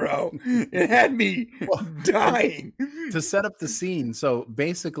dying, bro. It had me dying. To set up the scene, so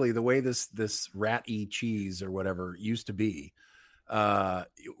basically the way this rat-y cheese or whatever used to be,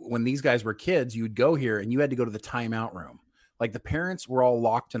 when these guys were kids, you'd go here and you had to go to the timeout room. Like the parents were all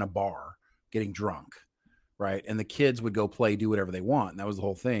locked in a bar getting drunk, right? And the kids would go play, do whatever they want. And that was the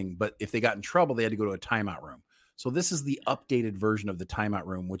whole thing. But if they got in trouble, they had to go to a timeout room. So this is the updated version of the timeout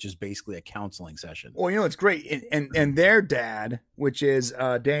room, which is basically a counseling session. Well, it's great. And their dad, which is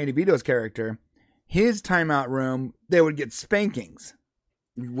Danny DeVito's character, his timeout room, they would get spankings.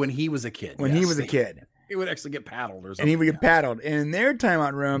 When he was a kid. He was a kid. He would actually get paddled or something. And he would get paddled. And in their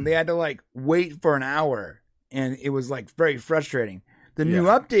timeout room, they had to like wait for an hour. And it was like very frustrating. The new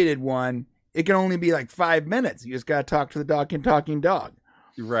updated one, it can only be like 5 minutes. You just got to talk to the talking dog.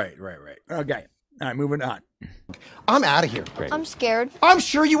 Right. Okay. All right, moving on. I'm out of here. Great. I'm scared. I'm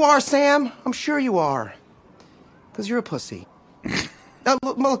sure you are, Sam. I'm sure you are. Because you're a pussy.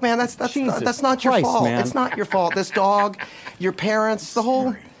 Look, man, that's not your Christ, fault. man. It's not your fault. This dog, your parents, the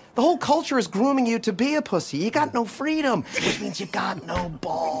whole culture is grooming you to be a pussy. You got no freedom, which means you got no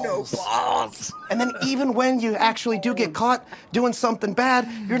balls. No balls. And then even when you actually do get caught doing something bad,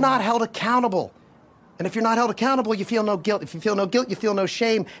 you're not held accountable. And if you're not held accountable, you feel no guilt. If you feel no guilt, you feel no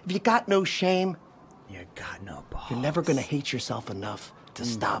shame. If you got no shame, You got no balls. you're never going to hate yourself enough to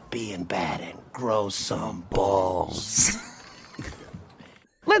stop being bad and grow some balls.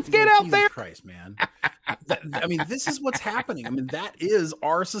 Let's get out Jesus there. Christ, man. I mean, this is what's happening. I mean, that is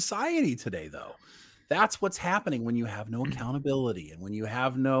our society today, though. That's what's happening when you have no accountability and when you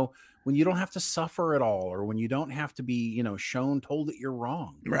don't have to suffer at all, or when you don't have to be, told that you're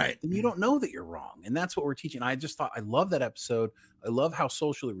wrong. Right. Then you don't know that you're wrong. And that's what we're teaching. I just thought, I love that episode. I love how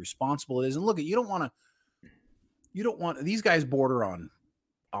socially responsible it is. And look, you don't want these guys border on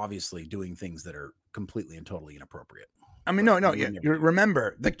obviously doing things that are completely and totally inappropriate. I mean, no. You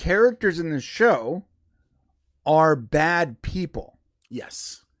remember, the characters in the show are bad people.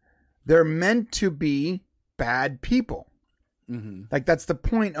 Yes. They're meant to be bad people. Mm-hmm. Like, that's the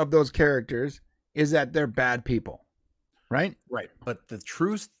point of those characters, is that they're bad people. Right? Right. But the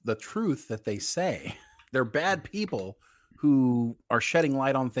truth that they say, they're bad people who are shedding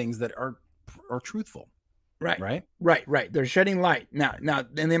light on things that are truthful. Right. They're shedding light. Now,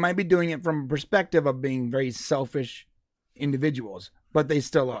 and they might be doing it from a perspective of being very selfish individuals, but they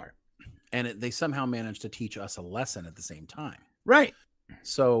still are. And they somehow manage to teach us a lesson at the same time. Right.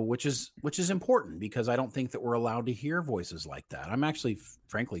 So, which is important, because I don't think that we're allowed to hear voices like that. I'm actually,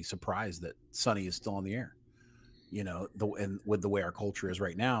 frankly, surprised that Sunny is still on the air. And with the way our culture is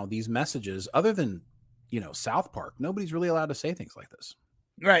right now, these messages, other than, South Park, nobody's really allowed to say things like this.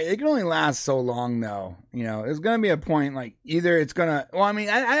 Right. It can only last so long, though. There's going to be a point, like, either it's going to, well, I mean,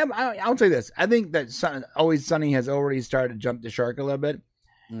 I'll say this. I think that Always Sunny has already started to jump the shark a little bit.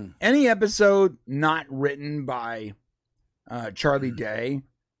 Any episode not written by Charlie Day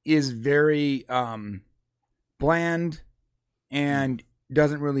is very bland and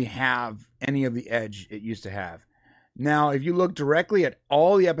doesn't really have any of the edge it used to have. Now, if you look directly at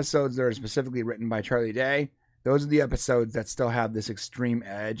all the episodes that are specifically written by Charlie Day, those are the episodes that still have this extreme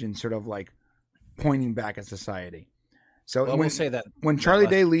edge and sort of like pointing back at society. So Well, we'll say that when Charlie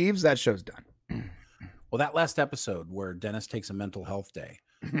Day leaves, that show's done. Well, that last episode where Dennis takes a mental health day,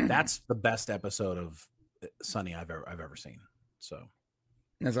 that's the best episode of Sunny I've ever seen. So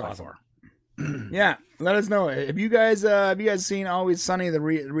That's by awesome. far. Yeah, let us know if you guys seen Always Sunny the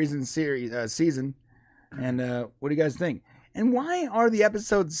recent series season, and what do you guys think? And why are the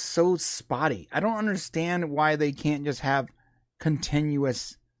episodes so spotty? I don't understand why they can't just have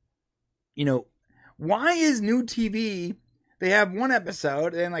continuous. Why is new TV? They have one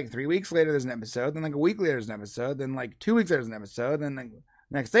episode, and like 3 weeks later there's an episode, then like a week later there's an episode, then like 2 weeks later there's an episode, then like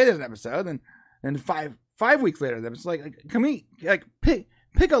next day there's an episode, and then five weeks later it's like can we like pick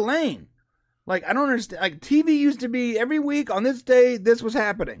a lane? Like, I don't understand. Like, TV used to be every week on this day this was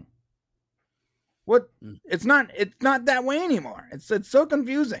happening. What? It's not that way anymore. It's so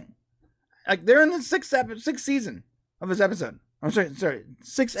confusing. Like, they're in the sixth season of this episode. I'm sorry,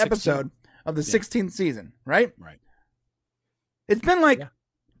 sixth episode of the 16th season, right? Right. It's been like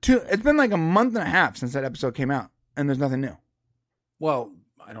it's been like a month and a half since that episode came out, and there's nothing new. Well,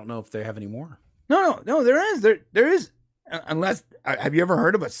 I don't know if they have any more. No, there is. There is. Unless, have you ever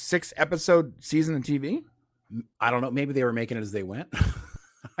heard of a 6-episode season of TV? I don't know. Maybe they were making it as they went.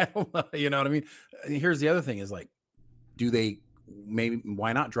 I don't know. You know what I mean? Here's the other thing is like,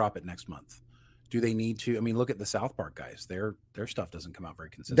 why not drop it next month? Do they need to? I mean, look at the South Park guys. Their stuff doesn't come out very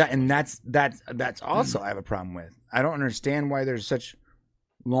consistently. That's also I have a problem with. I don't understand why there's such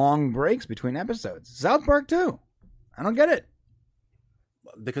long breaks between episodes. South Park too. I don't get it.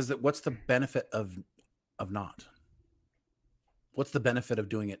 Because what's the benefit of not? What's the benefit of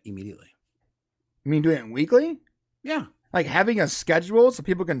doing it immediately? You mean doing it weekly? Yeah. Like having a schedule so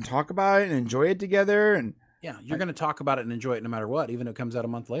people can talk about it and enjoy it together. And yeah, you're going to talk about it and enjoy it no matter what, even if it comes out a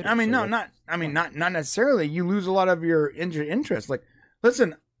month later. I mean, not necessarily. You lose a lot of your interest. Like,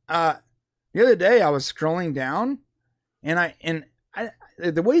 listen, the other day I was scrolling down, and I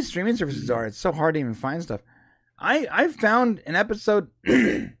the way streaming services are, it's so hard to even find stuff. I found an episode.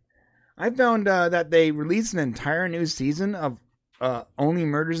 I found that they released an entire new season of Only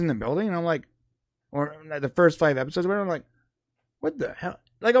Murders in the Building, and I'm like, or the first 5 episodes, where I'm like, what the hell?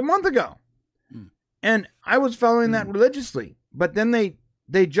 Like a month ago. And I was following that religiously, but then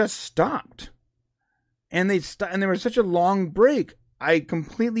they just stopped, and and there was such a long break. I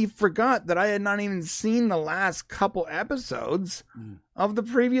completely forgot that I had not even seen the last couple episodes of the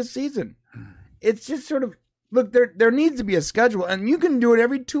previous season. It's just sort of, look, there needs to be a schedule, and you can do it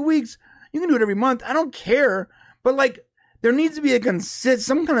every 2 weeks. You can do it every month. I don't care, but like there needs to be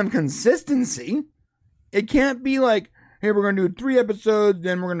some kind of consistency. It can't be like, hey, we're going to do 3 episodes,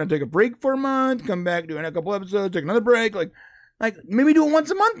 then we're going to take a break for a month, come back, do a couple episodes, take another break. Like maybe do it once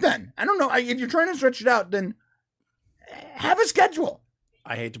a month then. I don't know. If you're trying to stretch it out, then have a schedule.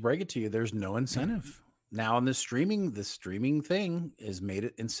 I hate to break it to you. There's no incentive. Now on the streaming thing has made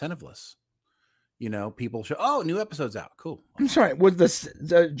it incentiveless. You know, people show, new episode's out. Cool. I'm sorry. Was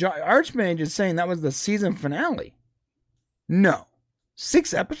the Archmage is saying that was the season finale? No.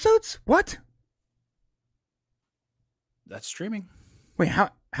 6 episodes? What? That's streaming. Wait,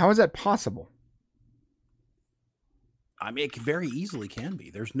 how is that possible? I mean, it very easily can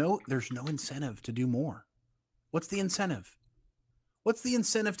be. There's no incentive to do more. What's the incentive? What's the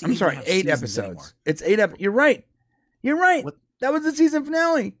incentive to? I'm sorry, 8 episodes. Anymore? It's 8 episodes. You're right. What? That was the season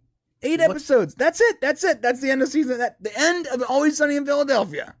finale. 8 episodes. That's it. That's the end of season. The end of Always Sunny in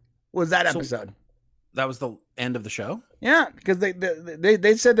Philadelphia was that episode. That was the end of the show? Yeah, because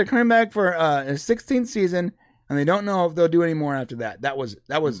they said they're coming back for a 16th season, and they don't know if they'll do any more after that. That was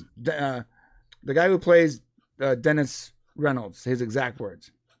the guy who plays Dennis Reynolds, his exact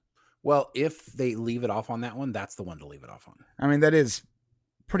words. Well, if they leave it off on that one, that's the one to leave it off on. I mean, that is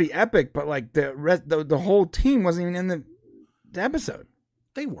pretty epic, but like the whole team wasn't even in the episode.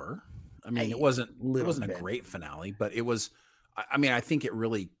 They were. I mean, it wasn't a great finale, but it was. I mean, I think it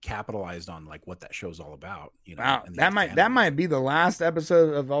really capitalized on like what that show's all about. You know, wow, that might be the last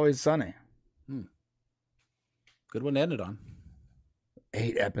episode of Always Sunny. Good one to end it on.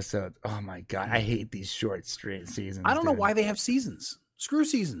 8 episodes. Oh my god, I hate these short straight seasons. I don't know why they have seasons. Screw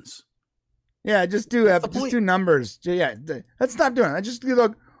seasons. Yeah, just do numbers. Yeah, let's stop doing it. Just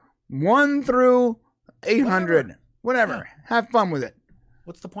look 1 through 800, whatever. Yeah. Have fun with it.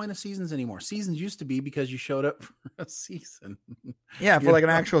 What's the point of seasons anymore? Seasons used to be because you showed up for a season. Yeah, for like an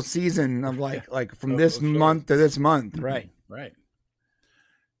actual season of like from this month to this month. Right. Right.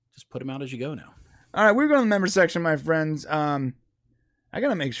 Just put them out as you go now. All right, we're going to the member section, my friends. I got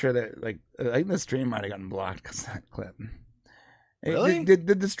to make sure that I think the stream might have gotten blocked because of that clip. Really? Did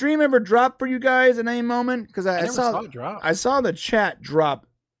the stream ever drop for you guys at any moment? Because I never saw it drop. I saw the chat drop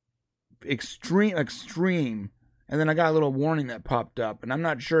extreme, and then I got a little warning that popped up, and I'm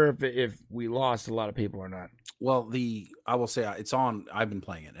not sure if we lost a lot of people or not. Well, I will say it's on. I've been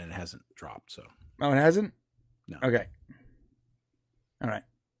playing it, and it hasn't dropped. So. Oh, it hasn't? No. Okay. All right.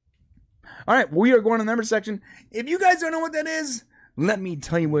 We are going to the member section. If you guys don't know what that is, let me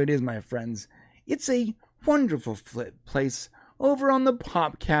tell you what it is, my friends. It's a wonderful place over on the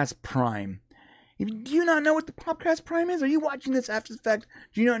Popcast Prime. Do you not know what the Popcast Prime is? Are you watching this after the fact?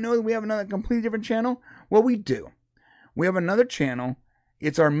 Do you not know that we have another completely different channel? Well, we do. We have another channel.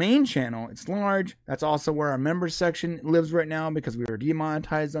 It's our main channel. It's large. That's also where our members section lives right now because we were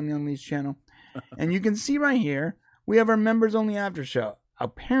demonetized on the Unleashed channel. And you can see right here, we have our members only after show.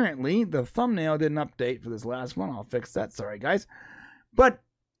 Apparently, the thumbnail didn't update for this last one. I'll fix that. Sorry, guys. But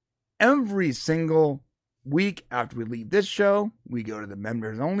every single week after we leave this show, we go to the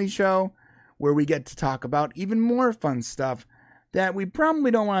members only show where we get to talk about even more fun stuff that we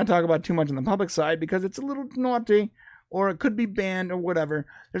probably don't want to talk about too much on the public side because it's a little naughty or it could be banned or whatever.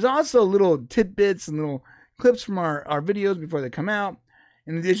 There's also little tidbits and little clips from our videos before they come out.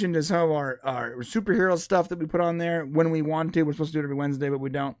 In addition to some of our superhero stuff that we put on there when we want to. We're supposed to do it every Wednesday, but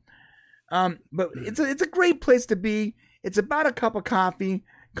we don't. But it's a great place to be. It's about a cup of coffee.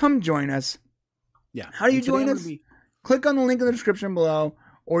 Come join us. Yeah. How do you And today join I'm us? gonna be- Click on the link in the description below,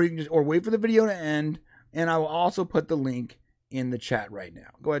 or you can or wait for the video to end, and I will also put the link in the chat right now.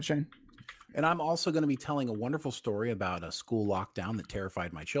 Go ahead, Shane. And I'm also going to be telling a wonderful story about a school lockdown that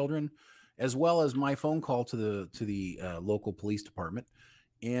terrified my children, as well as my phone call to the local police department,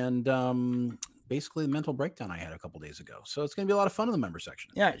 and basically the mental breakdown I had a couple days ago. So it's going to be a lot of fun in the member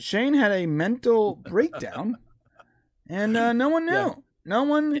section. Yeah, Shane had a mental breakdown, and no one knew. Yeah. No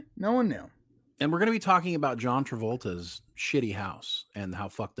one knew. And we're going to be talking about John Travolta's shitty house and how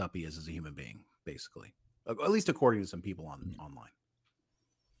fucked up he is as a human being, basically, at least according to some people online.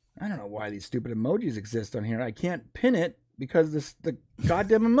 I don't know why these stupid emojis exist on here. I can't pin it because the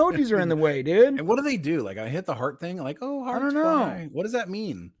goddamn emojis are in the way, dude. And what do they do? Like I hit the heart thing, like, oh, hearts don't know. fly. What does that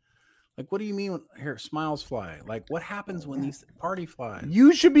mean? Like, what do you mean when here smiles fly? Like, what happens when these party flies?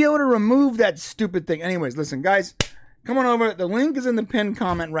 You should be able to remove that stupid thing. Anyways, listen, guys, come on over. The link is in the pinned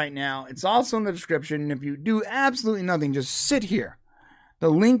comment right now. It's also in the description. If you do absolutely nothing, just sit here. The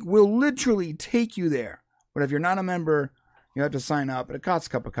link will literally take you there. But if you're not a member, you have to sign up. It costs a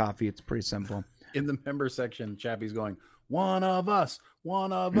cup of coffee. It's pretty simple. In the member section, Chappie's going, one of us.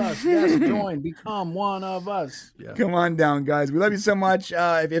 Yes, join, become one of us. Yeah. Come on down, guys. We love you so much.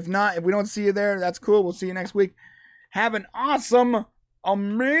 If we don't see you there, that's cool. We'll see you next week. Have an awesome,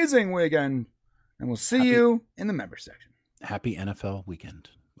 amazing weekend. And we'll see you in the member section. Happy NFL weekend,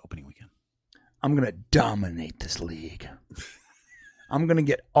 opening weekend. I'm going to dominate this league. I'm going to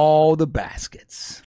get all the baskets.